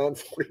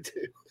 59-42.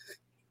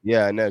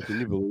 Yeah, I know. Can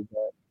you believe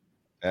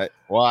that?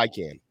 Well, I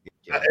can.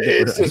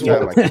 It's just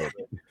one of those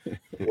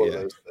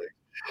things.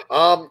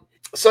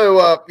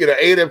 So,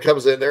 A&M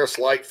comes in. They're a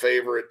slight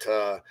favorite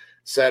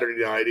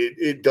Saturday night.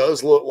 It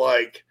does look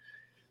like,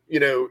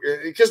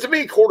 because to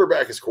me,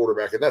 quarterback is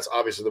quarterback, and that's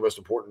obviously the most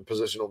important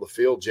position on the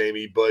field,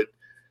 Jamie. But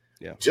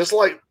just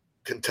like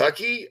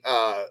Kentucky,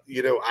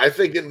 I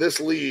think in this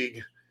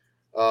league,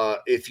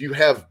 if you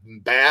have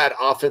bad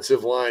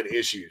offensive line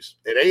issues,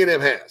 and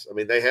A&M has, I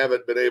mean, they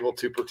haven't been able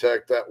to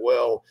protect that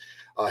well.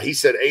 He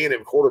said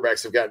A&M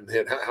quarterbacks have gotten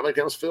hit. How many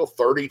times, Phil?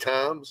 30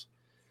 times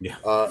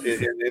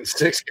in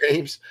 6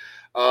 games.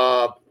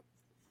 I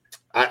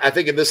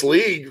think in this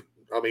league,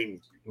 I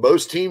mean,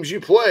 most teams you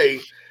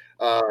play,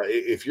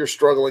 if you're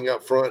struggling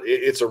up front,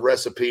 it's a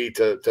recipe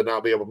to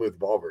not be able to move the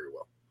ball very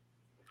well.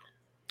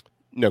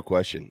 No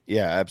question.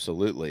 Yeah,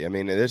 absolutely. I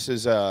mean, this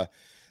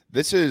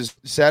is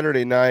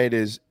Saturday night.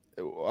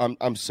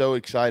 I'm so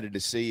excited to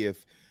see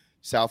if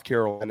South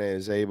Carolina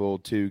is able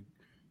to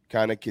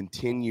kind of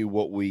continue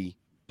what we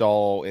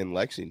saw in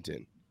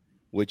Lexington,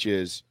 which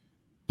is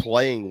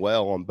playing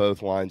well on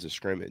both lines of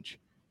scrimmage.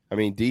 I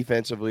mean,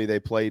 defensively they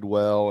played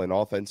well, and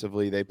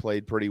offensively they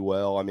played pretty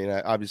well. I mean,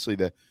 obviously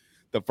the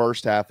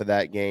first half of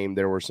that game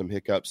there were some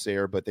hiccups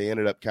there, but they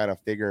ended up kind of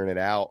figuring it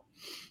out.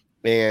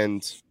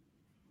 And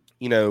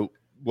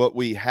what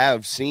we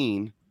have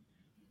seen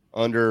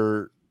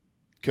under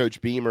Coach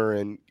Beamer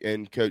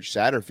and Coach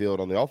Satterfield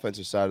on the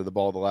offensive side of the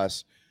ball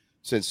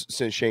since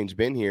Shane's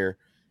been here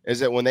is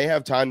that when they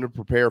have time to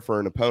prepare for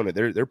an opponent,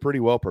 they're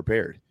pretty well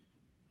prepared.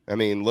 I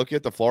mean, look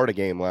at the Florida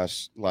game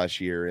last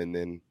year, and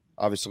then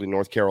obviously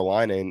North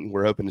Carolina, and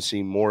we're hoping to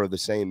see more of the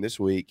same this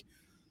week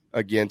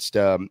against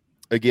A&M.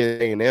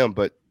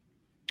 But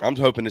I'm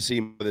hoping to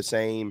see more of the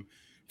same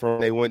from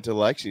when they went to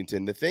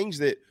Lexington. The things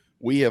that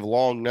we have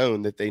long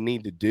known that they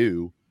need to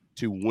do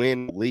to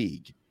win the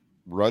league: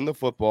 run the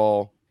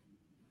football,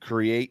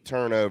 create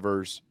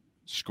turnovers,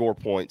 score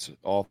points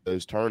off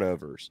those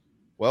turnovers.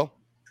 Well,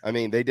 I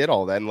mean, they did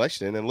all that in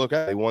Lexington, and look,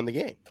 they won the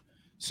game.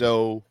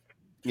 So,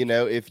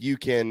 if you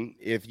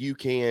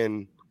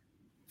can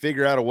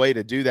figure out a way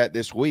to do that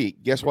this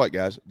week, guess what,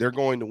 guys? They're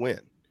going to win.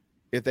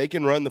 If they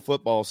can run the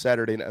football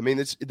Saturday night, I mean,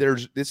 I'm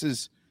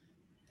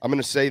going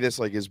to say this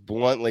like as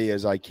bluntly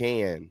as I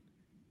can.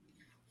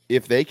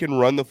 If they can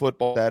run the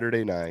football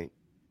Saturday night,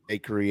 they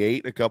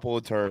create a couple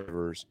of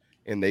turnovers,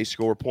 and they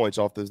score points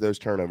off those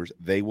turnovers,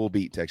 they will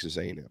beat Texas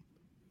A&M.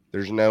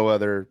 There's no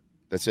other.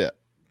 That's it.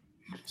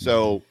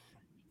 So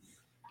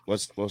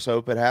let's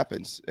hope it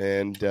happens,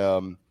 and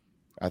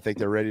I think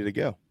they're ready to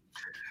go.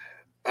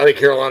 I think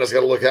Carolina's got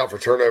to look out for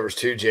turnovers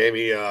too,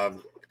 Jamie.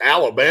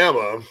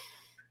 Alabama,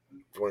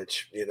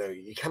 which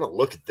you kind of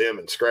look at them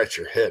and scratch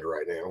your head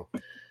right now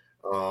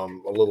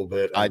a little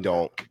bit. I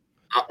don't.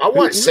 I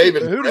want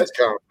Saban.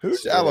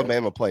 Who's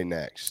Alabama play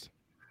next?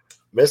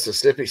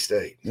 Mississippi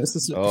State.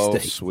 Oh,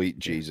 sweet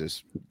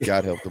Jesus.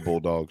 God help the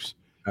Bulldogs.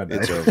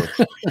 It's over.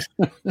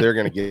 They're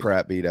going to get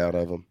crap beat out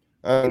of them.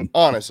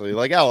 Honestly,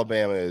 like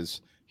Alabama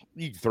is,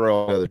 you can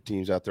throw other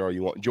teams out there all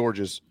you want.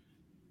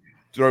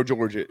 Throw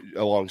Georgia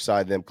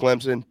alongside them.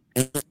 Clemson,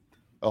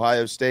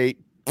 Ohio State,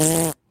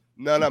 none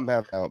of them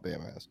have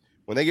Alabama has.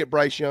 When they get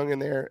Bryce Young in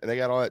there and they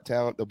got all that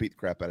talent, they'll beat the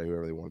crap out of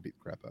whoever they want to beat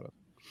the crap out of.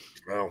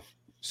 Wow.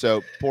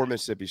 So poor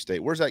Mississippi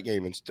State. Where's that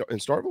game in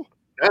Starkville?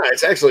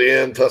 It's actually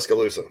in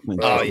Tuscaloosa.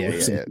 Oh, yeah.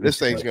 This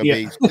thing's going to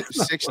be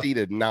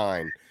 60-9.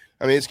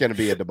 I mean, it's going to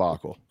be a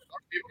debacle.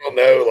 People don't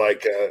know,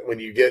 when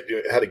you get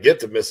how to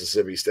get to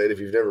Mississippi State. If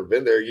you've never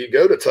been there, you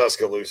go to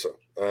Tuscaloosa.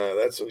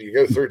 That's when you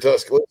go through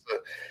Tuscaloosa,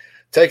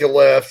 take a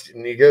left,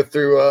 and you go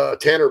through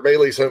Tanner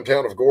Bailey's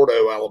hometown of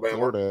Gordo,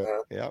 Alabama.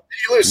 Yeah.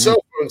 You lose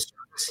cell phone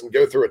service and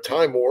go through a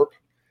time warp.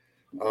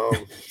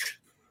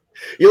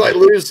 You like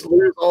lose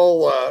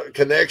all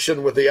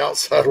connection with the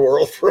outside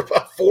world for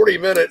about 40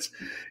 minutes,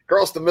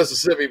 cross the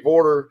Mississippi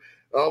border.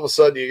 All of a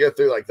sudden, you get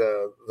through like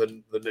the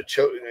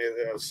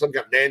some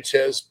kind of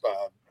Natchez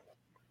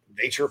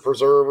nature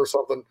preserve or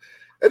something,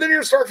 and then you're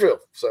in Starkville.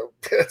 So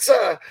it's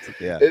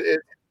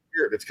it's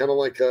weird. It's kind of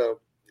like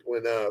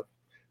when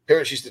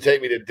parents used to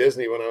take me to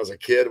Disney when I was a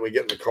kid, and we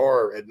get in the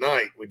car at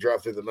night. We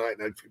drive through the night,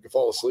 and I'd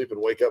fall asleep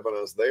and wake up when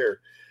I was there.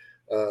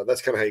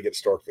 That's kind of how you get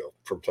to Starkville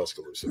from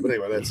Tuscaloosa. But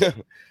anyway,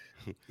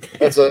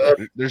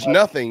 there's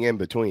nothing in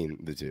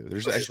between the two.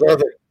 There's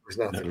nothing. There's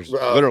nothing. There's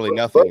literally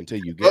nothing until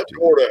you get to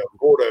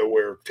Gordo,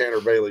 where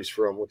Tanner Bailey's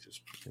from, which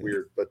is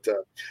weird, but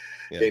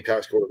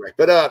Gamecocks quarterback.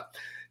 But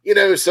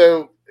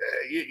so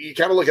you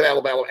kind of look at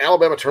Alabama.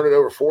 Alabama turned it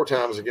over 4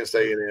 times against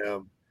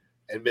A&M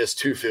and missed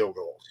 2 field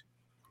goals.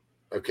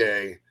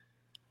 Okay,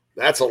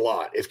 that's a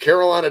lot. If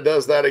Carolina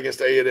does that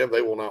against A&M,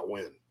 they will not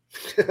win.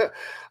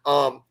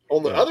 On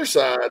the other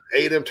side,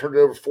 A&M turned it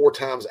over 4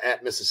 times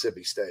at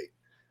Mississippi State.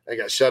 They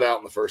got shut out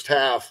in the first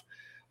half.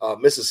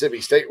 Mississippi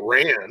State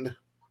ran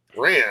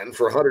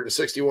for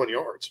 161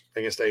 yards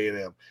against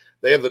A&M.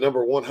 They have the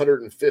number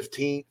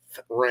 115th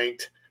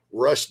ranked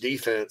rush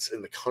defense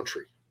in the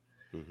country.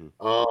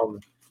 Mm-hmm.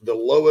 The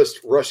lowest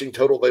rushing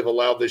total they've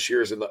allowed this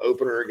year is in the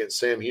opener against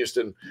Sam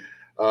Houston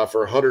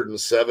for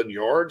 107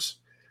 yards.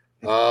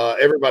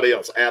 Everybody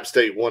else, App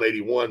State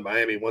 181,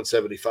 Miami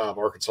 175,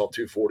 Arkansas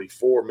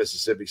 244,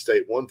 Mississippi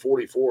State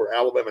 144,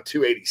 Alabama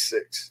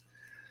 286.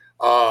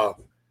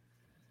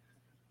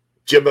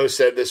 Jimbo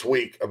said this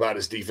week about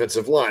his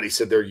defensive line. He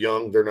said they're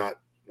young, they're not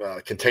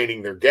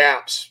containing their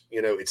gaps.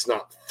 It's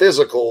not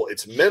physical,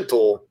 it's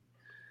mental.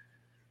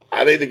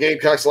 I think the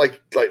Gamecocks,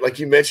 like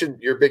you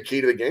mentioned, your big key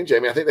to the game,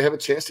 Jamie. I think they have a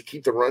chance to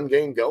keep the run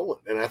game going.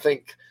 And I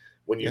think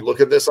when you look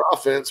at this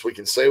offense, we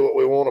can say what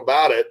we want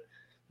about it,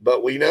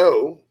 but we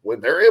know when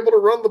they're able to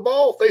run the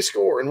ball, they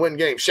score and win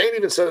games. Shane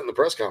even said it in the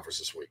press conference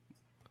this week.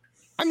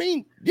 I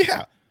mean,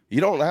 yeah. You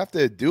don't have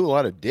to do a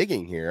lot of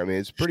digging here. I mean,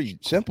 it's pretty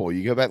simple.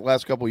 You go back the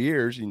last couple of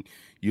years and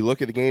you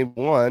look at the game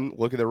won,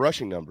 look at the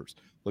rushing numbers,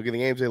 look at the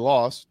games they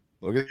lost,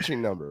 look at the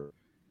rushing number.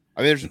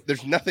 I mean,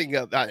 there's nothing.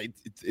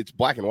 It's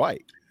black and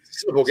white.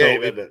 Simple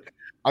game, isn't it?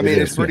 I mean,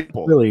 it's pretty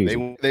simple. Really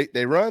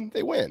they run,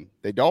 they win.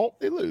 They don't,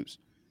 they lose.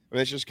 I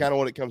mean, it's just kind of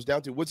what it comes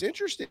down to. What's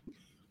interesting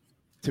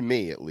to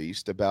me, at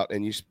least, about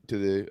and you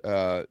to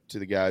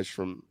the guys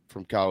from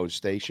College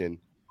Station,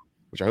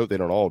 which I hope they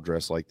don't all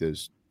dress like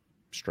those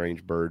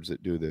strange birds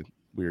that do the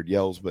weird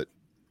yells, but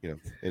I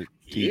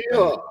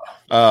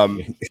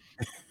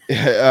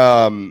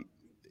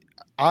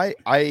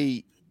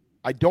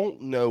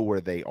don't know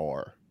where they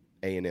are.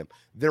 A&M,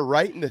 they're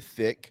right in the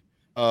thick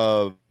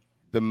of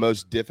the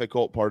most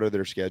difficult part of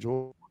their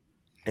schedule,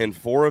 and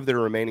 4 of their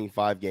remaining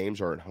 5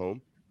 games are at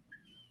home,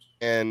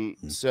 and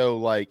so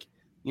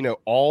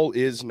all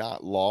is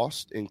not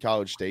lost in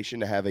College Station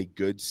to have a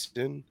good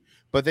season.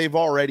 But they've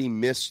already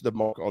missed the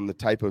mark on the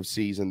type of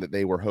season that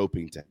they were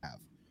hoping to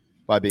have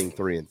by being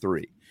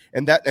 3-3.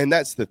 And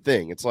that's the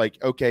thing. It's like,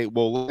 okay,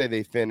 well, let's say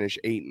they finish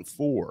 8-4.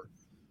 Well,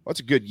 that's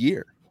a good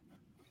year.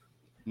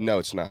 No,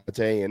 it's not.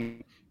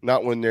 And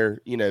not when they're,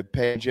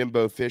 paying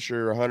Jimbo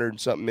Fisher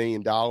 $100-something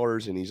million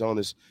and he's on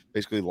this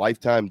basically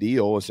lifetime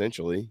deal,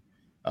 essentially.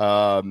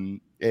 And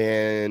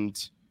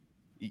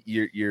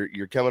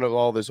you're coming up with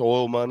all this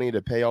oil money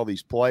to pay all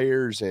these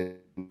players and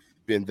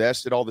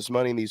invested all this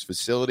money in these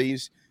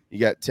facilities. You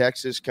got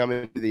Texas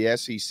coming to the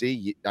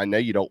SEC. I know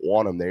you don't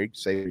want them there. You can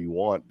say what you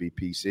want, be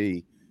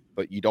PC,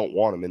 but you don't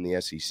want them in the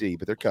SEC,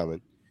 but they're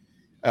coming.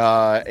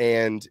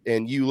 And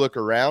you look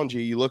around you,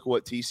 you look at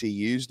what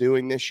TCU's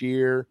doing this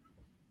year.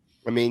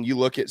 I mean, you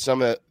look at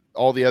some of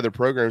all the other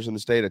programs in the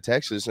state of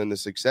Texas and the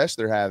success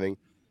they're having.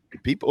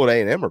 People at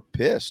A&M are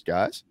pissed,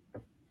 guys.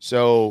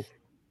 So,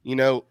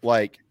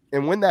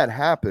 and when that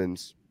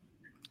happens,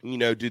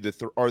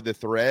 are the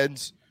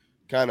threads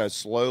kind of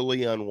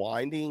slowly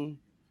unwinding?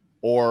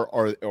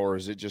 Or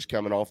is it just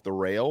coming off the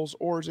rails,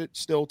 or is it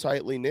still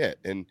tightly knit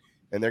and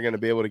they're going to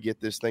be able to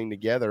get this thing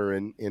together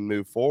and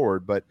move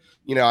forward? But,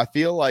 I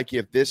feel like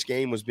if this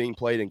game was being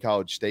played in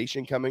College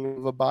Station coming out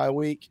of a bye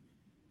week,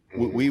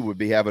 we would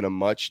be having a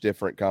much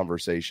different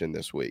conversation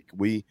this week.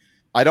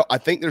 I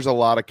think there's a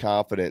lot of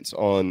confidence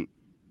on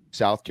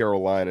South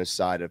Carolina's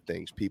side of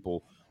things.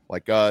 People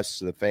like us,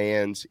 the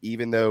fans,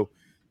 even though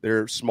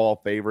they're small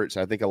favorites,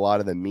 I think a lot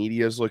of the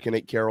media is looking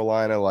at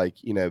Carolina like,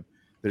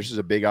 this is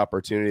a big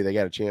opportunity. They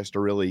got a chance to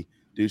really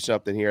do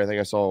something here. I think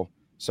I saw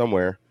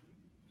somewhere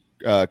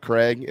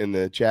Craig in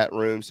the chat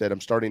room said, I'm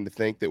starting to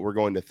think that we're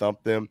going to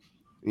thump them.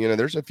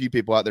 There's a few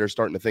people out there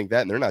starting to think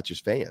that, and they're not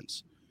just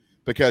fans,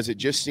 because it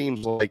just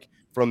seems like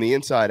from the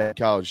inside at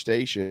College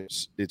Station,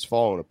 it's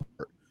falling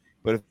apart.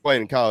 But if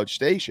playing in College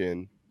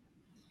Station,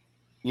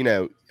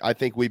 I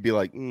think we'd be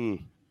like,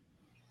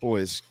 boy,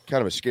 it's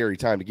kind of a scary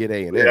time to get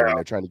A&M,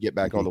 trying to get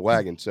back on the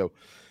wagon. So,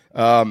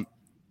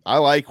 I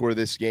like where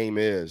this game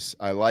is.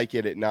 I like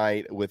it at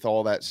night with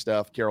all that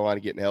stuff. Carolina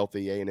getting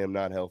healthy, A&M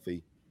not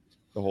healthy,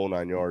 the whole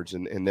 9 yards,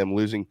 and them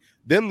losing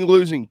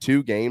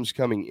 2 games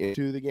coming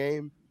into the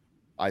game.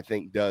 I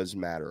think does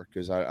matter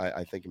because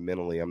I think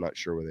mentally I'm not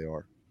sure where they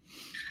are.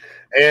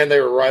 And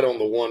they were right on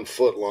the 1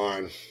 foot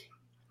line.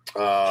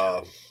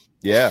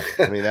 Yeah,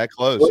 I mean that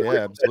close.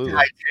 Yeah, absolutely.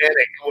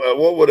 Titanic.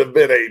 What would have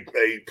been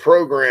a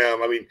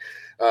program? I mean,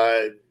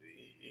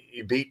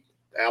 you beat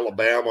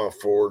Alabama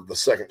for the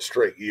 2nd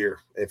straight year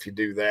if you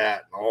do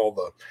that. And all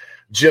the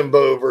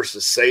Jimbo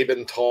versus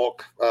Saban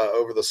talk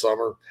over the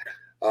summer,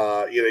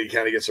 you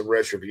kind of get some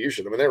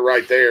retribution. I mean, they're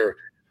right there.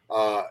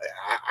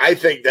 I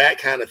think that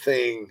kind of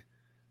thing,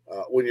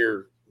 when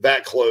you're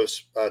that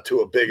close to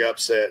a big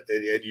upset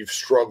and you've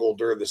struggled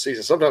during the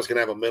season, sometimes can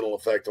have a mental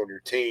effect on your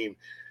team.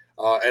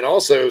 And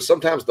also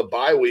sometimes the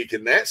bye week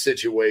in that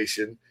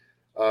situation,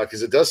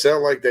 because it does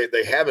sound like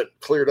they haven't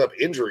cleared up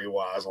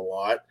injury-wise a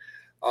lot.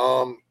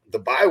 The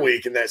bye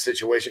week in that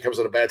situation comes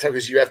at a bad time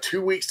because you have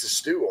 2 weeks to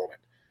stew on it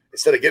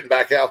instead of getting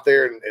back out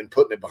there and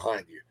putting it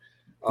behind you.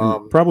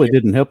 Probably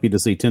didn't help you to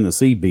see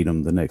Tennessee beat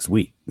them the next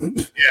week.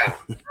 Yeah,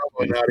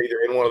 probably not either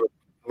in one of the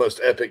most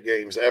epic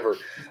games ever.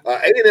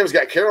 A&M's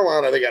got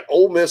Carolina. They got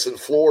Ole Miss and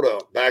Florida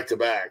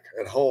back-to-back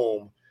at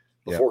home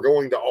before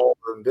going to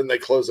Auburn. Then they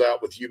close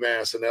out with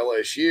UMass and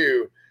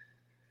LSU.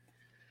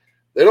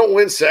 They don't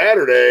win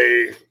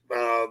Saturday.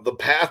 The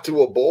path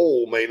to a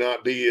bowl may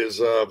not be as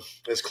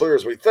clear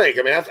as we think.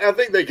 I mean, I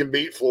think they can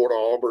beat Florida,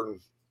 Auburn,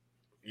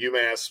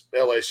 UMass,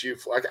 LSU.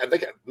 I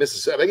think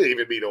Mississippi. They can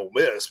even beat Ole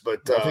Miss.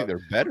 But I think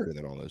they're better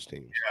than all those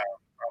teams. Yeah,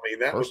 I mean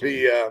that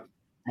personally would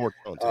be more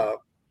talented.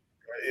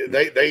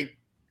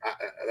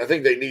 I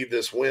think they need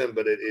this win,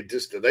 but it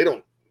just they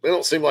don't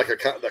seem like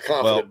the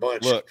confident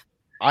bunch. Look,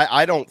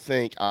 I don't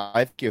think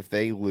if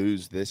they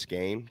lose this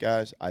game,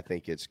 guys, I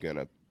think it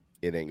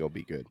ain't gonna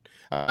be good.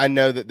 I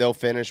know that they'll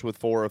finish with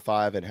 4 or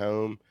 5 at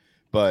home,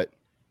 but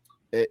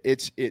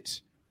it's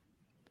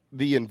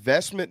the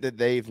investment that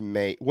they've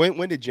made.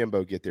 When did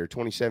Jimbo get there?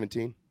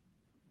 2017,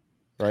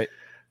 right?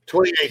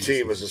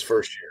 2018 was his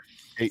first year.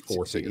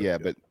 Yeah,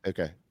 but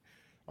okay,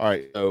 all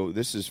right. So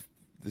this is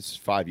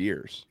 5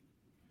 years,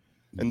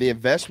 and the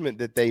investment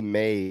that they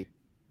made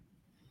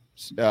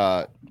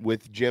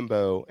with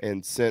Jimbo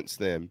and since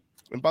then.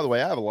 And by the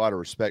way, I have a lot of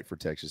respect for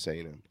Texas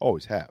A&M.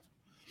 Always have.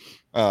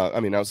 I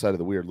mean, outside of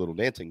the weird little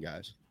dancing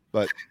guys,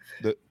 but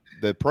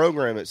the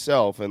program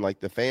itself and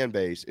like the fan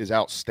base is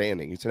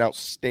outstanding. It's an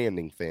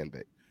outstanding fan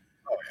base.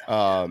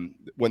 Oh, yeah.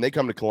 When they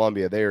come to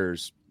Columbia,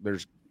 there's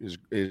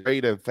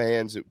great of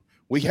fans that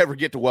we ever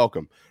get to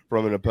welcome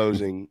from an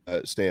opposing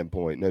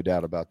standpoint, no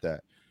doubt about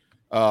that.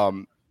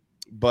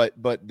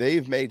 But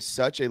they've made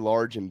such a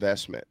large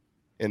investment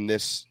in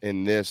this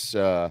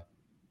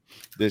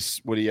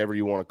whatever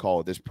you want to call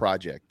it, this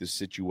project, this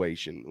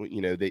situation.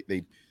 You know,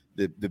 the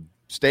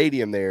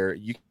stadium there,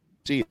 you can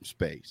see it in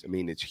space. I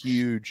mean, it's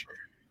huge,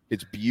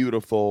 it's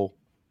beautiful,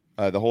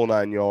 the whole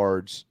 9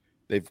 yards.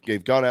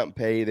 They've gone out and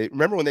paid.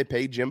 Remember when they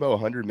paid Jimbo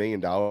 $100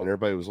 million and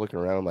everybody was looking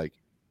around like,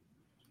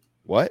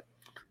 what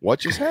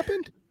just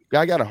happened?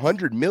 Guy got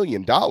 $100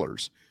 million.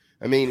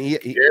 I mean,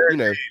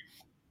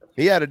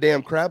 he had a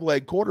damn crab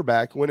leg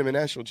quarterback win him a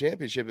national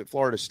championship at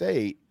Florida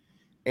State,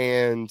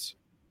 and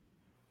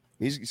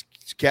these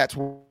cats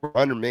were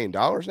 $100 million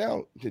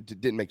now. It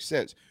didn't make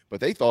sense, but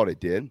they thought it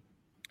did,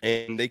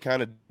 and they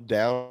kind of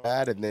down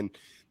that, and then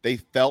they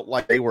felt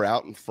like they were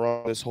out in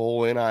front of this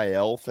whole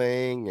NIL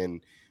thing,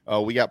 and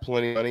we got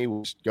plenty of money.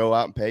 We'll just go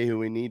out and pay who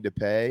we need to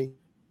pay,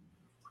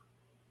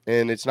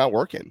 and it's not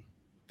working.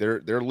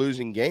 They're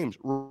losing games,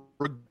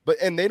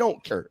 and they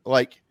don't care.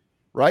 Like,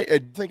 right? I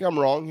think I'm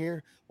wrong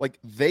here. Like,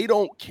 they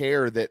don't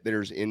care that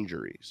there's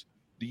injuries.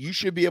 You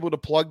should be able to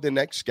plug the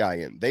next guy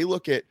in. They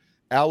look at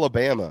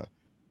Alabama.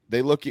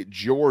 They look at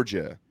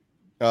Georgia.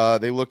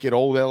 They look at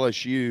old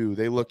LSU.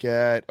 They look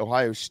at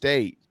Ohio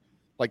State.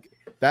 Like,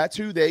 that's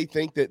who they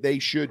think that they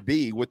should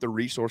be with the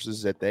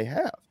resources that they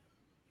have.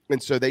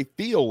 And so they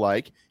feel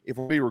like if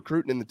we're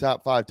recruiting in the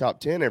top 5, top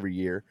 10 every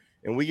year,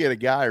 and we get a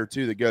guy or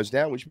two that goes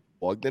down, we should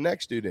plug the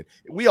next dude in.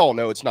 We all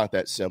know it's not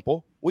that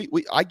simple.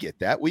 I get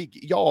that. We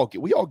all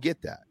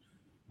get that.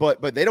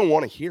 But they don't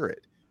want to hear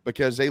it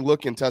because they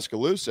look in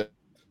Tuscaloosa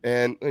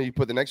and you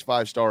put the next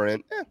 5-star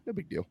in, no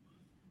big deal.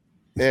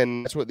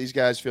 And that's what these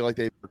guys feel like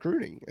they're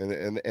recruiting,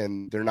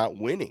 and they're not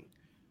winning.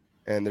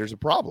 And there's a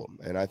problem,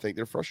 and I think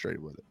they're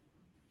frustrated with it.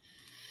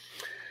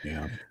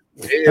 Yeah.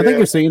 I think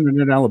you're seeing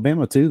it in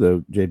Alabama too,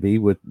 though, JB,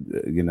 with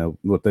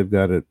what they've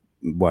got at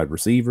wide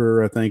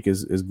receiver. I think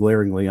is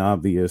glaringly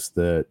obvious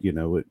that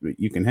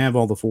you can have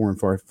all the 4 and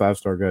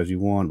 5-star guys you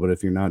want, but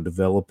if you're not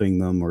developing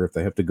them, or if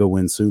they have to go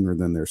in sooner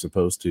than they're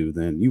supposed to,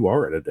 then you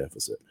are at a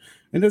deficit.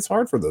 And it's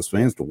hard for those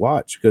fans to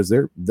watch because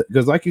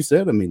like you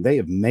said, I mean, they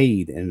have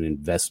made an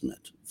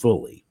investment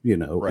fully,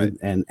 right.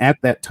 And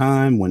at that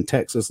time when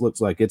Texas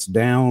looks like it's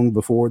down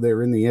before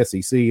they're in the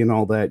SEC and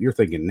all that, you're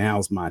thinking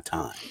now's my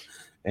time,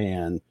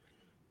 and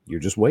you're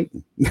just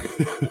waiting.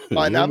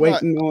 You're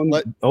waiting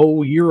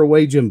on year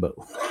away Jimbo.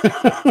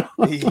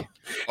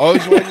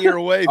 Always 1 year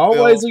away.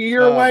 Always Phil. a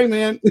year away,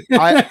 man.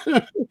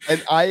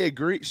 I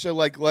agree. So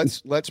like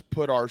let's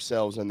put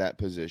ourselves in that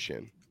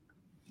position.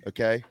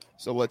 Okay.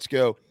 So let's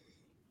go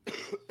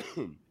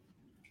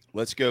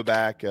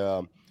back.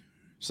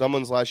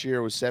 Someone's last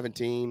year was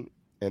 17,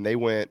 and they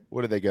went.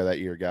 What did they go that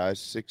year, guys?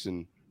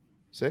 6-6.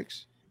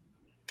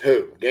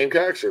 Who?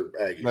 Gamecocks or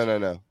Aggies?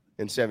 No.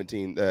 In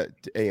 17,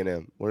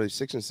 A&M. What are they?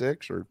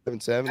 6-6 or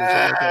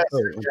 7-7?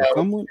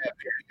 Someone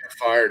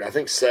Fired. I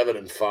think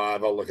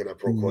 7-5. I'll look it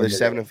up real quick.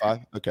 They're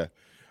 7-5. Okay.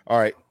 All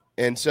right.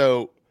 And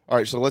so,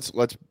 So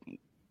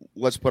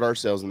let's put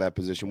ourselves in that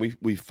position.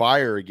 We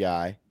fire a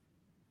guy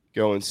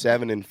going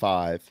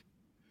 7-5,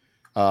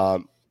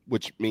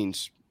 which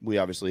means we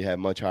obviously have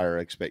much higher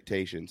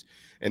expectations.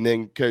 And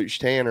then Coach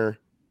Tanner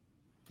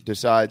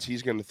decides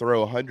he's going to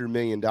throw $100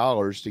 million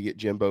to get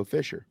Jimbo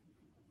Fisher.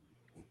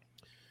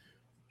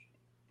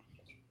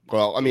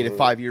 Well, I mean, if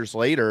 5 years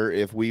later,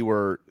 if we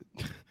were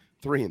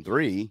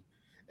 3-3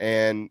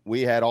 and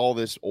we had all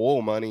this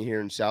oil money here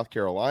in South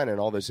Carolina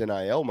and all this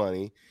NIL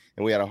money,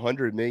 and we had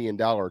 $100 million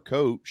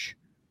coach,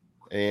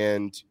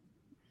 and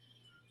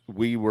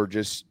we were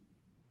just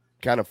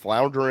kind of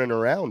floundering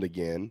around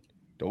again,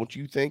 don't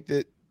you think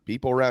that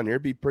people around here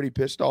be pretty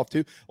pissed off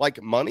too?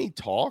 Like, money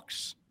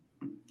talks,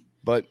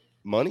 but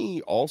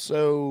money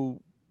also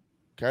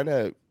kind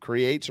of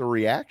creates a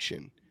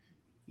reaction,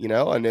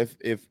 and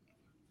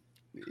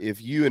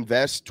if you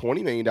invest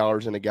 $20 million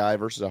in a guy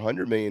versus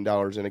 $100 million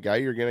in a guy,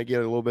 you're going to get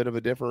a little bit of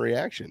a different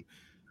reaction.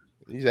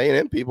 These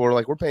A&M people are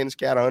like, we're paying this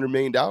cat $100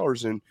 million,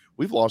 and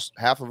we've lost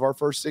half of our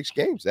first 6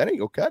 games. That ain't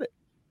going to cut it.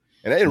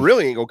 And they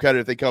really ain't going to cut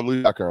it if they come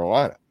lose South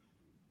Carolina.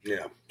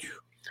 Yeah.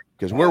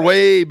 Because we're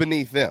way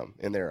beneath them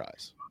in their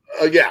eyes.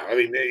 Yeah. I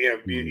mean,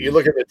 you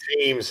look at the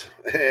teams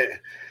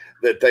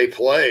that they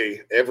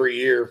play every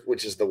year,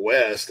 which is the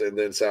West, and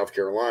then South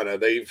Carolina,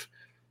 they've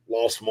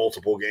lost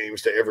multiple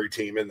games to every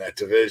team in that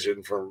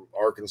division, from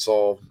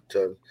Arkansas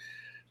to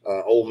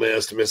Ole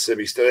Miss to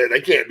Mississippi State.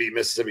 They can't beat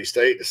Mississippi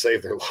State to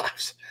save their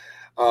lives.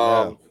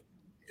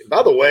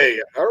 By the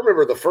way, I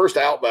remember the first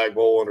Outback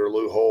Bowl under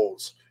Lou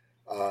Holtz.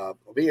 I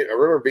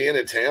remember being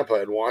in Tampa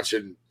and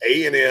watching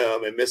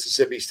A&M and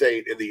Mississippi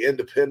State in the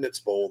Independence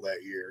Bowl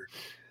that year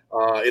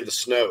in the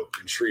snow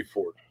in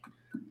Shreveport.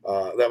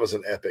 That was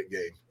an epic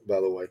game,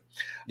 by the way.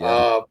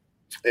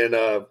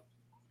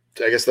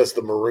 I guess that's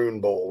the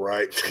Maroon Bowl,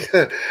 right?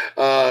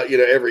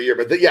 Every year.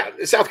 But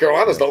South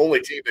Carolina's the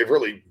only team they've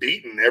really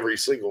beaten every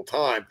single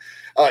time.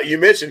 You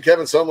mentioned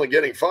Kevin Sumlin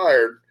getting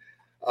fired.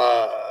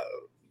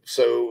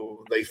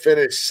 So they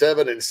finished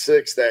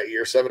 7-6 that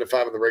year,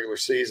 7-5 in the regular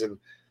season.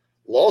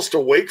 Lost to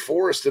Wake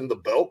Forest in the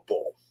Belk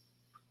Bowl,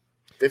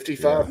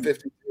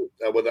 55-52.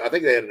 I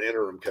think they had an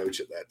interim coach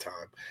at that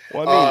time.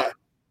 Well, I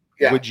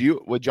mean,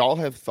 would y'all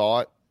have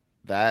thought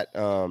that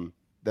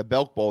the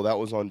Belk Bowl, that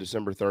was on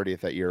December 30th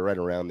that year, right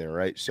around there,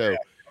 right? So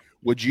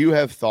would you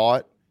have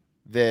thought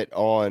that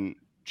on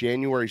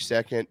January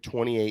 2nd,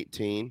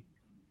 2018,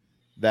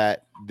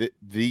 that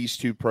these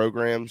two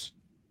programs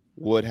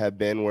would have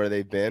been where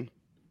they've been?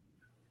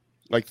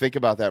 Like, think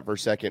about that for a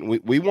second.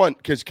 We won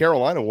because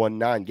Carolina won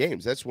 9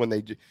 games. That's when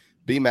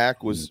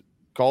BMAC was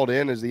called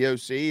in as the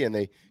OC, and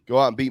they go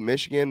out and beat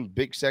Michigan,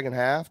 big second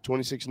half,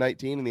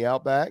 26-19 in the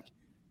Outback.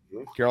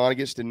 Carolina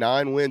gets to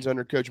 9 wins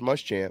under Coach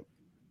Muschamp.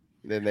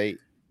 Then they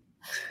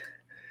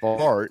fall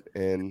apart,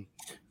 and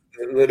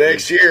the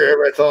next year,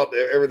 everybody thought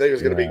everything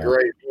was going to be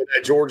great.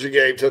 That Georgia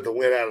game took the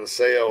wind out of the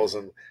sails,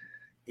 and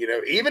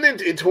even in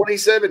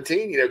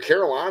 2017,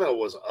 Carolina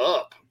was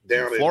up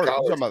down Florida. in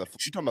college. You're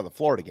talking about the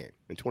Florida game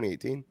in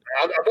 2018.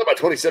 I'm talking about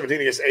 2017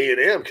 against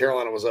A&M.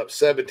 Carolina was up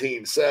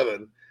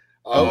 17-7.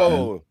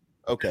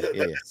 Okay.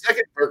 The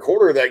second or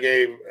quarter of that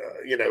game,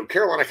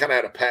 Carolina kind of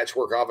had a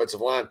patchwork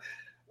offensive line.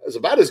 It was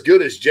about as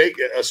good as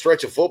a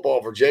stretch of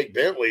football for Jake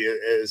Bentley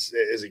as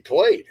he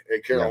played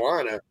at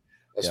Carolina,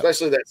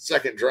 especially that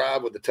second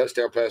drive with the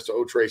touchdown pass to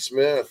Otrey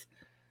Smith.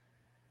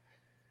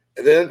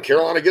 And then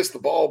Carolina gets the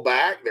ball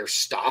back. They're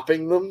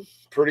stopping them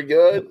pretty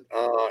good.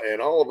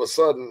 And all of a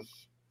sudden,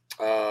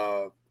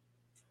 Kurt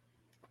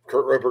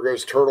Roper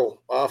goes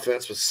turtle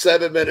offense with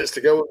 7 minutes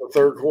to go in the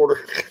third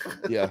quarter.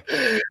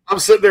 I'm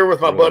sitting there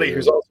with my buddy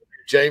who's also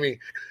Jamie.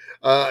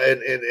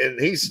 And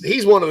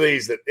he's one of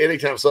these that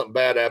anytime something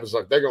bad happens,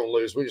 like they're going to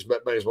lose, we just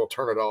may as well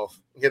turn it off,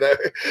 And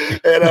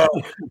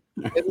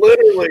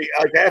literally,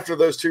 like after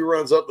those 2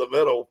 runs up the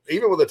middle,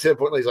 even with a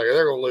 10-point lead, he's like,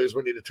 they're going to lose.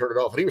 We need to turn it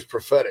off. And he was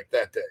prophetic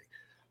that day.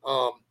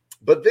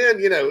 But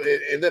then,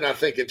 and then I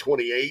think in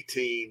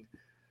 2018,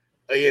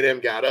 A&M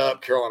got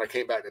up. Carolina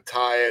came back to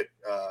tie it.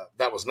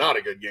 That was not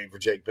a good game for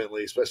Jake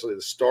Bentley, especially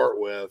to start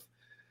with.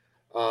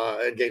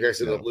 And Gamecocks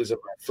ended up losing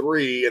by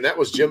 3, and that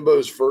was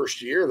Jimbo's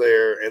first year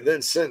there. And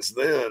then since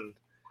then,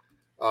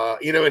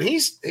 and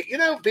he's,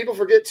 people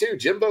forget too,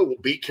 Jimbo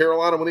beat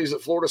Carolina when he was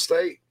at Florida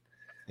State.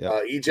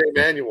 E.J.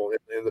 Manuel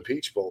in the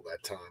Peach Bowl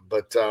that time.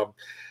 But,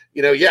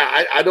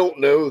 I don't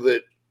know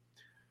that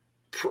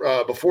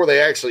before they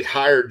actually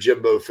hired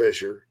Jimbo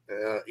Fisher,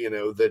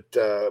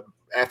 that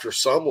after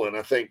Sumlin,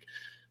 I think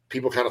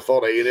people kind of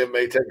thought A&M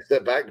may take a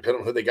step back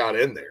depending on who they got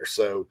in there.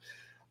 So,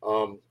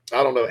 I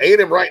don't know.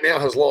 A&M right now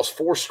has lost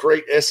 4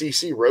 straight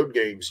SEC road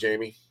games,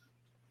 Jamie.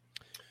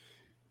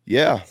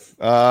 Yeah.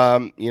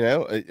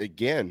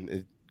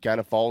 Again, kind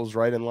of falls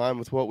right in line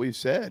with what we've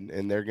said,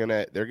 and they're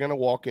gonna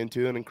walk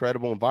into an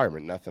incredible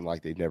environment, nothing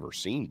like they've never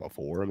seen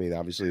before. I mean,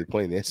 obviously they're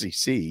playing the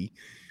SEC,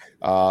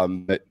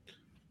 but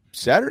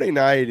Saturday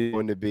night is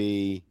going to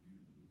be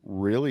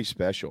really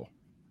special,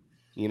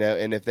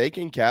 and if they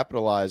can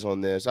capitalize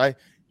on this, I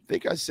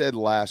think I said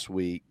last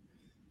week,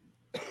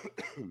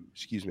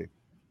 excuse me,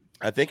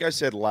 I think I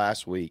said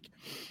last week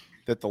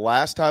that the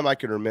last time I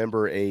can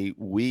remember a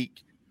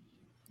week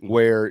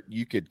where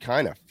you could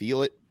kind of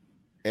feel it,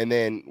 and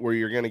then where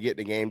you're going to get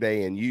to game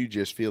day and you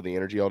just feel the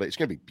energy all day. It's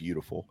going to be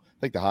beautiful. I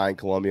think the high in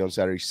Columbia on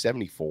Saturday,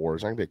 74.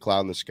 It's not going to be a cloud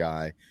in the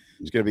sky.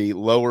 It's going to be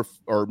lower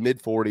or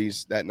mid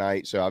 40s that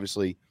night. So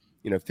obviously,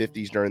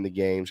 50s during the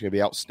game. It's going to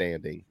be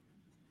outstanding.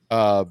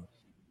 And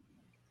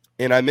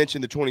I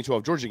mentioned the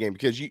 2012 Georgia game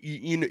because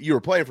you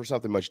were playing for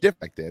something much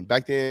different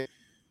back then.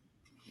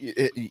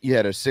 You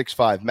had a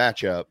 6-5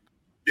 matchup.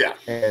 Yeah.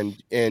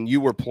 And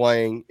you were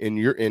playing in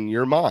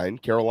your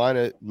mind,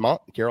 Carolina's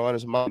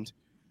mind,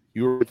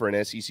 you were for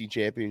an SEC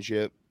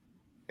championship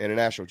and a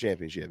national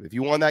championship. If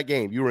you won that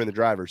game, you were in the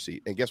driver's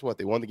seat. And guess what?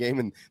 They won the game,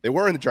 and they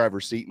were in the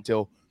driver's seat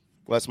until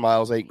Les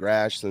Miles ate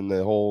grass and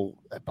the whole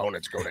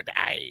opponent's going to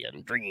die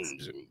and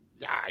dreams and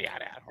all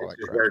that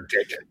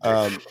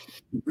crap.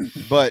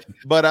 But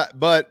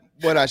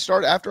when I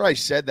started, after I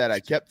said that, I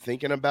kept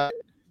thinking about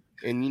it.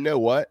 And you know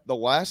what? The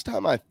last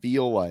time I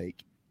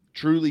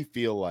truly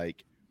feel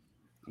like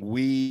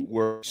we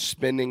were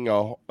spending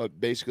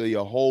basically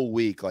a whole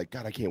week like,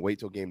 God, I can't wait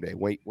till game day.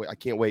 Wait, I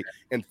can't wait.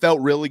 And felt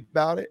really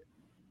about it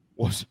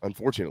was,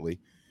 unfortunately,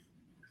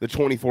 the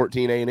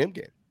 2014 A&M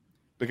game.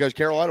 Because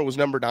Carolina was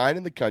number 9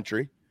 in the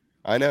country.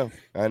 I know.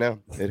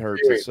 It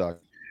hurts. It sucks.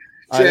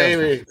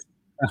 Jamie.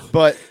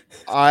 But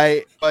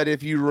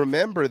if you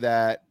remember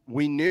that,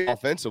 we knew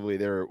offensively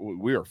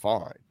we were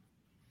fine.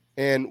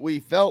 And we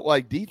felt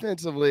like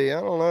defensively, I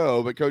don't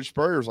know, but Coach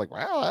Spurrier was like,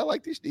 wow, I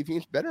like this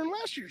defense better than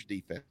last year's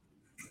defense.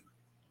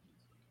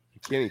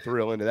 Kenny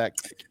thrill into that.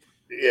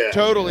 Yeah.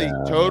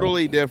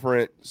 Totally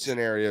different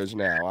scenarios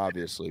now,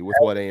 obviously, with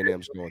what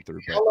A&M's going through.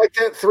 I like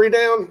that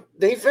 3-down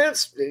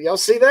defense. Y'all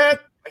see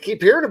that? I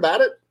keep hearing about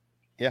it.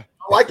 Yeah.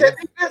 I like that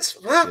defense.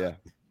 Huh? Yeah.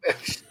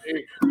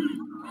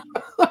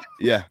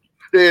 Yeah.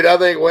 Dude, I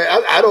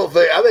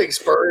think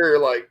Spurrier,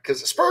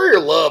 because Spurrier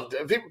loved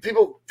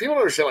people don't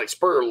understand,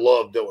 Spurrier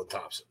loved Dylan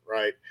Thompson,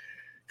 right?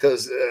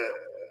 Because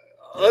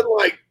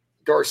unlike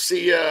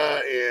Garcia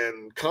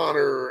and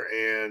Connor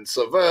and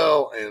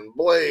Savell and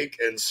Blake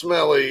and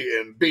Smelly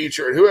and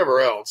Beecher and whoever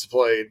else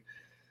played,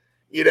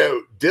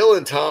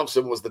 Dylan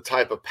Thompson was the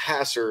type of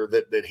passer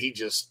that he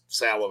just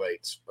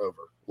salivates over.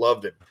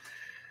 Loved him.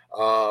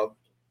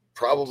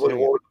 Probably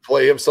wanted to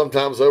play him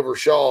sometimes over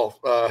Shaw,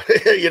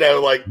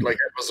 like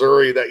at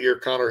Missouri that year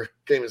Connor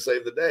came and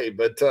saved the day.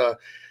 But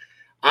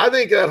I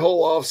think that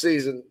whole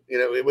offseason,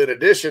 in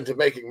addition to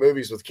making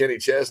movies with Kenny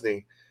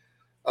Chesney,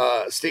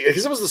 Steve,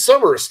 because it was the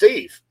summer of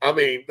Steve. I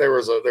mean, there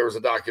was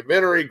a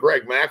documentary.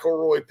 Greg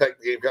McElroy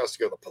picked the Gamecocks to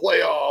go to the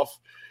playoff.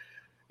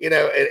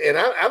 And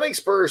I think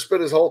Spurrier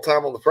spent his whole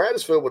time on the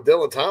practice field with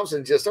Dylan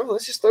Thompson.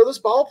 Let's just throw this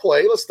ball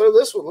play. Let's throw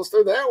this one. Let's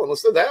throw that one.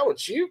 Let's throw that one.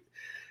 Shoot.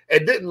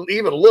 And didn't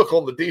even look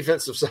on the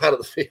defensive side of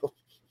the field.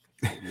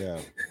 Yeah.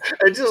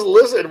 And just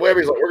listen.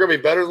 Webby's like, we're going to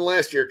be better than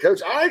last year,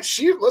 Coach. All right,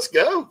 shoot. Let's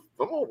go.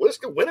 Come on. Let's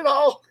go win it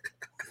all.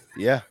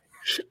 Yeah.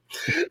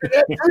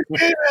 That first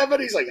game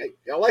happened. He's like, hey,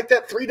 y'all like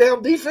that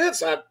 3-down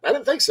defense? I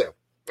didn't think so.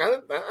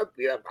 Y'all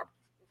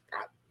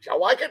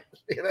like it?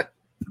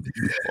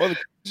 Well, the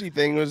crazy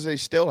thing was they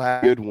still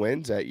had good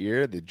wins that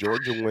year. The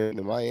Georgia win,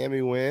 the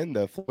Miami win,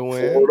 the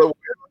Florida win.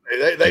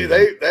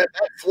 That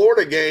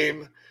Florida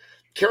game,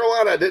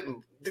 Carolina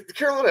didn't. The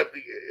Carolina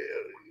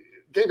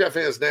Gamecock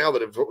fans now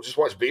that have just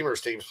watched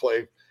Beamer's teams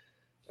play,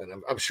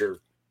 and I'm sure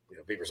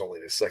Beamer's only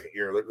in his second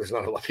year. There's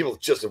not a lot of people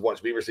that just have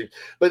watched Beamer's teams,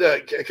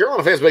 but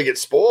Carolina fans may get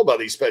spoiled by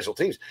these special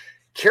teams.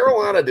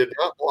 Carolina did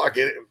not block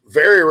it.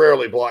 Very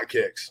rarely block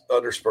kicks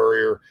under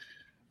Spurrier.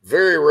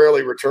 Very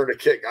rarely return a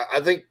kick. I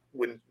think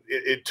when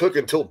it took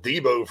until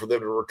Debo for them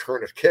to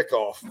return a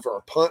kickoff for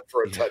a punt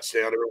for a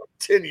touchdown, it was a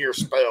 10-year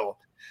spell.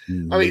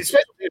 I mean,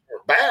 special teams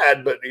were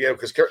bad, but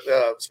because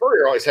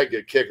Spurrier always had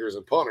good kickers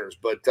and punters,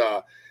 but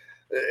the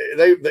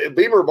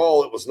Beamer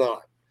ball it was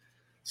not.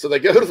 So they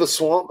go to the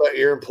Swamp that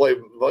year and play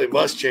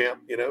Muschamp.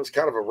 It's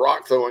kind of a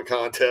rock throwing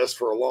contest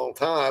for a long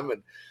time,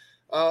 and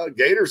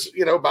Gators,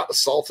 about to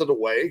salt it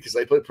away because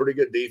they play pretty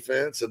good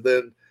defense, and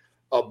then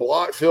a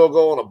block field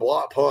goal and a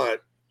block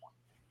punt.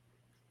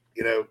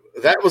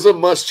 That was a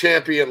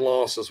Muschampian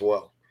loss as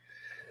well.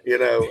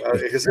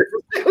 Because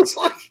it was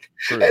like,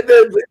 and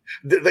then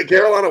the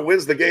Carolina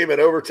wins the game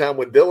in overtime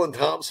when Dylan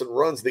Thompson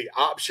runs an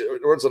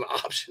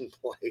option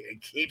play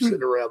and keeps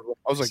it around.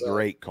 That was a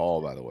great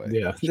call, by the way.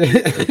 Yeah,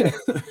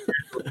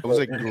 it was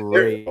a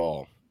great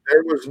call.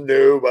 There was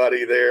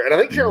nobody there, and I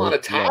think Carolina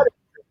tied it.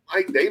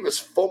 Mike Davis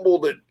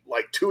fumbled it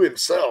to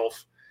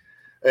himself,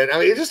 and I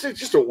mean, it's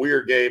just a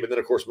weird game. And then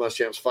of course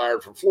Muschamp's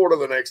fired from Florida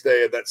the next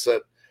day, and that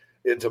set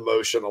into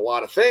motion a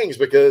lot of things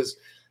because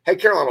had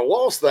Carolina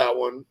lost that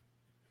one.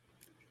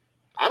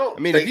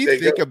 If you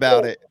think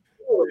about it,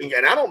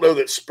 and I don't know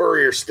that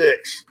Spurrier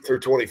sticks through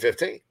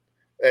 2015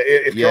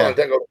 if Carolina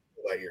doesn't go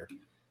that year.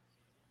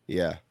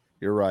 Yeah,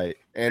 you're right.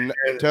 And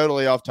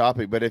totally off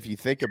topic, but if you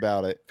think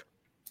about it,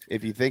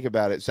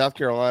 South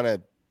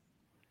Carolina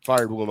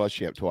fired Will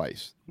Muschamp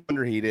twice. I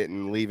wonder he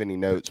didn't leave any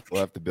notes when he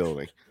left the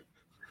building.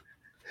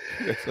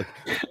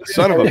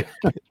 Son of a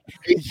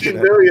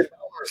 $18 million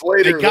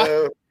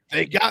later,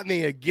 they got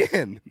me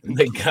again.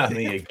 They got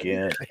me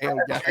again. Damn,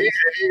 guys.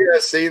 You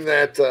guys seen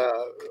that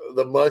the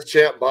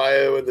Muschamp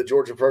bio in the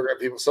Georgia program?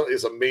 People,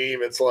 it's a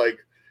meme. It's like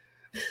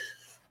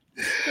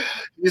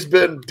he's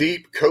been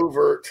deep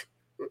covert,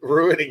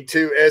 ruining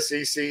 2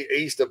 SEC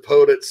East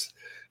opponents,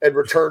 and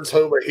returns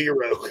home a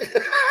hero.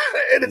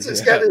 And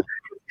it's got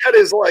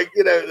his like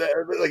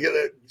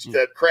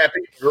that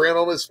crappy grin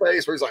on his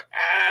face where he's like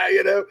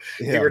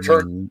he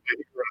returned.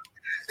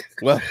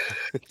 Well,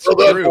 well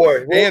done,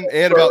 boy.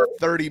 And about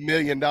 $30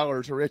 million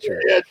richer.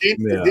 Yeah,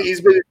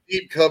 he's been in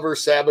deep cover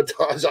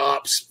sabotage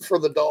ops for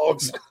the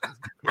Dogs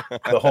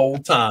the whole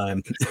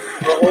time.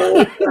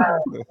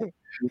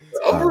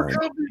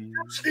 Overcome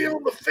adversity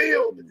on the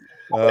field.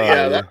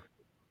 That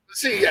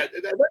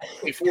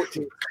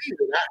 2014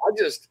 season.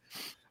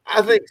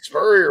 I think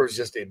Spurrier was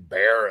just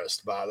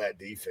embarrassed by that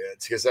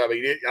defense because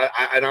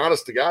and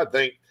honest to God,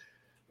 you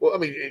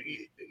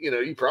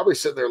probably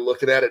sitting there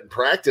looking at it in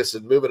practice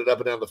and moving it up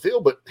and down the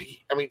field, but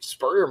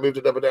Spurrier moved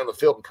it up and down the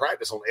field in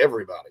practice on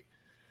everybody.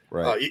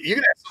 Right. You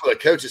can ask some of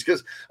the coaches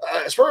because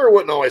Spurrier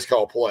wouldn't always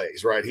call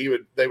plays, right?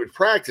 They would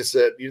practice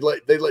it.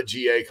 They'd let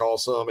GA call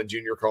some, and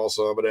Junior call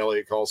some, and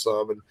Elliott call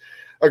some, and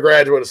a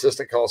graduate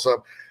assistant call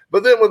some.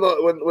 But then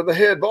when the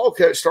head ball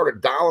coach started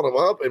dialing them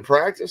up in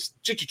practice,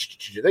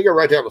 they go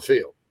right down the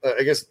field.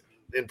 I guess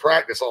in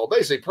practice all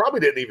day, so he probably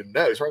didn't even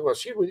know. He's probably well,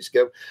 shoot, we just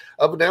go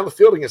up and down the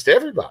field against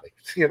everybody,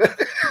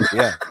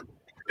 Yeah.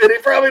 And he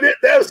probably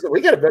didn't know. So we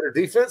got a better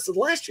defense than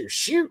last year.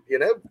 Shoot,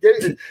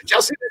 Did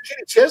y'all see that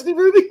Kenny Chesney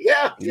movie?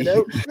 Yeah,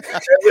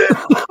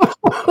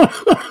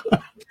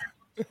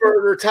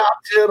 Burger top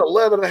 10,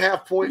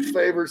 11.5 point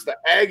favorites. The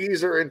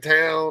Aggies are in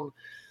town.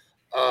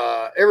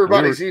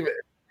 Everybody's even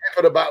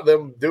about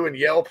them doing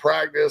yell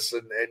practice,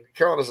 and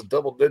Carolina's a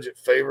double-digit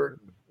favorite.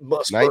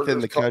 Ninth in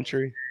the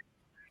country.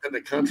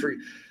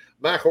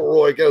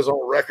 McElroy goes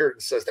on record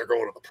and says they're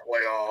going to the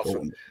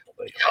playoffs.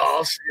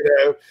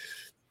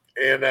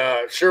 And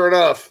sure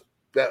enough,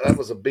 that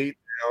was a beat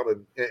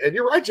down. And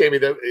you're right, Jamie.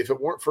 Though, if it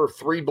weren't for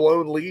 3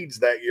 blown leads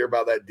that year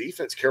by that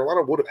defense,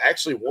 Carolina would have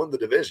actually won the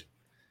division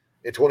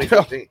in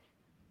 2015.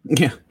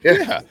 Yeah.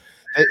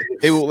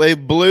 They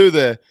blew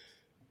the.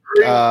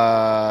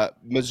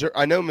 Missouri.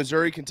 I know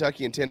Missouri,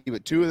 Kentucky, and Tennessee,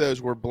 but 2 of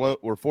those were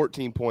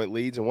 14-point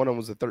leads, and one of them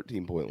was a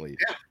 13-point lead.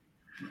 Yeah,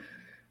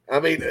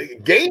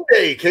 game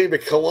day came to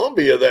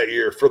Columbia that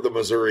year for the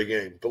Missouri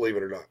game. Believe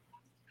it or not,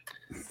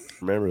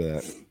 remember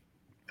that?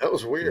 That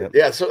was weird. Yep.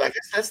 Yeah, so I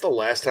guess that's the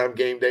last time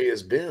game day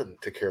has been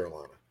to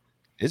Carolina.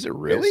 Is it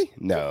really? Yes.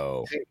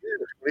 No.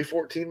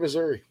 2014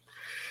 Missouri.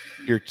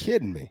 You're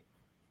kidding me.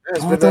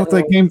 I thought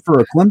they came for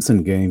a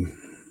Clemson game.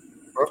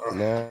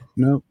 No.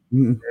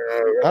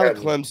 Not a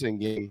No. Clemson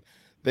game.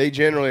 They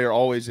generally are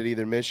always at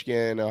either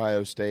Michigan,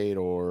 Ohio State,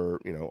 or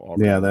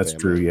Auburn, yeah, that's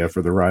true. Yeah,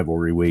 for the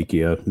rivalry week.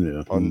 Yeah.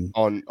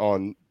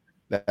 On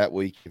that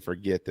week, you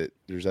forget that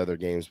there's other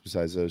games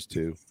besides those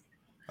 2.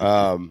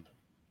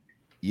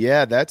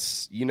 Yeah,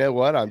 that's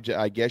what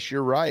I guess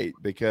you're right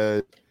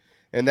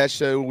and that's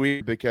so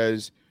weird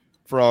because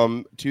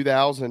from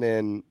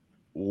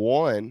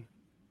 2001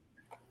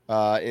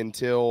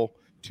 until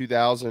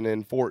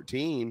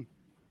 2014.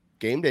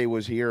 Game day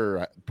was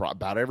here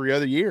about every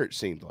other year, it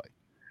seemed like.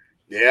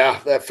 Yeah,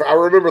 I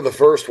remember the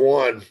first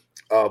one.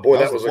 That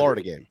was the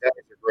Florida game. That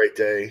was a great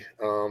day.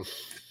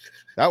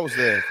 That was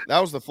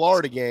the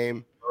Florida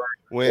game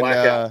when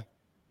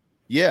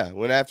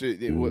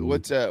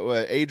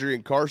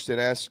Adrian Karsten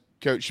asked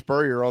Coach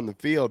Spurrier on the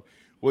field,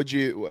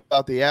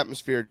 about the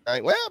atmosphere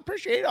tonight? Well,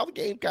 appreciate all the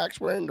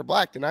Gamecocks wearing their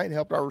black tonight and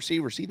helped our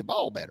receivers see the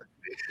ball better.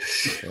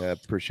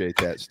 Appreciate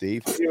that,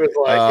 Steve. He was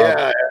like,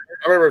 I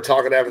remember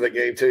talking after the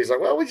game too. He's like,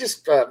 well, we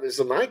just it's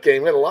a night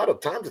game. We had a lot of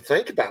time to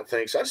think about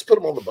things. So I just put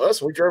them on the bus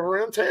and we drove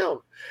around town.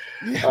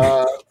 We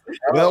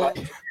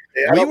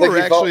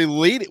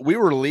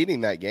were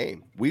leading that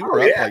game. We were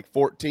up like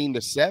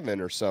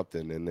 14-7 or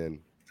something, and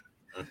then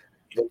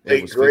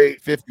it was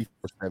great 50-17.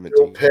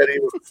 Bill Petty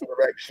was the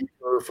quarterback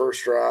keeper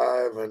first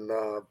drive, and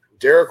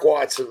Derek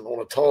Watson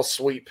on a tall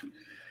sweep.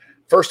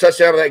 First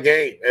touchdown of that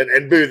game,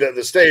 and boo,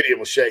 the stadium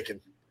was shaking.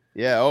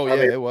 Yeah,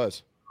 it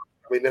was.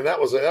 And that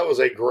was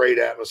a great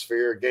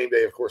atmosphere. Game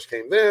day, of course,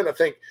 came then. I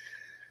think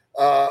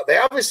they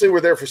obviously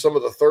were there for some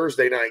of the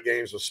Thursday night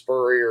games with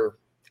Spurrier,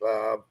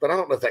 but I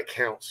don't know if that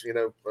counts.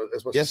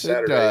 As much as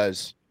Saturday.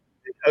 Yes,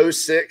 it does.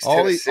 06.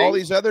 All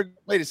these other.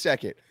 Wait a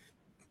second.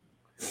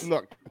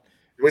 Look, do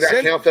we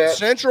not count that?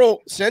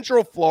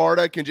 Central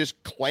Florida can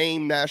just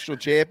claim national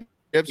championships.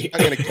 I'm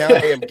not going to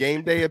count them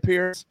game day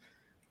appearance.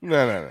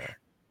 No.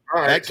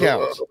 All right, that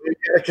counts. We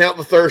gotta count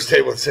the Thursday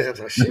one,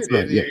 Santa.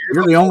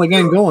 You're the only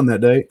game going that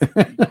day.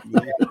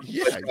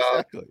 Yeah,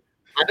 exactly.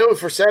 I know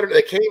for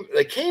Saturday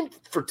they came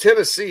for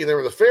Tennessee, and they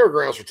were the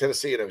fairgrounds for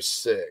Tennessee in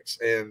 2006,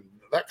 and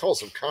that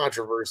caused some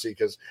controversy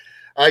because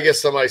I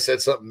guess somebody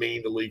said something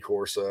mean to Lee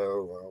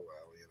Corso. Well,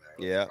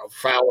 Yeah.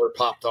 Fowler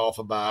popped off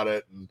about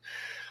it and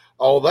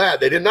all that.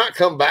 They did not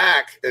come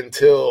back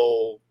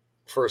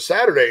for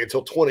Saturday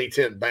until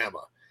 2010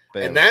 Bama.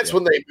 And that's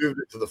when they moved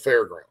it to the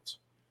fairgrounds.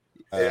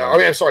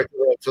 I'm sorry,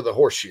 to the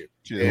horseshoe.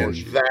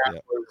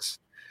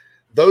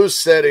 Those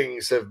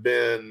settings have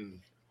been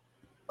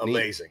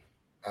amazing.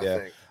 I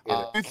think.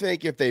 I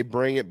think if they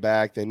bring it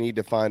back, they need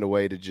to find a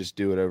way to just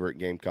do it over at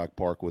Gamecock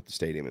Park with the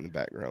stadium in the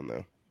background,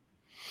 though.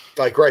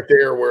 Like right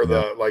there where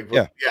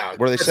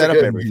where they set up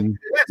everything.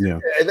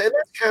 And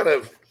that's kind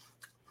of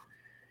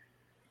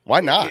why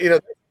not?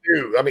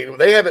 I mean,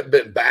 they haven't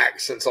been back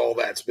since all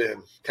that's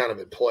been kind of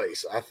in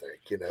place, I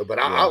think, but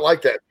I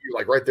like that view,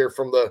 like right there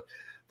from the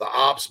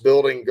ops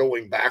building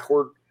going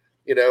backward,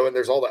 and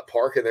there's all that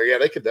park in there. Yeah,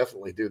 they could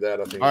definitely do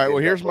that. I think. All right,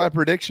 well, here's my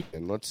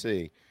prediction. Let's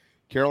see.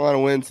 Carolina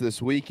wins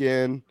this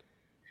weekend.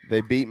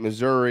 They beat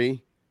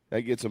Missouri.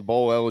 That gets them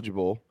bowl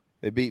eligible.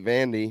 They beat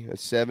Vandy at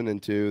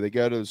 7-2. They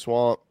go to the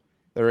Swamp.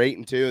 They're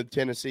 8-2.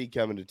 Tennessee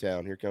coming to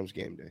town. Here comes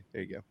game day.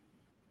 There you go.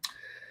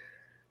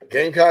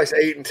 Gamecocks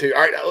 8-2.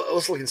 All right,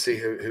 let's look and see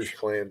who's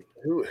playing.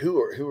 Who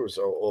was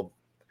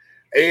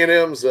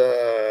A&M's?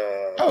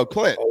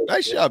 Clint.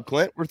 Nice job,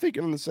 Clint. We're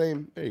thinking on the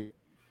same. Hey.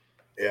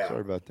 Yeah.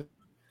 Sorry about that.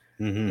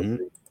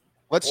 Mm-hmm.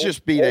 Let's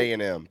just beat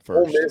A&M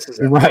first.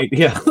 Right?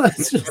 Yeah.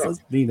 Let's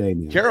beat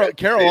A&M.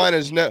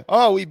 Carolina's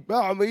we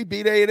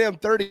beat A&M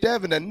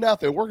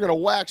 37-0. We're gonna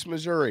wax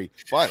Missouri.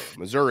 Fine.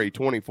 Missouri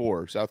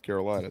 24. South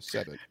Carolina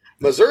 7.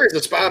 Missouri's a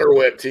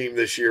spiderweb team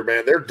this year,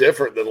 man. They're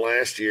different than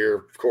last year.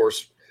 Of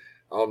course,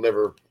 I'll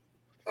never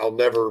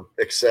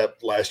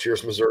accept last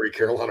year's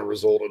Missouri-Carolina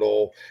result at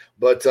all.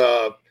 But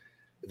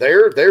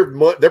they're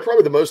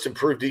probably the most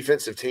improved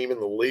defensive team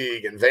in the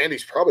league, and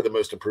Vandy's probably the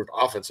most improved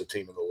offensive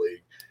team in the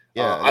league.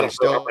 Yeah, I don't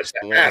know how much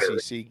that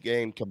matters. SEC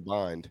game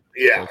combined.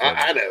 Yeah,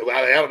 I know.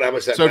 I don't know how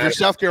much that matters. So if you're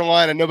South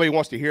Carolina, nobody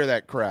wants to hear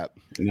that crap.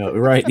 No,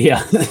 right?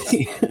 Yeah,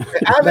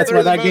 that's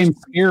why that game's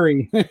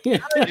scary.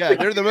 Yeah,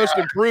 they're the most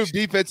improved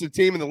defensive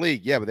team in the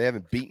league. Yeah, but they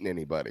haven't beaten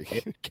anybody.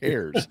 Who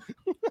cares?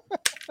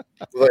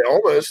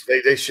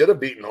 They should have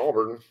beaten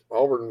Auburn.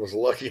 Auburn was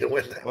lucky to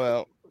win that.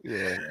 Well,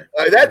 yeah.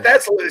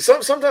 That's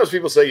sometimes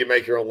people say you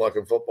make your own luck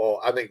in football.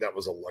 I think that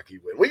was a lucky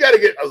win. We got to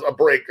get a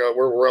break.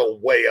 We're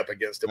way up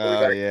against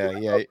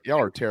it. Y'all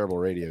are terrible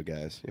radio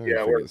guys.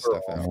 We're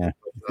stuff out.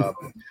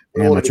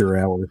 Amateur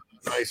hour.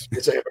 Nice.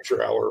 It's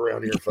amateur hour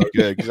around here, folks.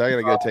 Good, because I got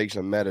to go take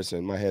some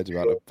medicine. My head's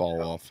about to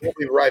fall off. We'll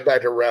be right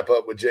back to wrap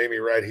up with Jamie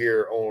right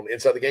here on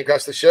Inside the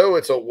Gamecocks, the show.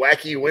 It's a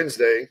wacky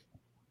Wednesday.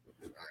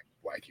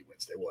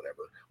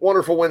 Whatever.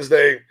 Wonderful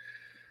Wednesday.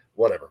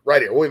 Whatever.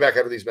 Right here. We'll be back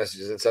after these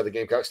messages inside the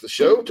Gamecocks, the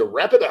show, to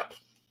wrap it up.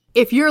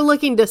 If you're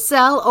looking to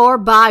sell or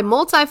buy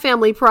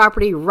multifamily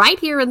property right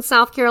here in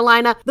South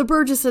Carolina, the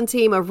Burgesson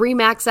team of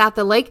RE/MAX at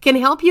the Lake can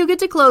help you get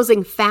to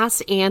closing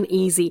fast and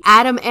easy.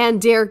 Adam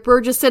and Derek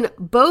Burgesson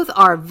both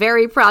are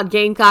very proud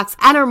Gamecocks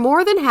and are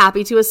more than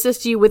happy to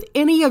assist you with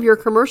any of your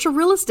commercial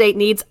real estate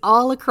needs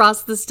all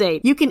across the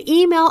state. You can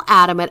email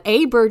Adam at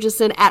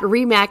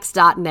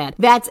aburgesson@remax.net.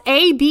 That's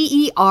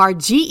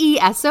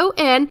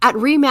ABERGESON at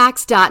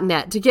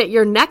remax.net to get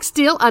your next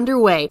deal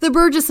underway. The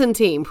Burgesson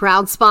team,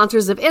 proud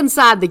sponsors of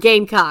Inside the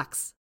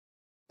Gamecocks.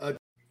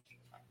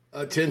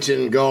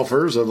 Attention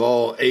golfers of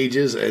all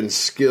ages and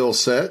skill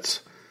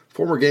sets.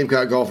 Former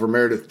Gamecock golfer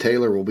Meredith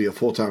Taylor will be a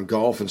full-time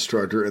golf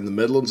instructor in the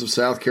Midlands of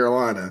South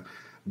Carolina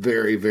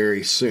very,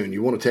 very soon.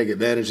 You want to take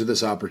advantage of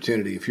this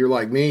opportunity. If you're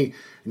like me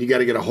and you got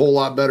to get a whole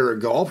lot better at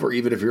golf, or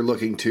even if you're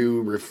looking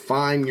to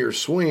refine your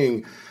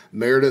swing,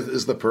 Meredith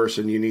is the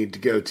person you need to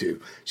go to.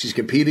 She's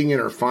competing in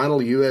her final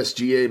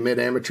USGA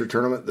Mid-Amateur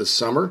Tournament this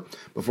summer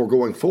before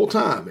going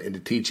full-time into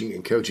teaching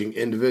and coaching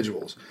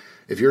individuals.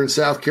 If you're in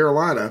South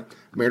Carolina,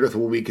 Meredith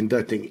will be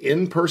conducting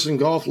in-person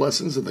golf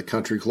lessons at the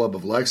Country Club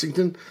of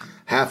Lexington,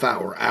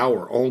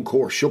 hour on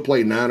course. She'll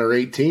play 9 or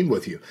 18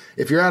 with you.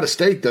 If you're out of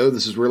state, though,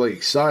 this is really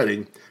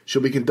exciting.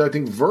 She'll be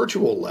conducting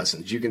virtual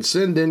lessons. You can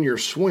send in your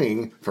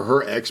swing for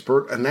her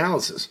expert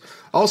analysis.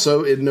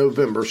 Also, in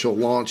November, she'll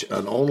launch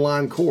an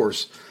online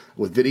course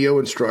with video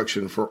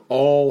instruction for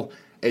all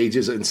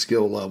ages and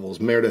skill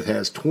levels. Meredith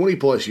has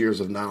 20-plus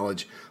years of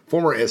knowledge,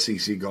 former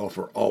SEC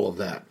golfer, all of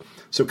that.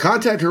 So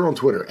contact her on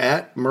Twitter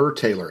at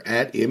MerTaylor,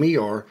 at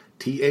MERTAYLOR,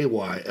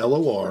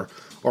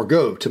 or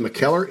go to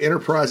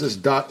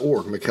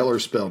McKellarEnterprises.org.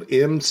 McKellar spelled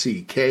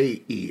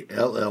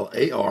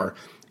MCKELLAR,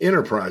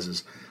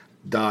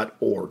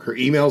 Enterprises.org. Her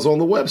email's on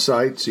the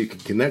website, so you can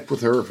connect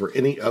with her for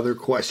any other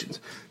questions.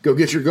 Go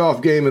get your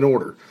golf game in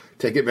order.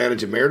 Take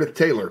advantage of Meredith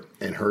Taylor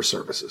and her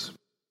services.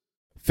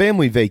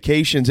 Family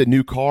vacations, a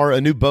new car, a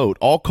new boat,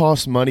 all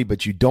cost money,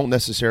 but you don't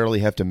necessarily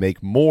have to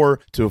make more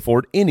to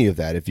afford any of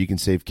that if you can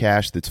save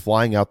cash that's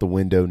flying out the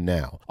window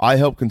now.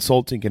 iHelp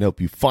Consulting can help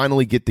you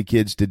finally get the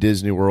kids to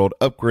Disney World,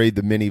 upgrade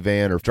the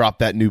minivan, or drop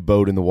that new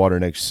boat in the water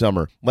next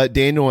summer. Let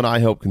Daniel and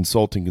iHelp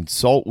Consulting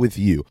consult with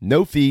you.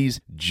 No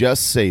fees,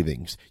 just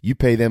savings. You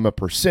pay them a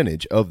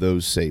percentage of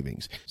those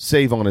savings.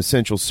 Save on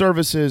essential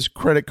services,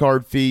 credit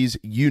card fees,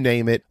 you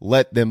name it.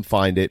 Let them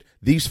find it.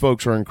 These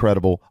folks are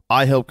incredible.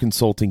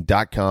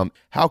 iHelpConsulting.com.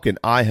 How can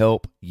I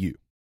help you?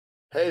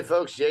 Hey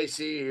folks,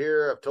 JC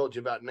here. I've told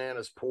you about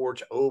Nana's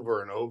Porch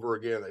over and over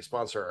again. They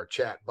sponsor our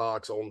chat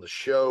box on the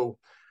show.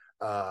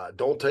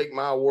 Don't take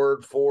my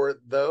word for it,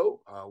 though.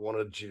 I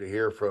wanted you to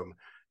hear from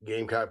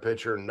Gamecock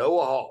pitcher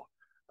Noah Hall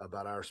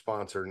about our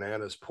sponsor,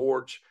 Nana's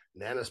Porch.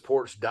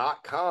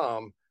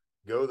 Nana'sPorch.com.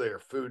 Go there.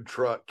 Food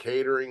truck,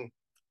 catering,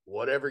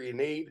 whatever you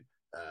need.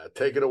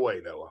 Take it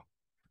away, Noah.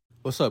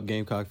 What's up,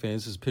 Gamecock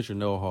fans? This is pitcher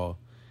Noah Hall.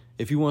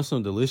 If you want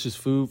some delicious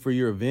food for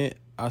your event,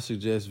 I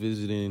suggest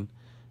visiting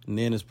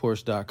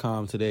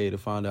Nana'sPorch.com today to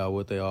find out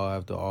what they all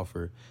have to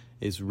offer.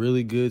 It's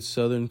really good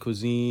Southern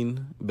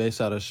cuisine based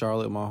out of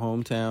Charlotte, my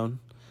hometown.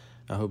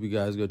 I hope you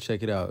guys go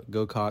check it out.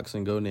 Go Cox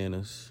and go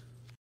Nana's.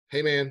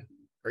 Hey, man,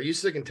 are you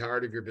sick and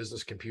tired of your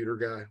business computer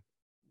guy?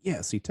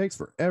 Yes, he takes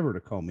forever to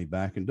call me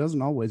back and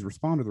doesn't always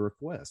respond to the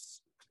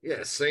requests.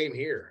 Yeah, same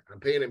here. I'm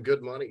paying him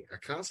good money. I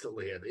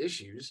constantly have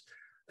issues,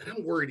 and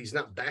I'm worried he's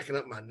not backing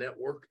up my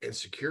network and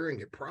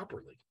securing it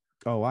properly.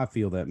 Oh, I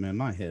feel that, man.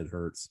 My head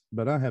hurts,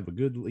 but I have a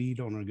good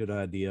lead on a good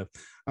idea.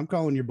 I'm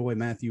calling your boy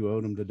Matthew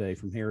Odom today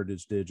from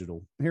Heritage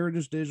Digital.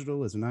 Heritage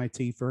Digital is an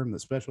IT firm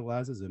that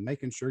specializes in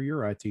making sure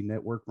your IT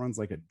network runs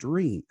like a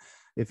dream.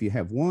 If you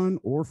have 1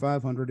 or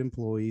 500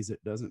 employees,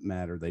 it doesn't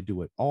matter. They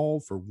do it all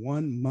for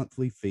one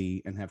monthly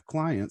fee and have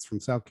clients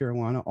from South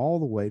Carolina all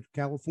the way to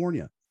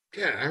California.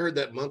 Yeah, I heard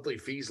that monthly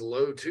fee's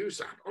low too,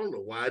 so I don't know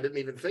why I didn't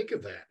even think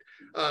of that.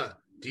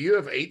 Do you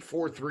have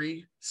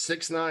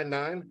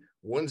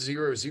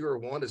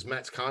 843-699-1001 as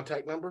Matt's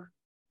contact number?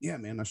 Yeah,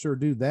 man, I sure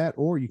do that.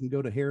 Or you can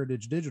go to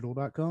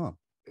heritagedigital.com.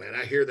 Man,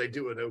 I hear they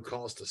do a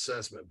no-cost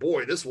assessment.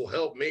 Boy, this will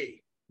help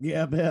me.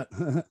 Yeah, I bet.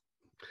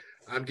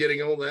 I'm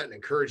getting on that and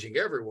encouraging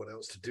everyone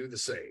else to do the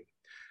same.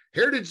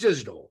 Heritage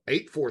Digital,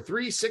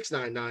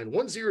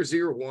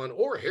 843-699-1001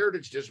 or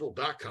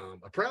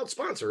heritagedigital.com, a proud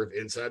sponsor of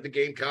Inside the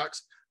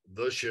Gamecocks,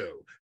 the show.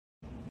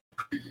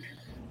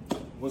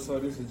 What's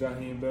up? This is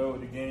Jaheim Bell with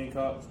the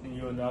Gamecocks, and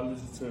you're now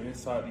listening to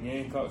Inside the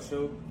Gamecocks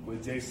show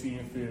with JC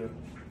and Phil.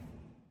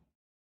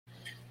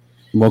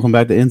 Welcome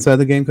back to Inside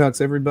the Gamecocks,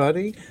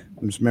 everybody.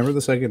 Just remember,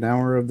 the second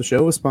hour of the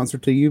show is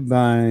sponsored to you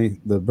by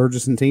the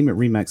Burgesson team at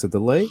Remax at the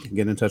Lake.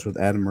 Get in touch with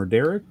Adam or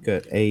Derek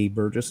at A.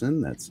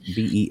 Burgesson, that's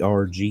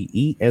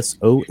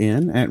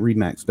BERGESON, at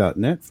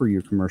Remax.net for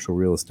your commercial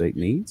real estate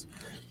needs.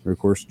 We're, of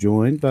course,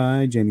 joined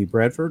by Jamie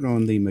Bradford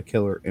on the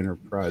McKellar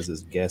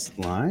Enterprises guest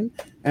line,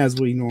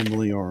 as we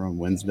normally are on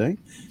Wednesday.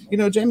 You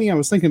know, Jamie, I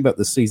was thinking about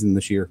the season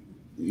this year,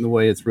 the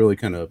way it's really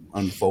kind of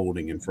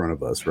unfolding in front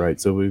of us, right?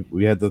 So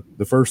we had the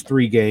first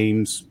 3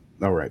 games.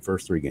 All right,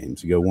 first 3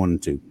 games. You go 1 and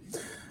 2.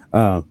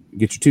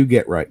 Get your 2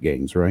 get-right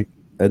games, right?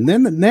 And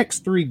then the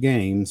next 3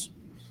 games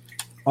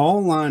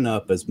all line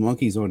up as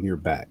monkeys on your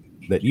back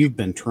that you've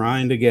been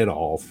trying to get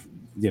off,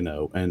 you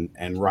know,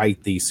 and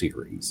write these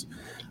series.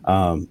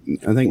 I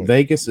think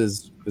Vegas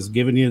is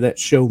giving you that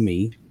show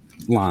me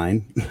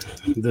line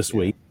this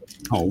week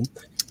home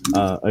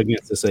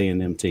against this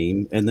A&M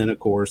team. And then, of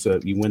course,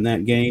 you win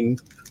that game,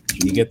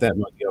 you get that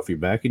monkey off your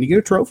back, and you get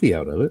a trophy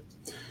out of it.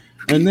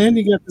 And then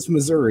you got this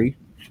Missouri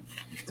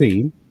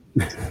team,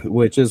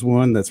 which is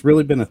one that's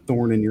really been a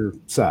thorn in your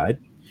side.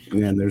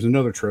 And there's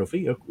another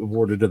trophy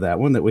awarded to that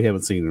one that we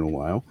haven't seen in a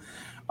while.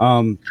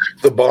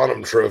 The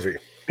Bonham Trophy.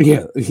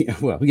 Yeah,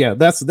 well, yeah,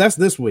 that's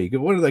this week.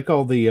 What do they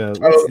call the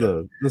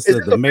the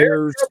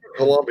Mayor's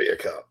Columbia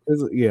Cup?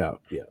 Yeah.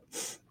 And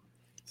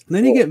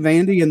then you get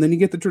Vandy, and then you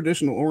get the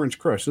traditional Orange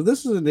Crush. So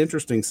this is an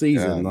interesting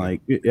season. I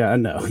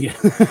know. Yeah,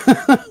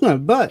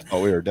 but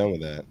we were done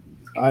with that.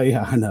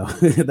 I know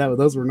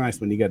those were nice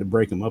when you got to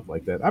break them up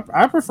like that.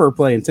 I prefer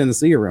playing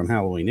Tennessee around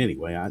Halloween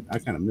anyway. I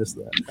kind of miss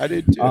that. I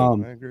did too. I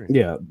agree.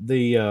 Yeah,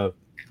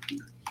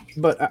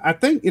 but I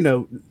think, you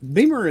know,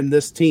 Beamer and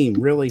this team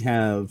really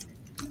have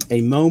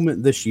a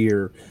moment this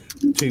year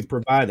to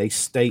provide a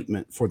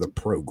statement for the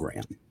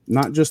program,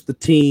 not just the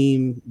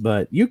team,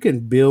 but you can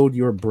build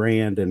your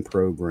brand and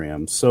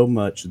program so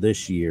much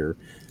this year,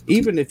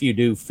 even if you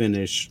do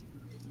finish,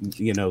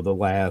 you know,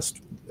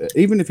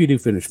 even if you do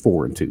finish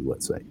 4-2,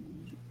 let's say,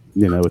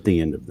 you know, at the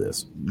end of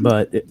this.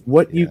 But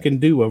what you can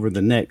do over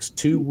the next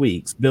 2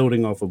 weeks,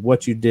 building off of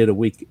what you did a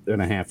week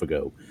and a half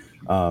ago,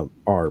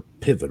 are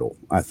pivotal,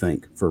 I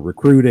think, for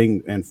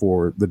recruiting and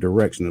for the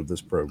direction of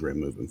this program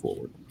moving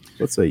forward.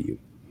 What say you?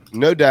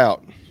 No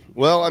doubt.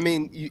 Well, I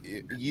mean,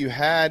 you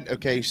had,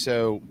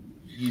 so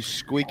you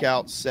squeak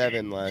out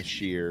 7 last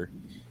year,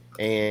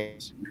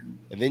 and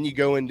then you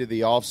go into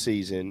the off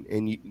season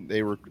and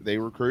they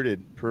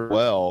recruited pretty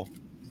well,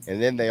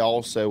 and then they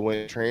also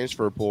went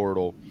transfer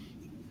portal.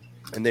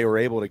 and they were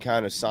able to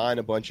kind of sign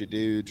a bunch of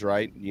dudes,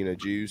 right? You know,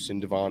 Juice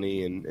and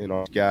Devani and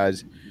all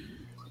guys.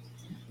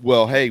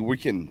 Well, hey, we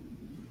can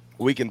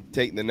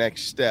take the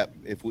next step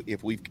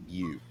if we've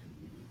you.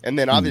 And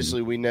then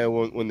obviously we know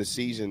when the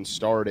season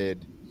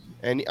started,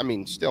 and I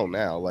mean still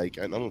now, like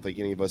I don't think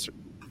any of us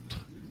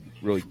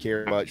really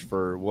care much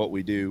for what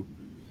we do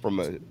from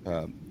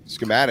a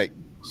schematic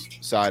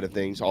side of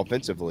things,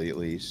 offensively at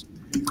least.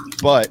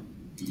 But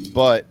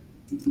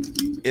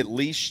at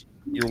least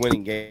you're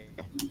winning games.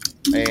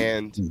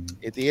 And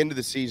at the end of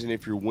the season,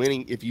 if you're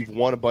winning, if you've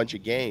won a bunch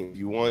of games,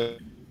 you won,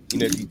 you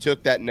know, if you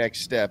took that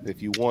next step,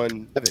 if you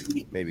won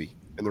 7 maybe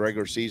in the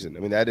regular season, I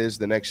mean, that is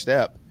the next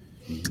step.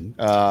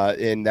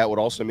 And that would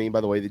also mean,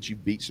 by the way, that you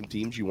beat some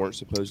teams you weren't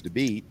supposed to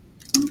beat.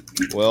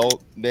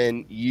 Well,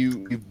 then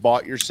you've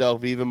bought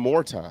yourself even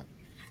more time,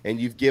 and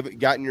you've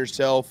gotten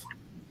yourself.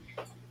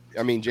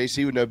 I mean,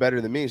 JC would know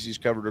better than me, as he's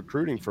covered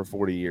recruiting for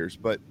 40 years,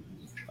 but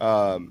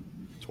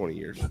 20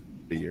 years,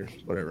 30 years,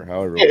 whatever,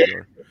 however old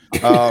you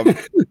are.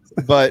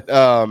 But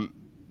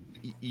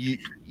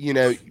you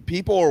know,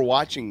 people are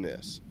watching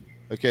this.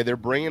 Okay, they're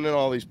bringing in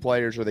all these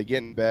players. Are they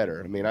getting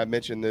better? I mean, I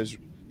mentioned those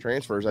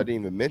transfers. I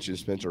didn't even mention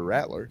Spencer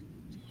Rattler,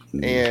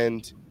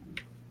 and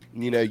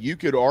you know, you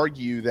could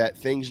argue that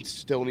things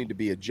still need to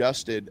be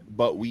adjusted,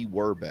 but we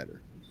were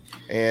better.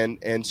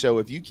 And so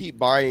if you keep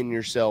buying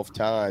yourself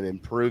time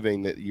and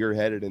proving that you're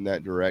headed in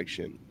that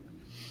direction,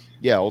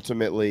 yeah,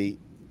 ultimately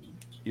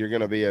you're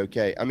going to be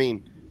okay. I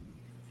mean,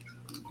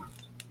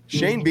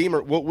 Shane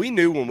Beamer, what we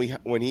knew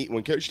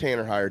when Coach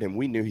Tanner hired him,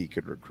 we knew he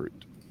could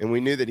recruit, and we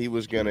knew that he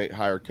was going to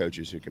hire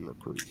coaches who can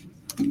recruit.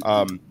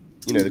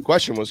 You know, the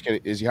question was,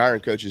 is he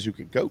hiring coaches who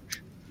can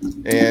coach?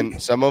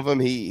 And some of them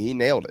he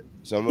nailed it.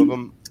 Some of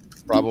them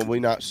probably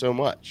not so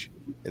much.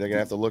 And they're gonna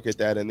have to look at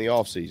that in the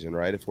offseason,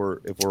 right? If we're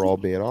all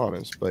being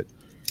honest. But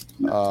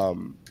you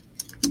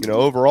know,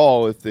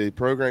 overall, if the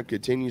program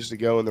continues to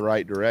go in the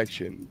right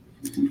direction,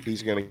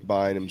 he's gonna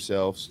combine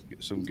himself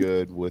some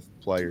good with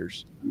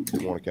players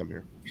that want to come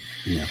here.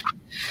 Yeah,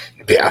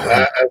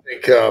 I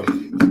think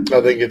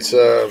it's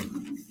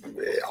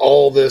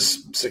all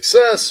this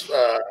success,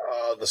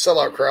 the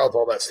sellout crowds,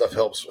 all that stuff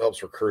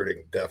helps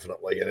recruiting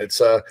definitely. And it's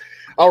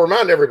I'll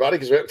remind everybody,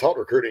 because we haven't talked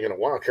recruiting in a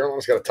while.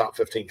 Carolina's got a top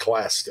 15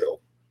 class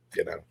still,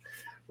 you know,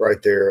 right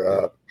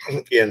there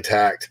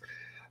intact.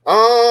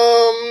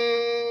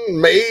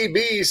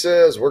 Maybe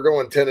says we're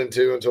going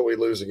 10-2 until we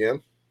lose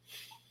again.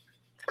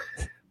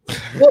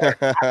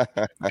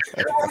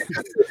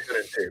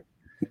 10-2.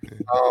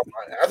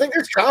 I think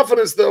there's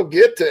confidence they'll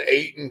get to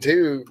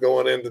 8-2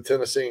 going into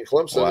Tennessee and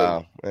Clemson.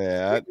 Wow. And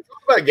yeah.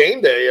 about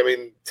game day, I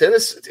mean,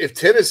 if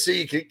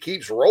Tennessee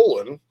keeps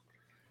rolling,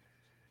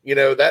 you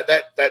know,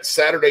 that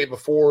Saturday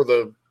before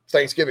the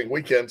Thanksgiving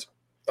weekend,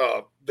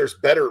 there's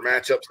better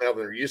matchups now than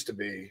there used to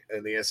be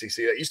in the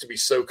SEC. That used to be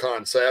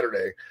SoCon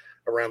Saturday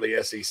around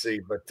the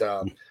SEC, but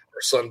or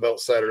Sunbelt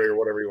Saturday or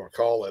whatever you want to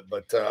call it.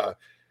 But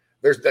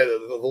there's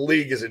the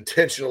league has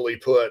intentionally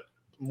put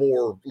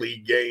more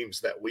league games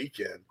that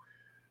weekend.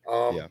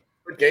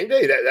 But game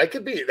day, that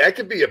could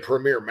be a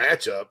premier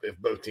matchup if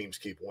both teams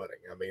keep winning.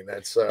 I mean,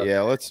 that's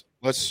yeah. Let's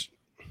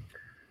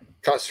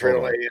concentrate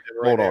on that.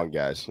 Hold on,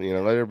 guys. You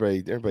know, let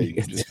everybody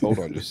just hold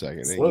on just a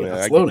second. Slow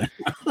down.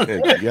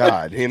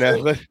 God, you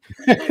know,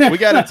 we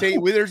got a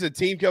team. There's a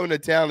team coming to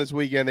town this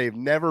weekend they've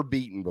never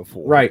beaten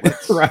before. Right.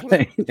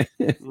 Right.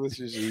 This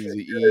is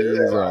easy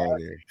on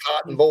here.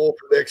 Cotton Bowl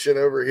prediction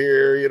over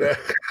here. You know,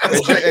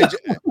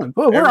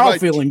 well, we're all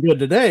feeling good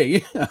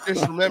today.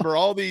 Just remember,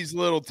 all these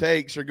little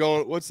takes are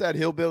going. What's that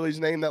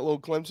hillbilly's name? That little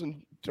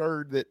Clemson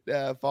turd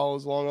that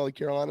follows along all the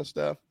Carolina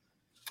stuff.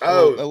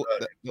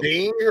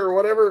 Ging or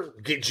whatever.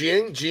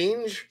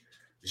 Ginge.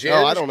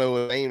 No, I don't know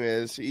what his name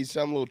is. He's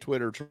some little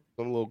Twitter,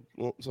 some little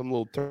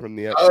term from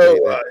the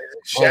upstate.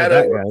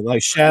 Shadow, that guy,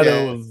 like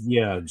Shadow of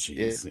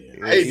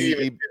Jeez. I hate to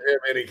even give him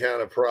any kind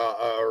of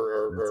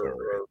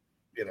or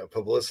you know,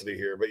 publicity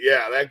here, but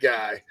yeah, that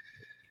guy.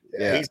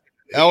 Yeah,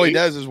 all he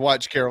does is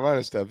watch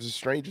Carolina stuff. It's the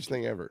strangest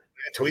thing ever.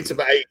 Tweets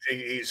about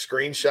he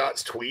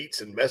screenshots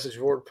tweets and message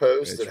board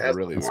posts. It's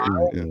really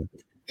weird.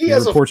 He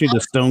reports you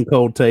to Stone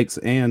Cold Takes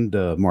and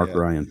Mark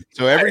Ryan.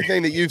 So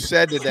everything that you've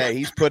said today,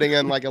 he's putting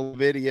in like a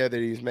video that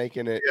he's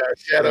making it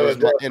in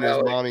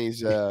his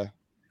mommy's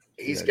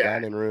he's got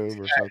dining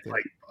room or something.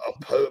 Like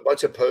a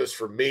bunch of posts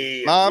for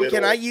me. Mom,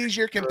 can I use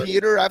your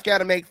computer? I've got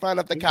to make fun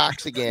of the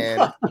Cox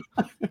again.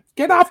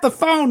 Get off the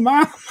phone,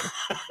 Mom.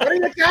 What are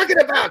you talking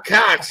about,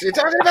 Cox? You're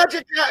talking about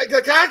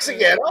the Cox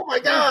again. Oh my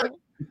God.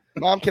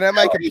 Mom, can I have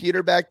my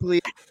computer back, please?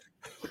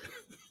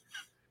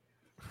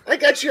 I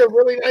got you a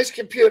really nice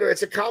computer.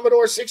 It's a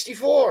Commodore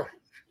 64.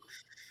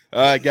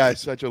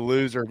 Guy's such a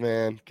loser,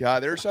 man.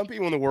 God, there are some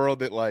people in the world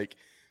that like,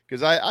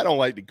 because I don't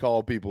like to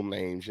call people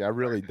names. I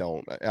really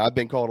don't. I've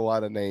been called a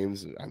lot of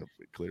names. I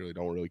clearly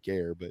don't really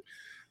care, but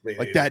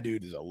like that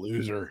dude is a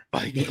loser.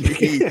 Like,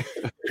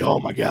 oh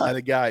my God,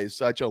 the guy is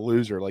such a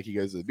loser. Like he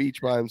goes to the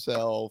beach by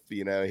himself.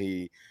 You know,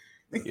 he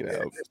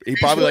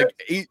probably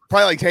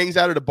hangs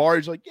out at a bar.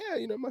 He's like, yeah,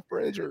 you know, my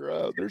friends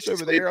are there's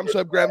over there. I'm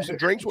grabbing some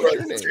drinks. What's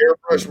your name?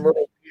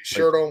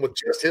 shirt on with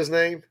just his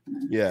name.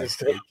 Yeah.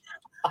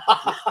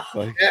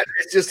 Yeah,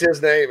 it's just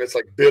his name. It's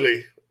like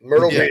Billy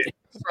Myrtle Beach,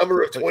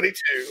 summer of 22.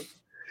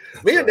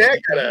 Me and Dad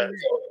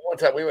one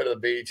time we went to the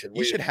beach and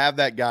you should have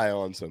that guy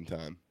on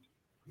sometime.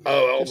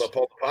 Oh, on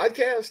the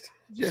podcast.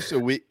 Just so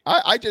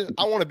I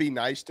want to be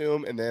nice to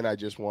him, and then I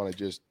just want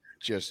to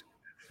just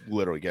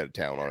literally get a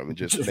town on him and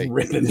just make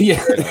rip him.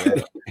 Yeah.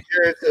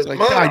 It's like,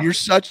 God, you're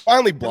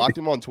finally blocked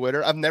him on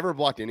Twitter. I've never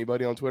blocked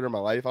anybody on Twitter in my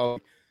life.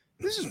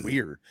 This is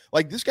weird.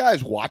 Like, this guy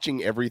is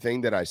watching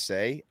everything that I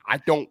say. I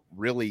don't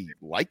really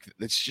like it.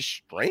 It's just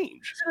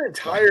strange. It's an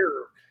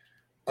entire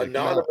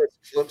anonymous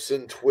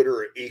Clemson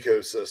Twitter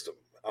ecosystem.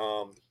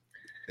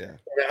 Yeah,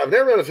 I've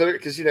never been a figure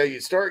because you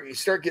start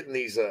getting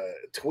these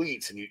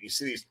tweets and you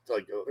see these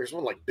there's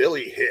one like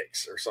Billy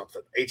Hicks or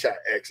something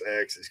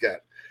HIXX. He's got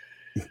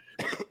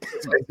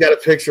a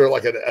picture of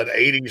like an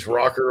 80s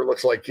rocker,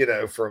 looks like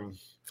from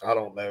I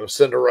don't know,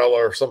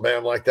 Cinderella or some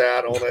band like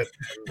that on it.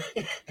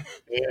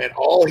 And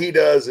all he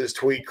does is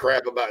tweet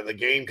crap about the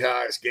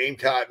Gamecocks,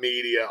 Gamecock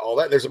media, all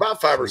that. There's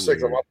about 5 or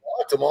 6 of them. I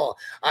blocked them all.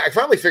 I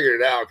finally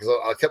figured it out because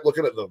I kept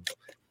looking at the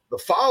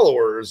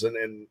followers,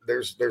 and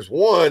there's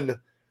one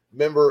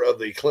member of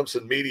the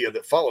Clemson media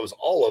that follows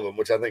all of them,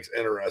 which I think is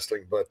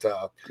interesting. But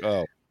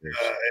and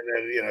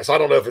then so I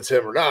don't know if it's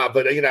him or not.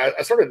 But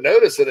I started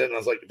noticing it, and I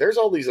was like, there's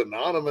all these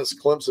anonymous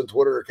Clemson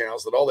Twitter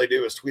accounts that all they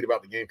do is tweet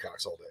about the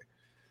Gamecocks all day.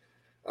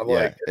 I'm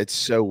like, it's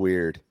so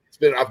weird.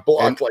 I've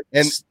blocked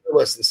and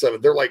less than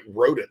 7. They're like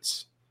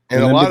rodents.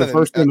 And a lot of the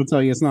first thing to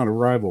tell you it's not a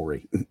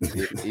rivalry.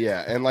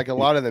 Yeah, and like a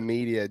lot of the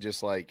media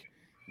just like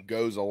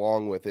goes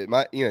along with it.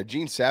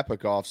 Gene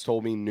Sapakoff's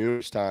told me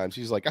numerous times.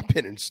 He's like, I've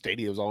been in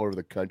stadiums all over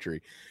the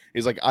country.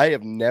 He's like, I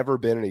have never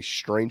been in a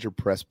stranger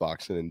press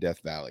box in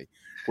Death Valley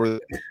where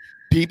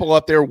people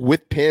up there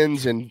with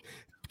pens and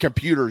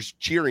computers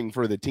cheering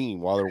for the team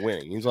while they're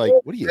winning. He's like,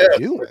 what are you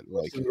doing?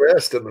 Like,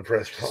 rest in the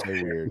press box. So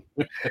weird.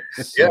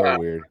 So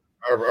weird.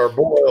 Our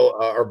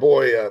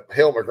boy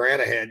Hale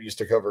McGranahan used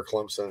to cover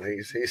Clemson.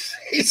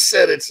 He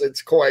said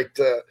it's quite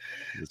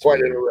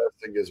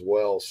interesting as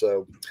well.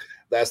 So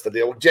that's the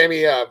deal.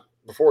 Jamie,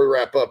 before we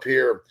wrap up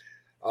here,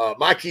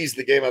 my keys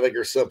to the game I think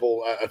are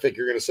simple. I think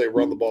you're going to say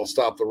run the ball,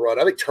 stop the run.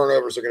 I think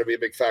turnovers are going to be a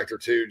big factor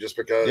too, just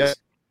because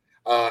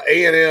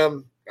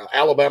A&M,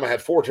 Alabama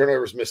had 4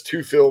 turnovers, missed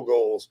 2 field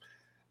goals.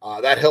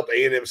 That helped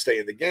A&M stay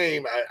in the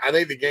game. I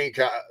think the game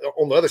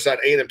on the other side,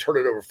 A&M turned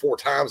it over 4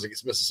 times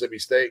against Mississippi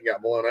State and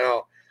got blown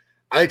out.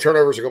 I think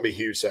turnovers are going to be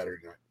huge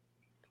Saturday night.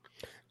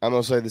 I'm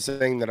going to say the same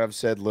thing that I've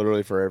said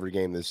literally for every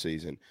game this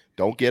season.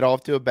 Don't get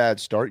off to a bad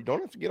start. You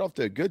don't have to get off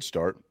to a good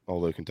start,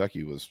 although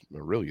Kentucky was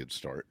a really good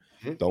start.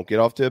 Mm-hmm. Don't get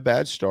off to a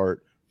bad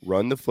start.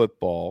 Run the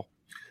football.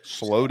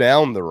 Slow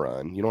down the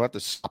run. You don't have to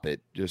stop it.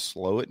 Just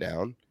slow it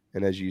down.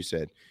 And as you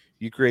said,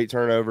 you create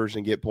turnovers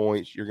and get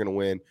points, you're going to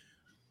win.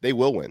 They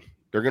will win.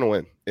 They're going to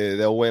win.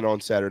 They'll win on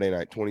Saturday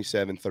night,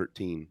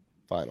 27-13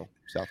 final,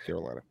 South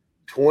Carolina.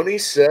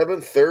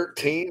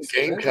 27-13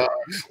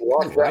 Gamecocks.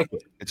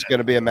 It's going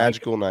to be a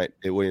magical night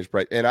at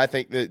Williams-Bright. And I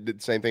think that the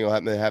same thing will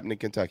happen in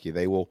Kentucky.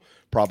 They will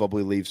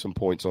probably leave some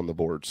points on the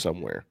board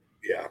somewhere.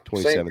 Yeah.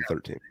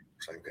 27-13.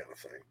 Same kind of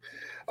thing.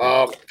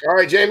 All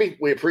right, Jamie,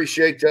 we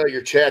appreciate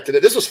your chat today.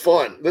 This was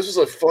fun. This was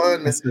a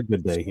fun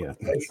good day. Yeah.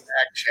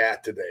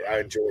 Chat today.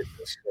 I enjoyed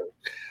this.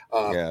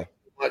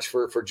 Much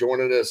for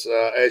joining us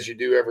as you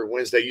do every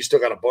Wednesday. You still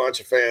got a bunch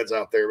of fans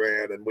out there,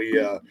 man, and we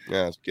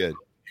it's good.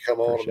 You come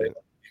on, man. You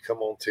come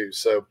on too.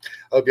 So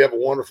I hope you have a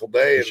wonderful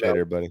day. Appreciate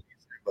everybody.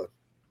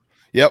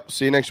 Yep.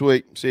 See you next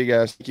week. See you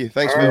guys. Thank you.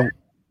 Thanks, Phil.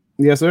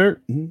 Yes,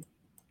 sir.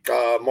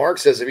 Mark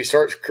says if he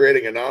starts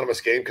creating anonymous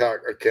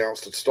Gamecock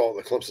accounts to install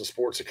the Clemson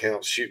sports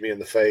accounts, shoot me in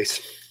the face.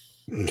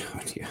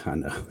 Yeah, I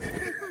know.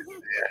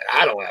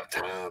 I don't have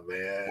time,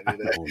 man. I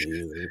don't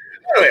either.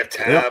 I don't have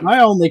time. Well,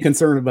 my only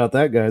concern about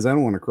that guy is I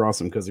don't want to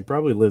cross him because he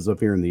probably lives up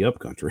here in the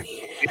upcountry.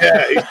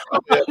 Yeah, he's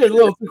a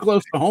little too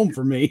close to home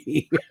for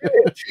me.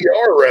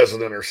 TR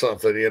resident or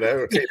something,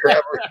 TR.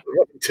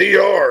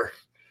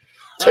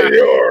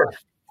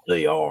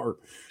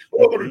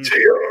 Welcome to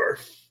TR.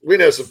 We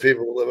know some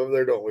people who live over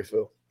there, don't we,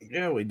 Phil?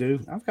 Yeah, we do.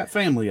 I've got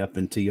family up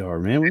in TR,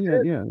 man. I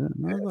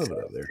love it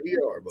up there.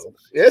 TR,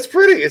 yeah, it's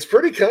pretty. It's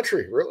pretty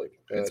country, really.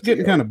 It's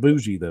getting kind of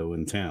bougie though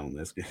in town.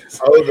 That's good.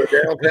 Oh, the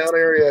downtown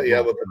area,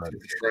 yeah, with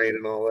the train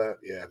and all that.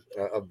 Yeah,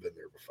 I've been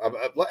there before.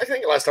 I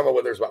think the last time I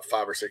went there was about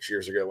 5 or 6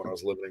 years ago when I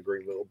was living in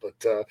Greenville.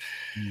 But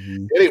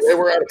anyway,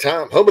 we're out of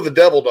time. Home of the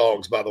Devil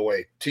Dogs, by the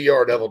way.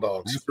 TR Devil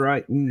Dogs. That's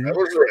right.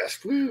 Devil's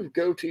Rest. Woo,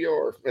 go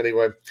TR.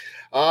 Anyway,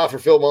 for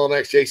Phil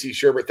Mullinax, JC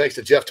Sherbert, thanks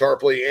to Jeff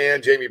Tarpley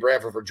and Jamie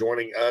Bradford for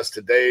joining us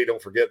today.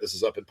 Don't forget, this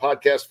is up in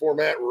podcast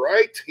format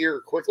right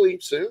here quickly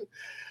soon.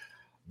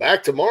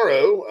 Back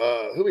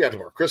tomorrow. Who we got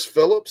tomorrow? Chris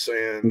Phillips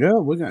and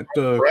we got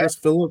Chris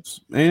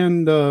Phillips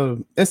and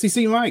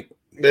SEC Mike.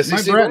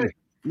 SEC Mike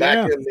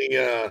back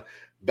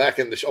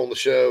on the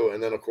show,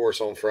 and then of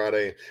course on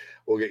Friday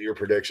we'll get your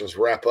predictions.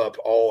 Wrap up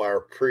all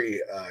our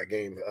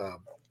pre-game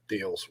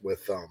deals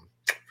with the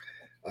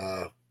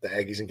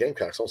Aggies and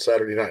Gamecocks on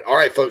Saturday night. All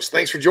right, folks.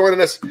 Thanks for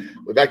joining us.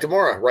 We'll be back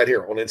tomorrow right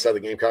here on Inside the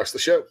Gamecocks, the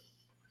show.